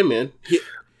does it again, man.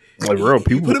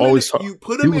 People always talk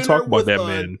about that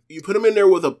man. You put him in there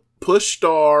with a push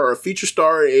star or a feature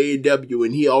star in AEW,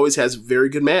 and he always has a very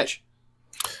good match.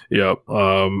 Yeah,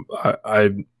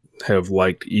 I have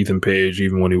liked Ethan Page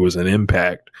even when he was in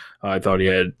Impact. I thought he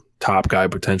had top guy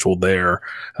potential there.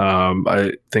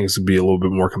 I think this would be a little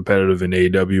bit more competitive in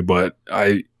AEW, but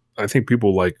I think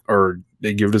people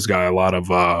they give this guy a lot of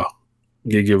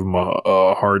they give him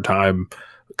a hard time,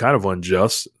 kind of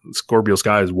unjust. Scorpio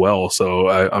Sky as well, so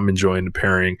I'm enjoying the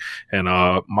pairing. And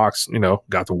Mox,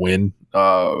 got the win.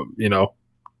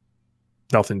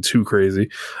 Nothing too crazy.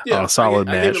 Yeah, solid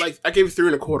match. I gave it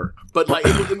 3 1/4, but like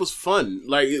it was fun.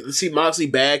 Like to see Moxley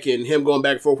back and him going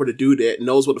back and forth with a dude that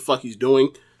knows what the fuck he's doing.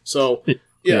 So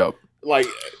yeah. Like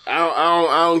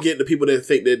I don't get the people that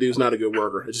think that dude's not a good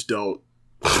worker. I just don't.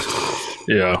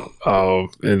 Yeah.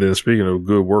 And then speaking of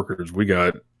good workers, we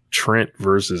got Trent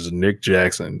versus Nick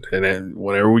Jackson. And then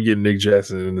whenever we get Nick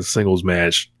Jackson in the singles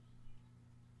match,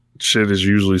 shit is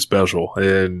usually special.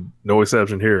 And no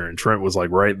exception here. And Trent was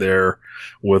like right there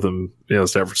with him,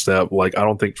 step for step. Like, I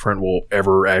don't think Trent will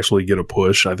ever actually get a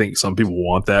push. I think some people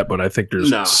want that, but I think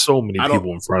there's so many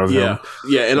people in front of him.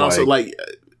 Yeah. And also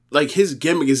like his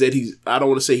gimmick is that I don't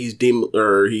want to say he's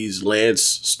he's Lance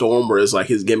Storm, whereas like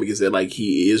his gimmick is that like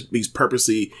he's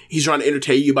trying to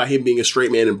entertain you by him being a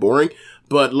straight man and boring.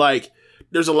 But like,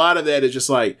 there's a lot of that is just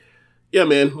like, yeah,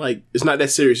 man, like it's not that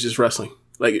serious, it's just wrestling.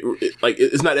 Like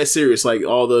it's not that serious. Like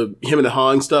all the him and the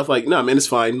Hong stuff. Like, nah, man, it's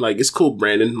fine. Like it's cool,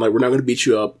 Brandon. Like we're not gonna beat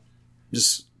you up.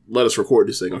 Just let us record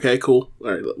this thing, okay? Cool.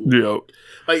 All right. Yeah.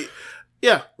 Like.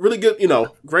 Yeah, really good,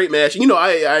 great match.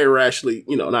 I irrationally,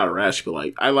 not irrationally, but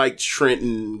like, I like Trent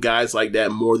and guys like that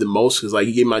more than most because like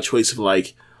he gave my choice of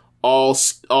like all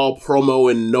promo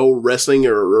and no wrestling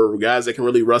or guys that can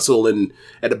really wrestle and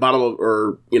at the bottom of,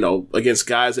 or, against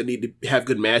guys that need to have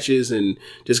good matches and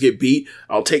just get beat.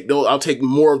 I'll take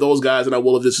more of those guys than I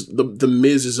will of the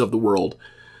Miz's of the world.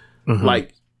 Mm-hmm.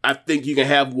 Like, I think you can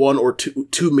have one or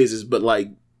two Miz's, but like,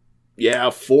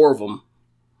 yeah, 4 of them.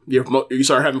 You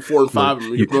start having 4 and 5 of them.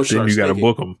 Then you got to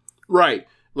book them. Right.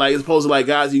 Like, as opposed to, like,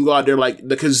 guys, you can go out there, like,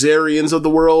 the Kazarians of the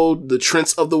world, the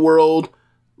Trents of the world,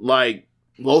 like,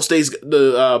 low stakes,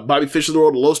 the Bobby Fish of the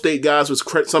world, the low stake guys with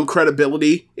some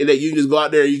credibility, and that you can just go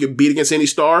out there and you can beat against any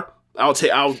star.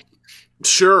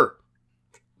 Sure.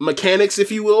 Mechanics,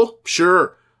 if you will.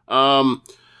 Sure. So,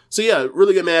 yeah,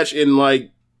 really good match, and,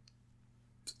 like,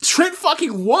 Trent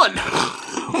fucking won.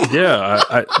 Yeah,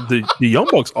 the Young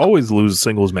Bucks always lose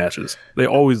singles matches. They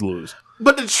always lose.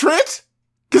 But the Trent?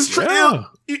 Because Trent,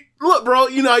 look, bro,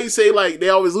 you know how you say, like, they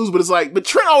always lose, but it's like, but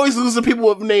Trent always loses to people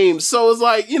with names. So it's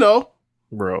like,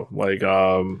 Bro, like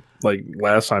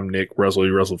last time Nick wrestled,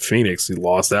 he wrestled Phoenix. He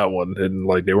lost that one. And,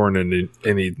 like, they weren't in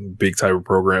any big type of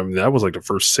program. That was, like, the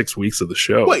first 6 weeks of the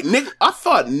show. Wait, I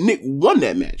thought Nick won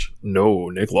that match. No,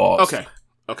 Nick lost. Okay.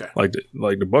 Like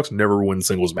the Bucks never win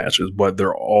singles matches, but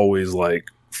they're always, like,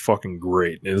 fucking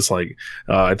great. And it's like,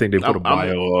 I think they put a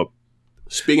bio up.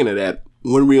 Speaking of that,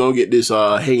 when are we gonna get this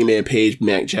Hangman Page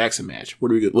Matt Jackson match?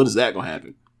 When is that gonna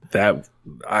happen?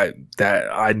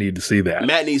 I need to see that.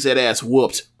 Matt needs that ass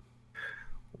whooped.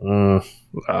 I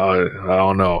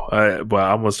don't know, but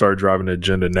I'm gonna start driving the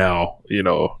agenda now.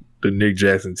 The Nick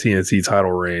Jackson TNT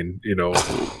title reign.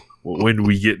 When do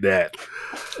we get that?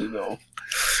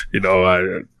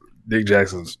 Nick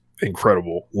Jackson's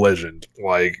incredible, legend.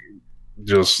 Like,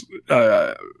 just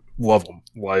love him.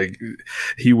 Like,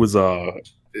 he was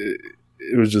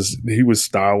it was just, he was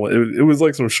styling. It was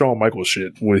like some Shawn Michaels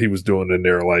shit what he was doing in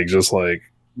there. Like, just like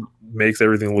makes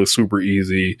everything look super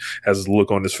easy. Has his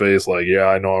look on his face like, yeah,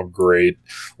 I know I'm great.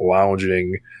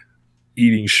 Lounging,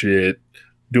 eating shit,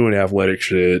 doing athletic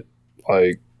shit.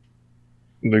 Like,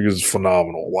 nigga's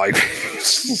phenomenal. Like,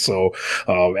 so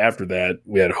after that,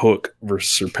 we had Hook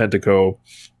versus Serpentico.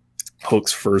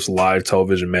 Hook's first live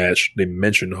television match. They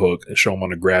mention Hook and show him on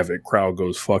the graphic. Crowd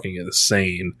goes fucking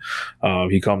insane.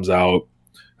 He comes out,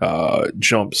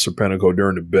 jumps Serpentico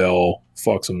during the bell,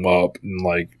 fucks him up in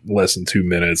like less than 2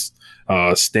 minutes.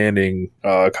 Standing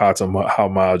Kata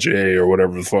Hamaje or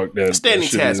whatever the fuck that standing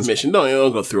that task mission.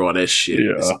 Don't go through all that shit.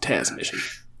 Yeah. It's a task mission.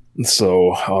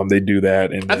 So they do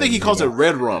that, and I think he calls it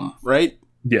red rum, right?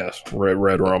 Yes,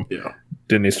 red rum. Yeah.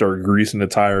 Then they start greasing the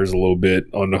tires a little bit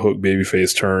on the Hook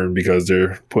babyface turn because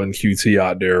they're putting QT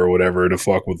out there or whatever to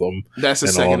fuck with them. That's the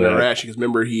second interaction because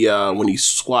remember he when he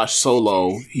squashed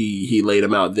Solo, he laid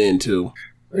him out then too.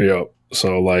 Yep.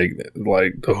 So like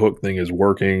the Hook thing is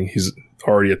working. He's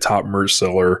already a top merch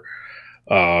seller.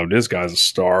 This guy's a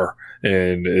star,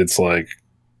 and it's like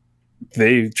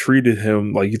they treated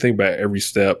him like you think about every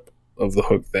step of the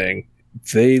Hook thing.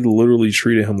 They literally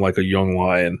treated him like a young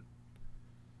lion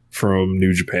from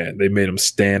New Japan. They made him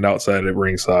stand outside at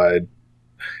ringside,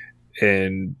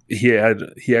 and he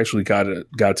actually got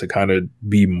to kind of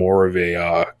be more of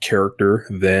a character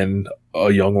than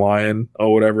a young lion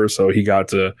or whatever. So he got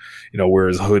to, wear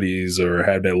his hoodies or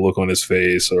have that look on his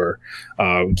face or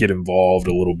get involved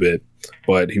a little bit.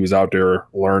 But he was out there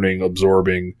learning,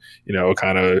 absorbing,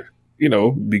 kind of,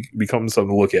 becoming something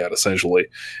to look at essentially.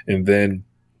 And then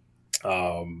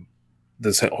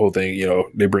this whole thing,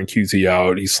 they bring QT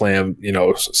out. He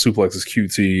suplexes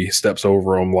QT, steps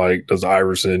over him, like does the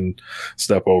Iverson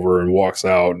step over and walks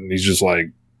out. And he's just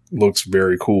like, looks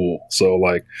very cool. So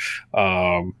like,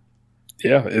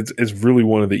 it's really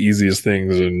one of the easiest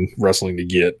things in wrestling to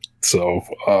get. So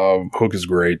Hook is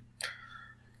great.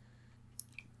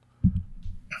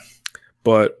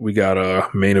 But we got a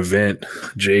main event,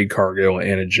 Jade Cargill,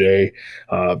 Anna Jay,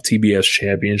 TBS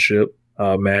Championship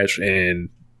match. And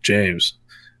James,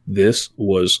 this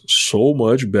was so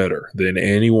much better than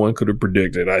anyone could have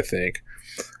predicted, I think.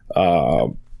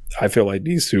 I feel like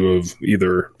these two have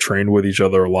either trained with each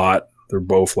other a lot. They're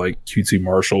both like QT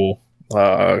Marshall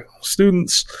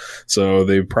students. So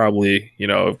they probably,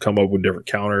 have come up with different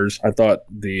counters. I thought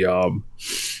the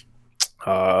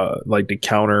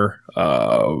counter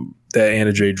that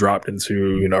Anna Jay dropped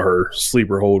into, her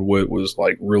sleeper hold with was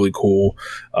like really cool.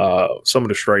 Some of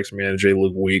the strikes from Anna Jay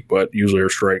look weak, but usually her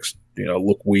strikes,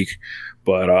 look weak.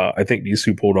 But I think these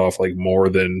two pulled off like more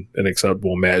than an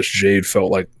acceptable match. Jade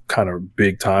felt like kind of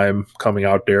big time coming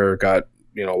out there, got,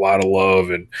 a lot of love,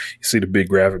 and you see the big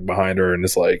graphic behind her, and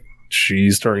it's like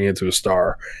she's turning into a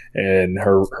star, and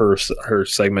her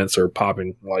segments are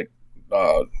popping like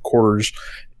quarters,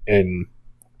 and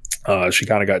she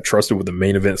kind of got trusted with the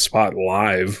main event spot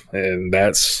live, and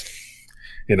that's,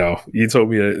 you told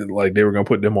me like they were going to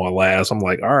put them on last. I'm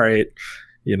like, all right,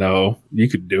 you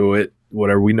could do it,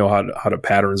 whatever. We know how the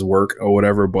patterns work or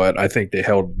whatever, but I think they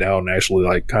held it down and actually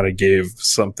like kind of gave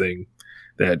something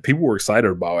that people were excited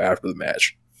about after the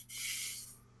match.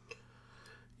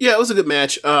 Yeah, it was a good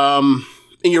match. And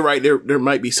you're right, there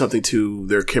might be something to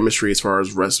their chemistry as far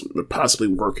as possibly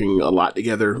working a lot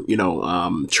together,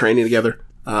 training together.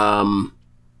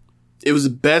 It was the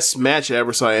best match I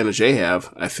ever saw Anna Jay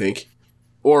have, I think.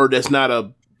 Or that's not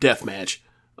a death match.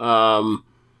 It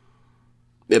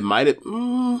might have,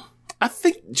 I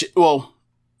think, she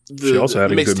also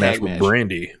had a good match with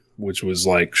Brandy, which was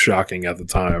like shocking at the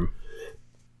time.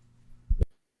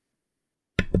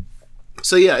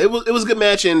 So yeah, it was a good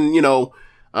match, and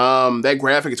that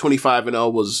graphic at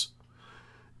 25-0 was,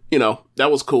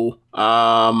 that was cool.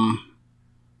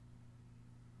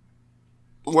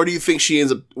 Where do you think she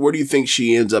ends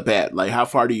up at? Like, how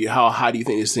high do you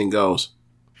think this thing goes?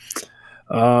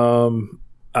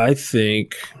 I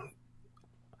think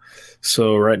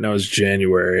so. Right now it's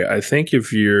January. I think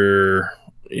if you're,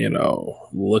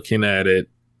 looking at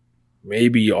it,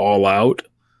 maybe All Out.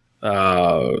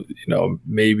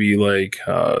 Maybe like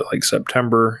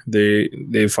September,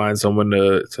 they find someone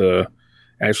to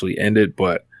actually end it.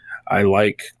 But I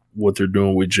like what they're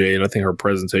doing with Jade. I think her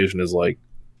presentation is like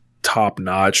top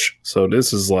notch. So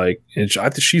this is like, and I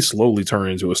think she slowly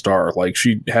turned into a star. Like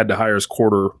she had the highest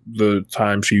quarter the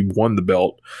time she won the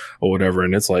belt or whatever.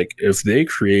 And it's like, if they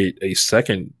create a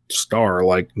second star,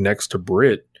 like next to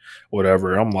Britt,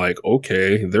 whatever, I'm like,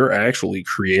 okay, they're actually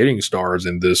creating stars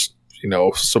in this,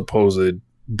 supposed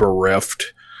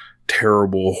bereft,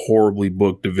 terrible, horribly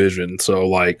booked division. So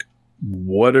like,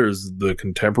 what is the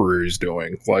contemporaries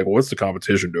doing? Like, what's the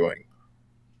competition doing?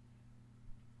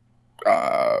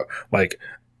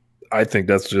 I think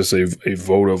that's just a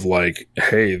vote of like,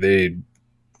 hey, they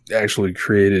actually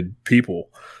created people.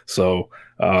 So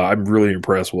I'm really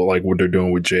impressed with like what they're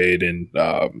doing with Jade, and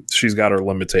she's got her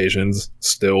limitations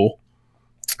still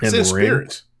in the ring.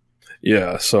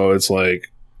 Yeah, so it's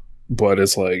like, but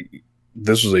it's like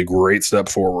this was a great step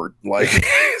forward. Like,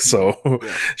 so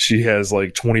yeah. She has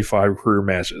like 25 career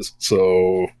matches.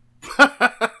 So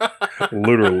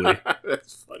literally,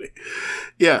 that's funny.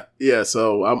 Yeah.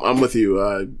 So I'm with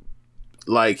you.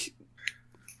 Like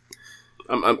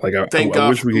Thank I God.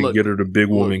 wish we could get her to big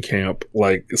woman camp,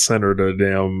 like send her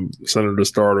to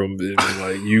Stardom, and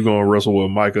like you gonna wrestle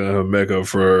with Micah and Mecca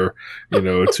for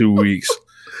 2 weeks,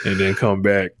 and then come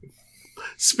back.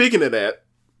 Speaking of that,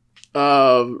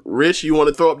 Rich, you want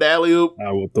to throw up the alley-oop?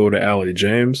 I will throw the alley.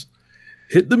 James,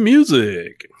 hit the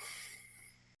music.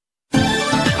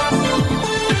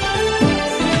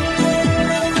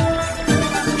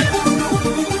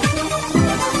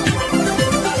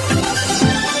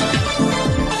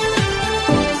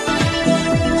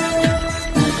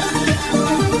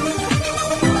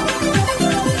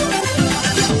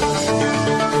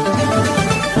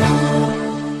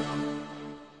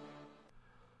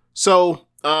 So,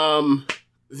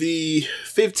 the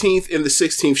 15th and the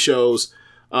 16th shows,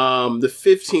 the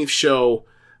 15th show,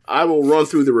 I will run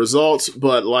through the results,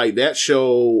 but like that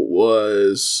show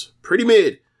was pretty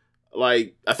mid.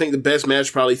 Like, I think the best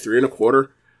match probably 3 1/4.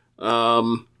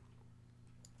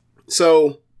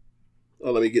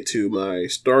 Let me get to my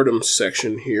Stardom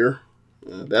section here.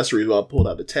 That's the reason why I pulled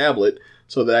out the tablet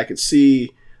so that I could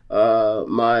see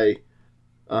my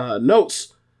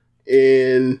notes.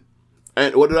 And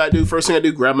what did I do? First thing I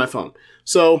do, grab my phone.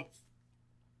 So,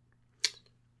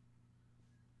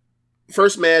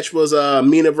 first match was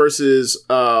Mina versus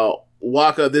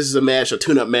Waka. This is a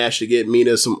tune-up match to get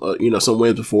Mina some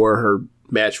wins before her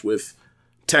match with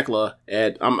Tekla.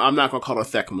 I'm not gonna call her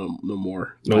Thekla no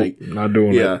more. Nope, not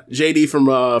doing that. JD from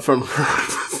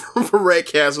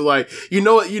Redcast was like, you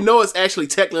know it's actually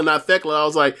Tekla, not Thekla. I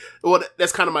was like, well,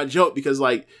 that's kind of my joke because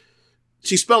like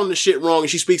she's spelling the shit wrong and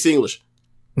she speaks English.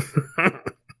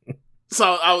 So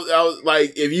I was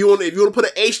like, if you want to put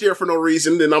an H there for no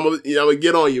reason, then I'm gonna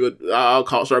get on you. But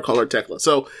I'll start calling her Tekla.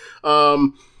 So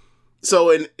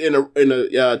in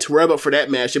a to wrap up for that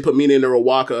match, they put Mina in a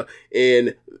Waka,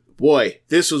 and boy,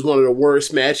 this was one of the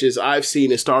worst matches I've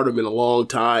seen in Stardom in a long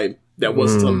time. That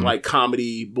was some like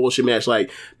comedy bullshit match.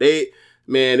 Like they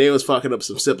was fucking up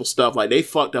some simple stuff. Like they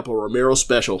fucked up a Romero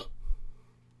special.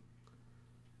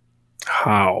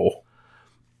 How?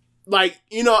 Like,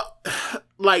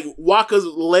 like Waka's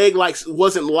leg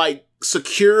wasn't like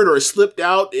secured or slipped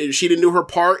out, and she didn't do her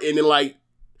part, and then like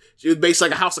she was basically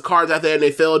like a house of cards out there, and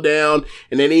they fell down,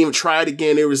 and they didn't even try it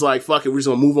again. It was like, fuck it, we're just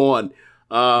gonna move on.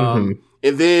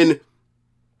 And then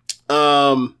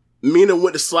Mina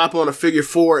went to slap on a figure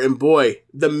 4, and boy,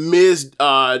 the Miz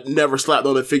never slapped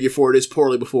on a figure 4 this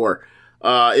poorly before.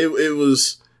 It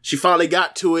was, she finally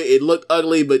got to it. It looked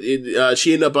ugly, but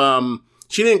she ended up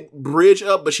she didn't bridge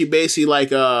up, but she basically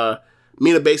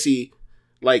Mina basically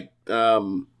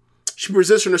she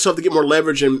positioned herself to get more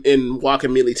leverage, and Waka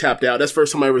immediately tapped out. That's the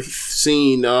first time I ever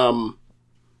seen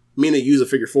Mina use a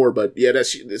figure 4, but yeah,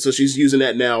 so she's using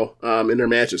that now in her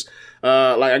matches.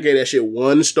 I gave that shit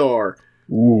 1 star.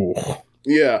 Ooh.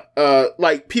 Yeah.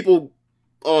 Like people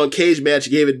on Cage Match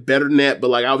gave it better than that, but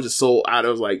like I was just so out. I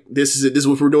was like, this is it. This is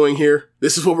what we're doing here.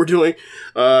 This is what we're doing.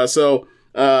 So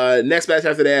next match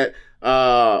after that,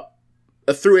 a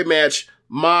 3-way match,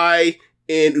 Mai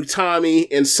and Utami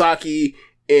and Saki,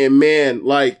 and man,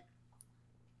 like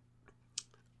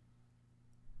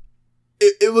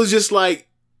it was just like,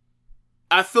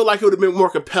 I feel like it would have been more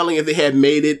compelling if they had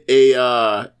made it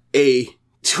a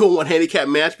 2-on-1 handicap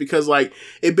match, because like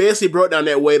it basically broke down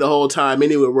that way the whole time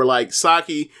anyway, where like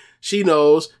Saki, she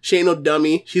knows, she ain't no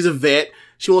dummy, she's a vet,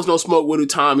 she wants no smoke with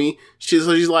Utami. She's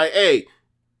like, hey,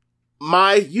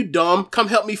 Mai, you dumb, come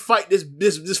help me fight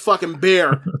this fucking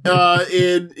bear.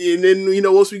 And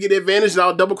then, once we get the advantage,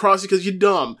 I'll double cross you because you're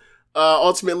dumb.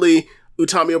 Ultimately,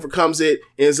 Utami overcomes it,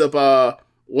 ends up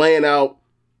laying out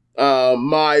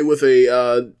Mai with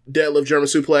a deadlift German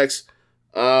suplex.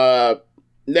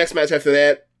 Next match after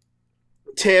that,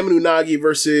 Tam and Unagi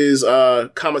versus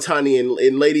Kamatani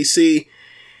and Lady C.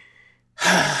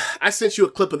 I sent you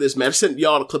a clip of this match. I sent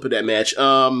y'all a clip of that match.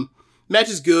 Match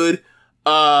is good.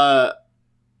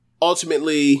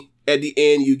 Ultimately, at the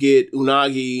end, you get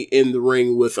Unagi in the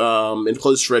ring with, in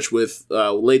close stretch with,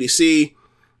 Lady C.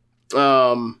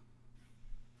 And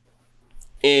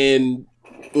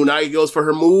Unagi goes for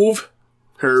her move,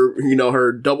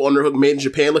 her double underhook made in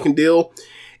Japan looking deal.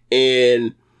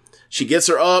 And she gets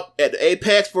her up at the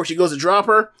apex before she goes to drop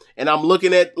her. And I'm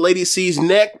looking at Lady C's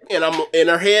neck, and I'm in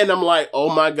her head, and I'm like,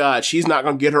 oh my God, she's not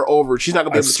going to get her over. She's not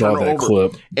going to be able to turn her over.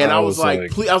 Clip. And I was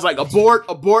like, please, I was like,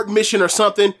 abort mission or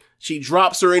something. She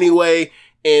drops her anyway.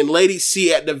 And Lady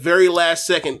C at the very last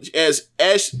second, as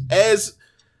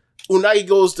Unagi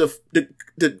goes to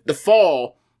the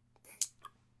fall,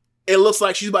 it looks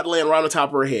like she's about to land right on the top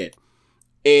of her head.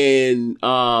 And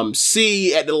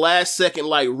C at the last second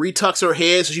retucks her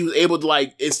head, so she was able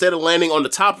to instead of landing on the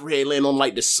top of her head, land on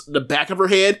the back of her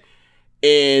head.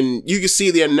 and you can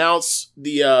see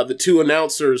the two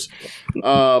announcers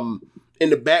in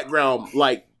the background,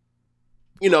 like,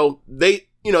 they're kind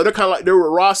of like, they're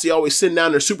with Rossi, always sitting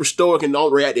down there super stoic and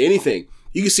don't react to anything.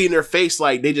 You can see in their face,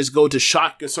 like, they just go to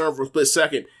shock concern for a split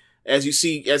second as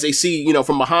they see,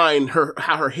 from behind her,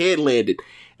 how her head landed.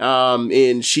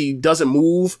 And she doesn't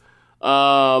move,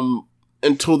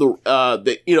 until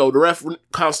the ref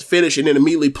counts to finish and then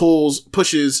immediately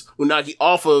pushes Unagi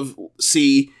off of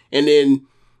C and then,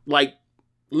 like,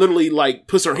 literally, like,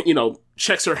 puts her,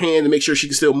 checks her hand to make sure she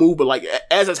can still move. But, like,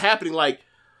 as that's happening, like,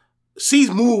 C's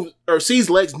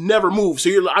legs never move.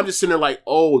 So I'm just sitting there like,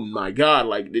 oh my God,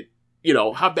 like,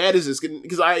 how bad is this?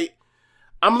 Because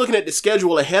I'm looking at the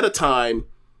schedule ahead of time,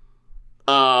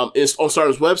 on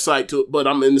Stardom's website but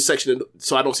I'm in the section,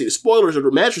 so I don't see the spoilers or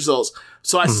the match results.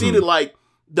 So I see that, like,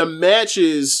 the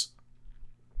matches,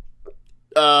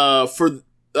 for,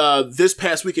 this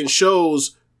past weekend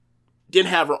shows didn't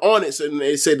have her on it. So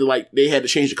they said that, like, they had to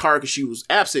change the card because she was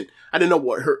absent. I didn't know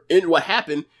what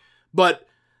happened, but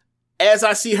as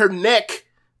I see her neck,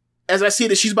 as I see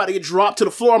that she's about to get dropped to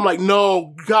the floor, I'm like,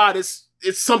 no, God, it's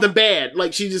something bad.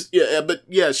 Like, she just,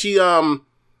 she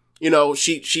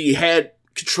had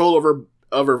control of her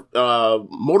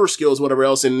motor skills, whatever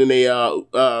else, and then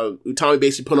Utami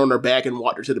basically put her on her back and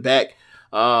walked her to the back.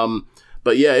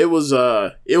 But yeah, it was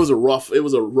a rough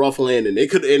landing. It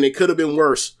could have been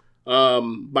worse.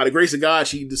 By the grace of God,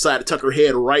 she decided to tuck her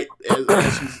head right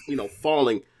as she's,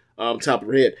 falling, top of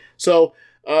her head. So,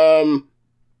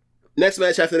 next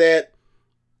match after that,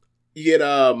 you get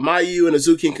Mayu and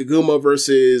Azuki and Kaguma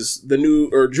versus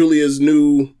Julia's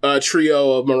new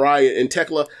trio of Mariah and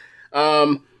Tekla.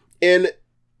 And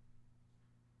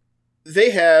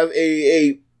they have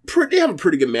a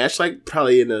pretty good match, like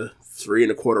probably in the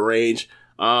 3.25 range.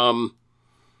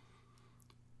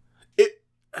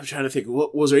 I'm trying to think,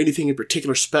 was there anything in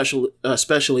particular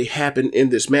especially happened in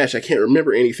this match? I can't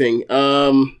remember anything.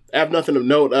 I have nothing of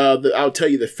note. I'll tell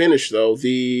you the finish though.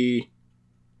 The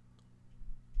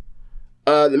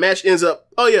match ends up.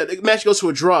 Oh yeah, the match goes to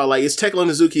a draw. Like, it's Tekla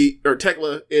and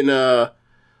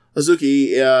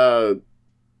Azuki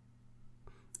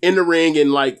in the ring,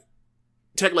 and, like,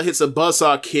 Tekla hits a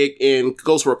buzzsaw kick and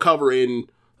goes for a cover,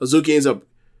 and Azuki ends up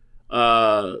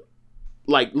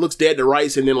like, looks dead to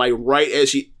rights, and then, like, right as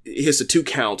she hits the 2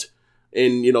 count,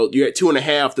 and, you're at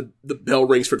 2.5, the bell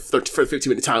rings for the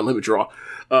 15-minute time limit draw.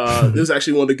 It was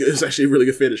actually it was actually a really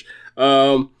good finish.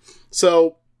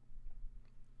 So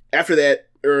after that,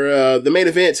 the main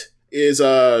event is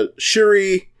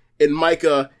Shuri and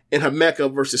Micah and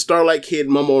Himeka versus Starlight Kid,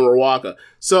 Momo, and Ruaka.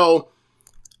 So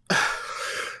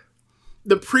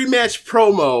the pre-match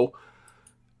promo,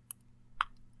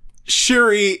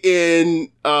 Shuri and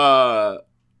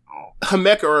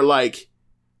Himeka are like,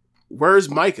 where's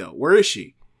Micah? Where is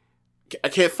she? I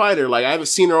can't find her. Like, I haven't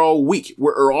seen her all week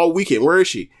or all weekend. Where is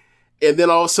she? And then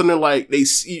all of a sudden, they're like, they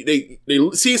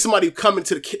see somebody come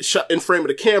into the in frame of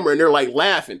the camera, and they're like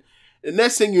laughing. And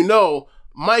next thing you know,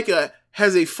 Micah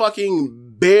has a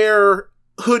fucking bear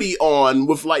hoodie on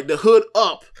with, like, the hood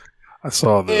up. I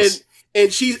saw this.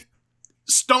 And she's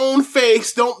stone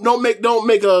faced. Don't make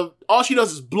all she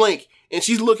does is blink, and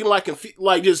she's looking like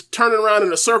just turning around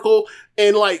in a circle,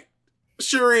 and, like,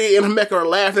 Shuri and Himeka are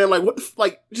laughing, and, like, what,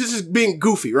 like, just being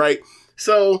goofy, right?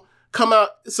 So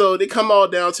they come all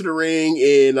down to the ring,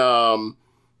 and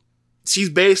she's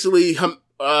basically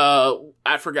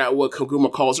I forgot what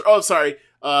Kaguma calls her. Oh, sorry.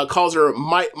 Calls her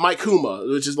Mike-kuma,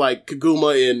 which is like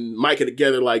Kaguma and Micah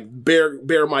together, like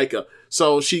bear Micah.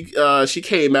 So she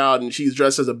came out, and she's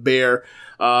dressed as a bear.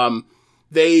 Oedo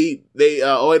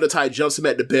Tai jumps him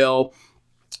at the bell.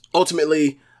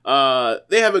 Ultimately,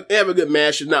 they have a good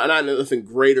match. Not nothing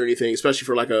great or anything, especially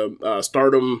for, like, a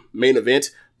Stardom main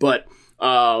event. But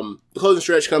the closing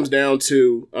stretch comes down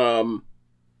to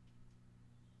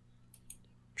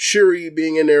Shuri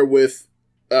being in there with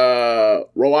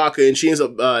Ruaka, and she ends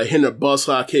up hitting a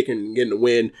buzzsaw kick and getting the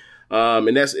win.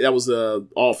 And that was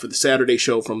all for the Saturday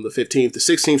show from the 15th. The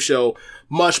 16th show,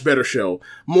 much better show.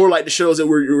 More like the shows that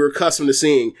we're accustomed to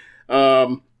seeing.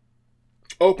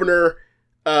 Opener,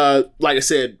 like I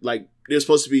said, like, they're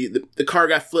supposed to be, the car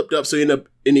got flipped up, so you end up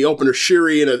in the opener,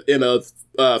 Shuri in a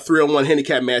 3-on-1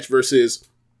 handicap match versus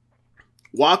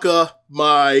Waka,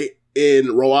 Mai, and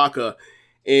Ruaka.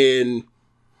 And,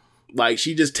 like,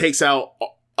 she just takes out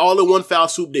all in one foul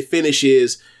swoop. The finish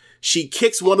is she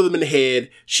kicks one of them in the head,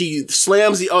 she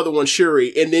slams the other one,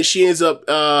 Shuri, and then she ends up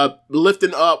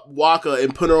lifting up Waka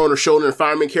and putting her on her shoulder in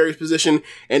fireman carries position,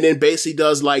 and then basically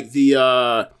does, like,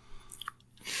 the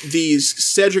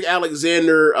Cedric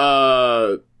Alexander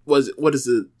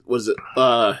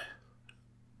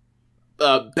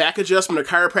back adjustment or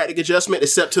chiropractic adjustment,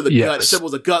 except to the gut. Except it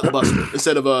was a gut buster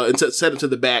instead of instead of to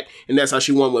the back, and that's how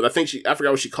she won with. I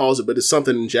forgot what she calls it, but it's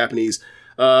something in Japanese.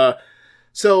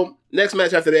 So next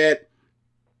match after that,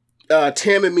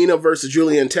 Tam and Mina versus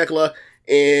Julia and Tekla,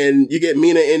 and you get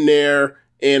Mina in there,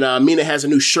 and Mina has a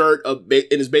new shirt, and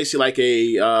it's basically like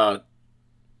a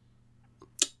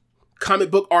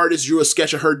comic book artist drew a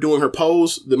sketch of her doing her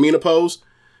pose, the Mina pose.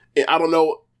 And I don't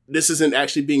know, this isn't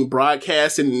actually being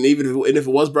broadcast, and even if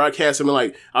it was broadcast, I mean,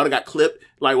 like, I would have got clipped.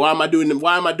 Like, why am I doing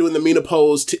the Mina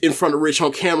pose in front of Rich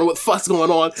on camera? What the fuck's going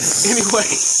on? Anyway,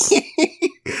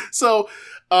 so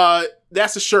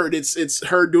that's a shirt. It's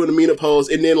her doing the Mina pose,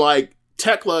 and then like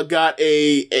Tekla got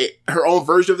her own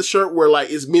version of the shirt where like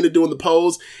it's Mina doing the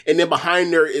pose, and then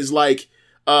behind her is like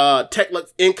Tekla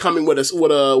incoming with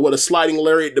a sliding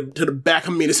lariat to the back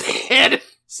of Mina's head.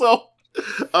 So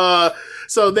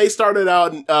they started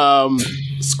out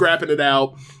scrapping it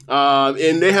out,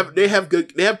 and they have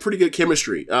pretty good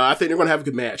chemistry. I think they're going to have a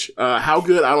good match. How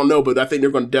good, I don't know, but I think they're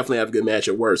going to definitely have a good match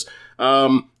at worst.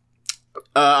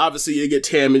 Obviously you get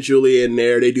Tam and Julia in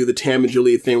there. They do the Tam and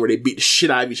Julia thing where they beat the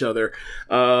shit out of each other.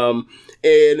 And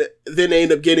then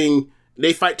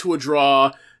they fight to a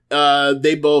draw.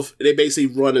 They basically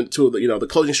run into the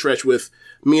closing stretch with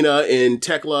Mina and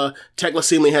Tekla. Tekla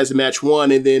seemingly has the match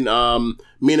won, and then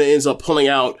Mina ends up pulling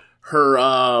out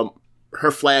her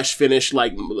flash finish,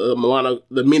 like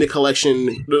the Mina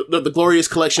collection, the Glorious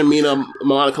Collection Mina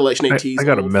Milana Collection ATs. I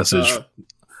got a message.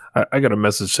 I got a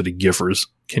message to the Giffers.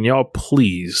 Can y'all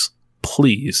please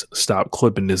stop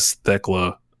clipping this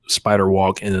Tekla spider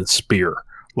walk and then spear?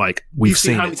 Like, we've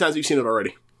seen how many times have you seen it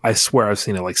already? I swear I've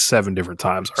seen it like 7 different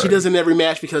times already. She does it in every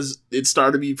match because it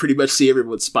started to be pretty much see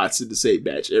everyone spots in the same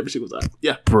match every single time.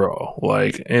 Yeah. Bro,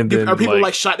 like, and then are people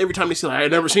like shocked every time they see like,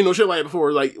 I've never seen no shit like it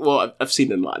before? Like, well, I've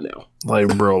seen it a lot now.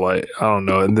 Like, bro, like, I don't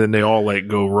know. And then they all like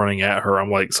go running at her.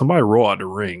 I'm like, somebody roll out the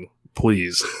ring,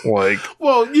 please. Like,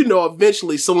 well,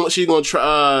 eventually she's gonna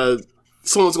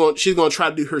try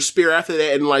to do her spear after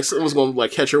that, and like someone's gonna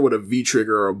like catch her with a V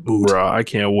trigger or a boot. Bro, I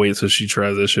can't wait till she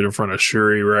tries that shit in front of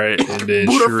Shuri, right? And then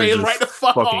boot Shuri her face just right the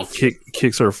fuck off.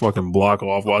 Kicks her fucking block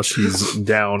off while she's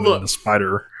down in the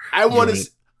spider. I want to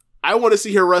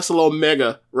see her wrestle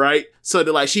Omega, right? So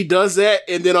that like she does that,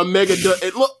 and then Omega does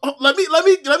it. Look, let me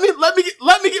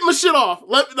get my shit off.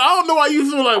 I don't know why you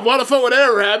feel like what the fuck would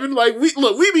ever happen. Like we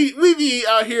be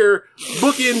out here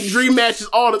booking dream matches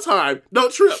all the time.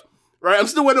 Don't trip. Right, I'm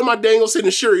still waiting on my Danielson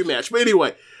and Shuri match, but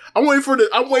anyway, I'm waiting for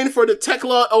the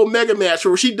Tekla Omega match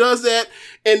where she does that,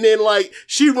 and then like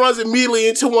she runs immediately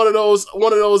into one of those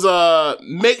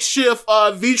makeshift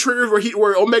V triggers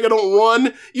where Omega don't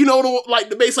run,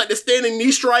 the base like the standing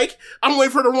knee strike. I'm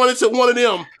waiting for her to run into one of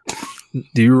them.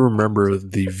 Do you remember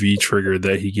the V trigger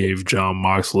that he gave Jon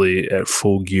Moxley at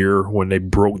Full Gear when they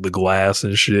broke the glass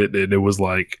and shit, and it was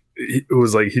like he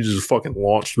just fucking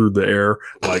launched through the air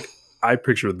like. I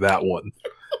picture that one.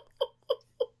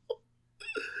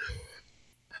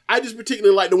 I just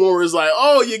particularly like the one where it's like,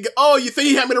 you think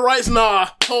you have me the rights? Nah,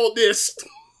 hold this.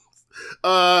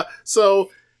 So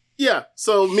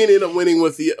Mina ended up winning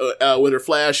with her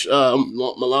Flash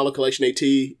Milana Collection AT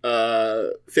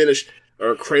finish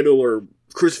or cradle or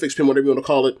crucifix pin, whatever you want to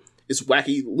call it. It's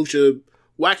wacky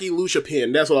lucha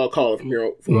pin. That's what I'll call it from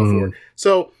here forward.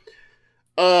 So,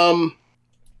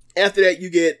 after that,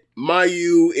 you get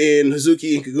Mayu and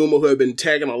Hazuki and Kaguma, who have been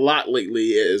tagging a lot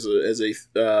lately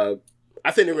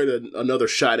I think they're going to another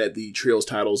shot at the trios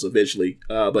titles eventually.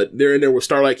 But they're in there with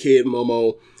Starlight Kid,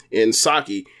 Momo, and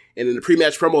Saki. And in the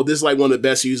pre-match promo, this is like one of the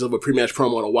best use of a pre-match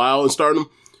promo in a while in Stardom,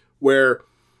 where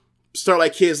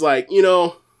Starlight Kid's like,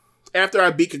 after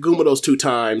I beat Kaguma those 2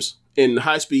 times in the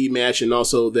high-speed match and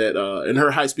also that in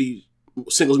her high-speed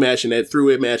singles match and that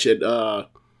thru-it match at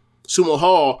Sumo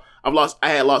Hall, I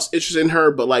had lost interest in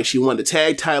her, but like she won the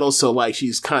tag title, so like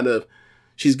she's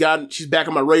back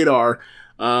on my radar.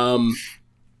 And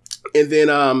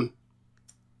then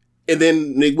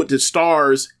they went to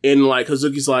Stars, and like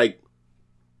Hazuki's like,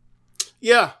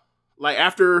 yeah, like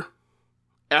after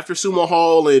Sumo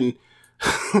Hall and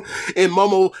and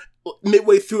Momo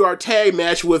midway through our tag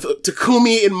match with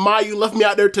Takumi and Mayu left me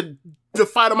out there to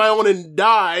fight on my own and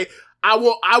die. I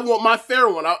want my fair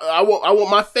one. I want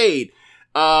my fade.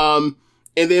 And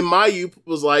then Mayu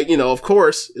was like, of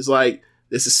course, is like,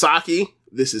 this is Saki,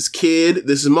 this is Kid,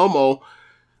 this is Momo.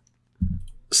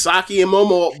 Saki and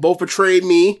Momo both betrayed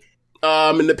me,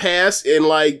 in the past, and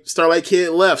like Starlight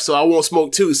Kid left, so I won't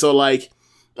smoke too. So like,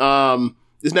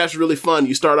 this match is really fun.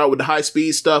 You start out with the high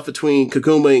speed stuff between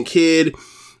Kaguma and Kid.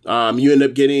 You end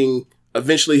up getting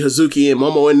eventually Hazuki and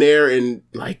Momo in there, and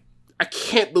like, I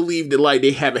can't believe that like they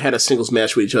haven't had a singles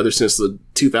match with each other since the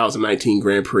 2019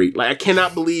 Grand Prix. Like I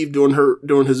cannot believe during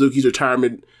Hazuki's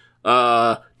retirement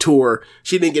tour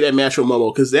she didn't get that match with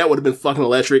Momo, because that would have been fucking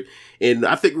electric. And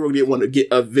I think we're gonna get one to get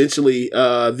eventually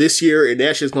this year, and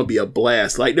that shit's gonna be a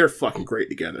blast. Like they're fucking great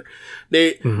together.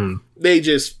 They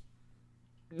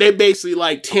basically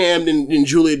like Tam and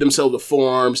Julia themselves with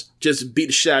forearms, just beat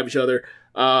the shit out of each other.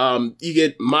 You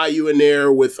get Mayu in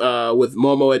there with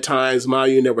Momo at times,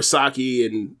 Mayu in there with Saki,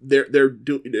 and they're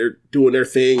doing their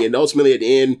thing. And ultimately at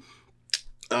the end,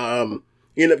 you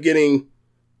end up getting,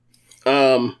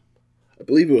 I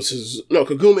believe it was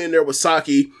Kaguma in there with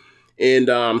Saki,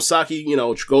 and Saki,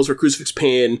 goes for Crucifix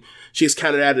Pin. She's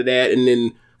counted out of that, and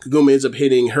then Kaguma ends up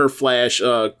hitting her flash,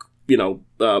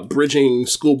 bridging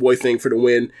schoolboy thing for the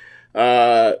win.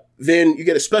 Then you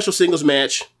get a special singles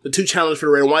match, the two challengers for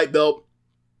the red and white belt.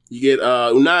 You get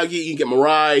Unagi, you get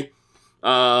Mirai,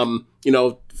 former,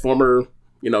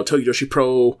 Tokyo Joshi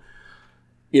Pro,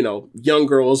 young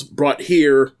girls brought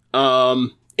here.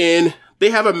 And they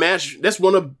have a match that's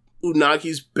one of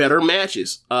Unagi's better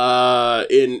matches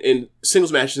in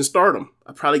singles matches in Stardom.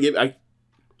 It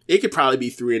could probably be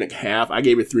 3.5. I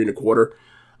gave it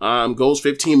 3.25. Goes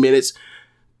 15 minutes.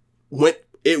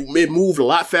 It moved a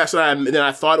lot faster than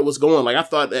I thought it was going. Like I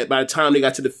thought that by the time they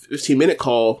got to the 15-minute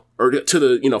call or to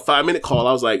the 5-minute call,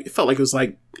 I was like, it felt like it was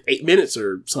like 8 minutes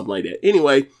or something like that.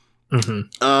 Anyway,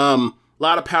 a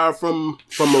lot of power from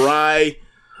Mirai.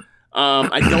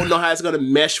 I don't know how it's gonna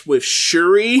mesh with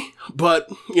Shuri, but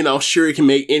Shuri can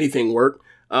make anything work.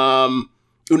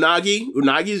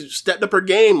 Unagi stepped up her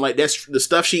game. Like that's the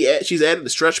stuff she's added, the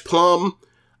stretch plum,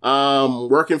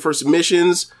 working for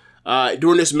submissions.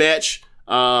 During this match,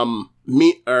 Mirai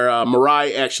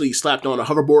actually slapped on a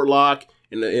hoverboard lock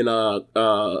and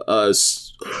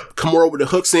Kimura with the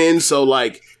hooks in. So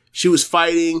like she was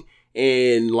fighting,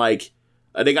 and like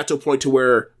they got to a point to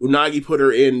where Unagi put her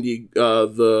in the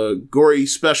Gory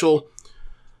special,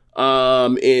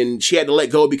 and she had to let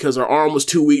go because her arm was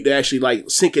too weak to actually like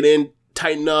sink it in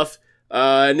tight enough.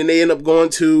 And then they end up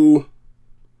going to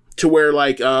where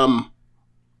like Unagi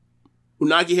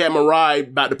had Mirai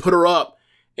about to put her up.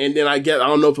 And then I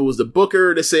don't know if it was the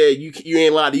booker that said, you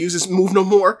ain't allowed to use this move no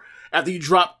more after you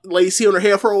dropped Lacey on her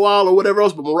hair for a while or whatever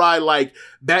else. But Mirai, like,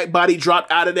 back body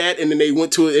dropped out of that, and then they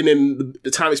went to it, and then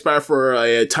the time expired for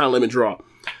a time limit draw.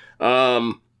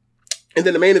 And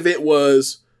then the main event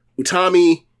was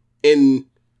Utami and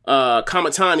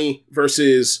Kamatani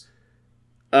versus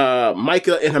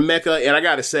Micah and Himeka. And I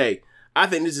gotta say, I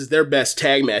think this is their best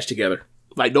tag match together.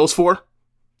 Like, those four.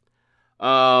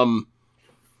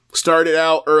 Started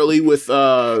out early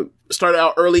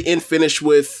and finished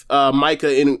with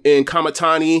Micah and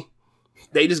Kamatani.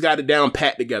 They just got it down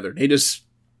pat together. They just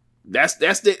that's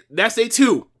they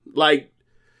two. Like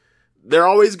they're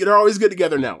always good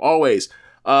together now. Always.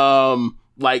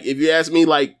 Like if you ask me,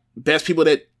 like best people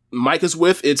that Micah's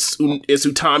with, it's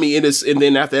Utami and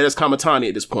then after that it's Kamatani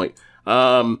at this point.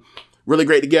 Really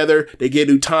great together. They get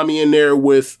Utami in there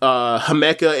with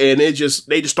Himeka, and they just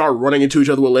start running into each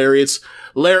other with lariats.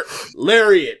 Lariat,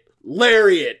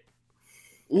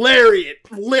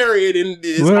 and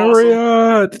it's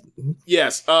awesome.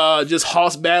 Yes, just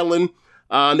Hoss battling.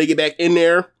 They get back in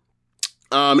there,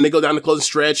 and they go down the closing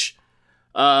stretch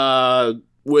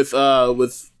with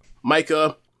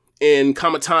Micah and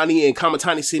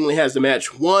Kamatani seemingly has the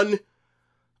match won.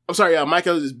 I'm sorry,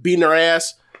 Micah is beating her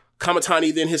ass.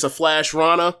 Kamatani then hits a Flash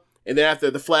Rana, and then after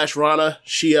the Flash Rana,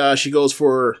 she hits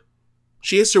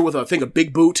her with I think a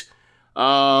big boot.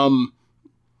 About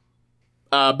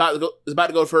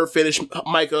to go for her finish.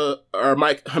 Himeka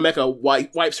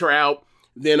wipes her out.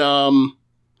 Then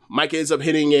Micah ends up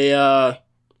hitting her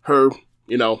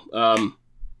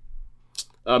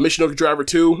Michinoku Driver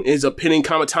 2, ends up hitting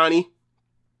Kamatani.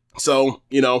 So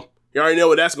you already know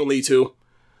what that's gonna lead to.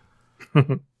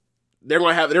 They're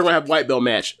gonna have white belt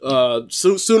match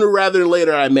sooner rather than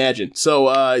later, I imagine.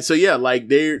 So yeah, like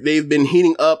they've been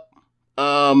heating up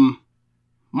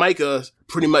Micah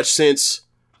pretty much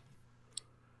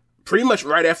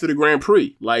right after the Grand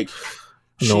Prix. Like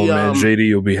JD,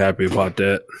 you'll be happy about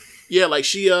that. Yeah, like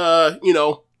she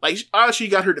she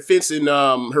got her defense in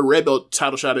her red belt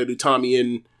title shot at Utami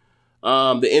in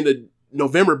the end of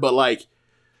November, but like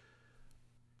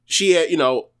she had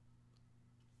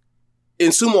in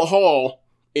Sumo Hall,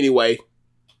 anyway,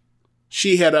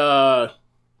 she had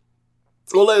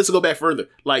let's go back further.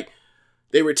 Like,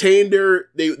 they retained her,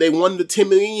 they won the 10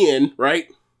 million yen,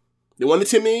 right? They won the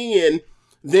 10 million yen.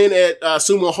 Then at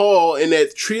Sumo Hall, in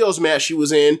that trios match she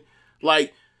was in,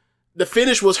 like, the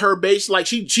finish was her base, like,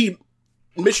 she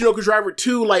Michinoku Driver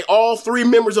 2, like all three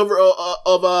members of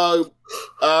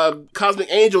Cosmic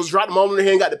Angels dropped them all in her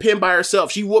hand, got the pin by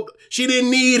herself. She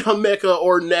didn't need Himeka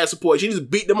or Nat support. She just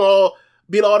beat all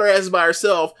their asses by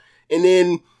herself. And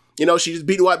then, she just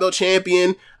beat the white belt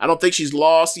champion. I don't think she's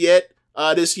lost yet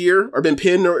this year or been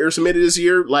pinned or submitted this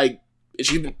year. Like,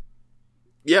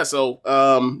 so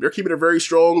they're keeping her very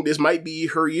strong. This might be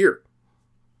her year.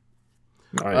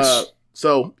 Nice.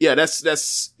 So yeah,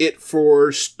 that's it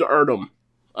for Stardom.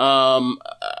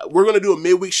 We're gonna do a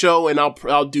midweek show, and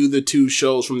I'll do the 2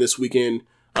 shows from this weekend.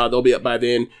 They'll be up by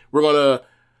then. We're gonna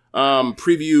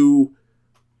preview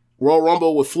Royal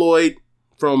Rumble with Floyd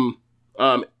from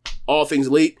All Things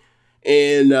Elite,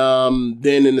 and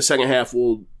then in the second half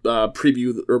we'll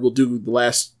we'll do the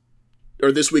last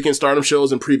or this weekend Stardom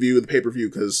shows and preview the pay-per-view,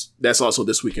 because that's also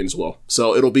this weekend as well.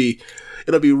 So it'll be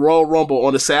Royal Rumble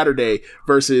on a Saturday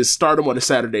versus Stardom on a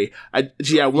Saturday. I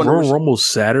wonder. Royal Rumble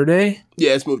Saturday?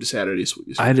 Yeah, it's moved to Saturday this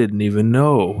week. I didn't even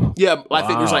know. Yeah, I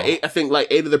think there's like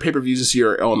 8 of the pay-per-views this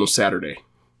year are on a Saturday.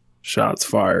 Shots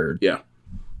fired. Yeah.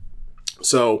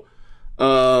 So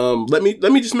let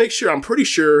me just make sure. I'm pretty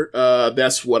sure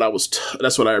that's what I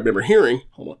remember hearing.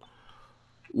 Hold on.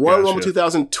 Royal Rumble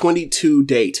 2022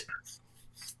 date.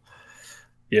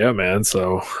 Yeah, man.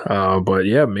 So, but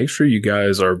yeah, make sure you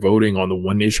guys are voting on the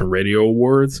One Nation Radio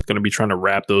Awards. Going to be trying to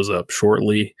wrap those up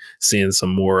shortly. Seeing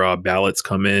some more ballots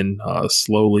come in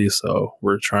slowly. So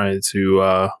we're trying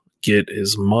to get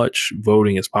as much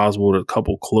voting as possible to a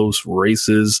couple close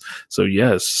races. So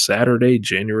yes, Saturday,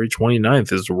 January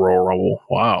 29th is the Royal Rumble.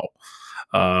 Wow.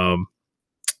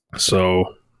 So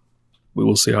we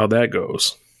will see how that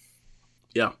goes.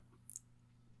 Yeah.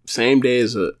 Same day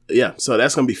as so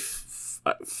that's going to be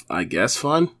I guess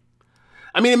fun.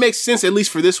 I mean, it makes sense, at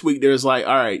least for this week. There's like,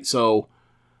 all right, so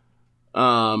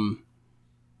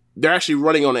they're actually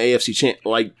running on the AFC champ.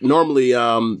 Like normally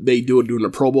they do it during the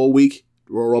Pro Bowl week,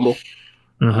 Royal Rumble.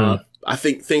 Mm-hmm. I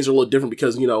think things are a little different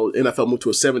because, NFL moved to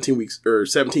a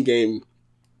 17 game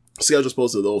schedule as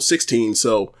opposed to those 16.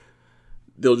 So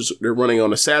they're running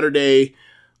on a Saturday.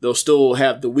 They'll still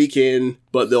have the weekend,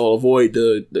 but they'll avoid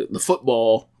the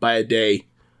football by a day.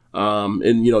 And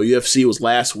UFC was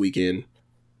last weekend,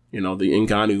 the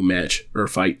Ngannou match or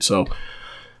fight. So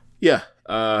yeah,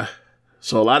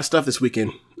 so a lot of stuff this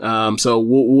weekend. So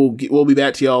we'll be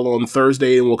back to y'all on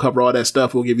Thursday, and we'll cover all that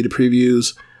stuff. We'll give you the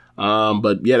previews.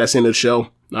 But yeah, that's the end of the show.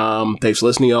 Thanks for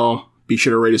listening, y'all. Be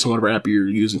sure to rate us on whatever app you're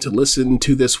using to listen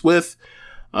to this with.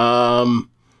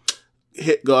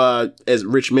 Hit as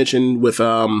Rich mentioned with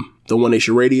the One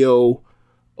Nation Radio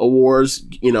Awards.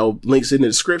 Links in the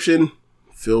description.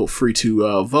 Feel free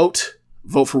to vote.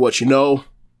 Vote for what you know.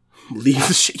 Leave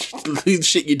the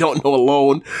shit you don't know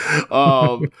alone.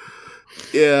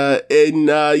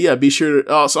 Be sure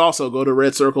to also go to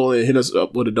Red Circle and hit us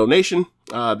up with a donation.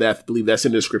 I believe that's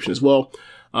in the description as well.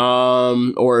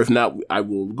 Or if not, I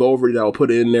will go over it. I will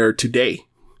put it in there today.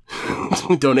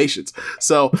 Donations.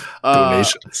 So,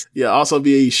 donations. Yeah. Also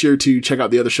be sure to check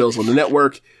out the other shows on the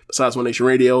network. Besides One Nation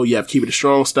Radio, you have Keep It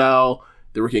Strong Style,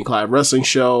 the Ricky and Clive Wrestling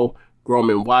Show,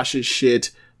 Groman Washes Shit,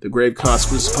 the Grave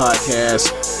Consequences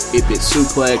Podcast, 8-Bit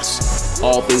Suplex,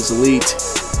 All Things Elite,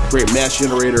 Great Match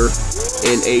Generator,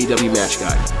 and AEW Match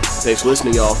Guide. Thanks for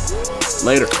listening, y'all.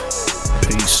 Later.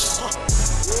 Peace.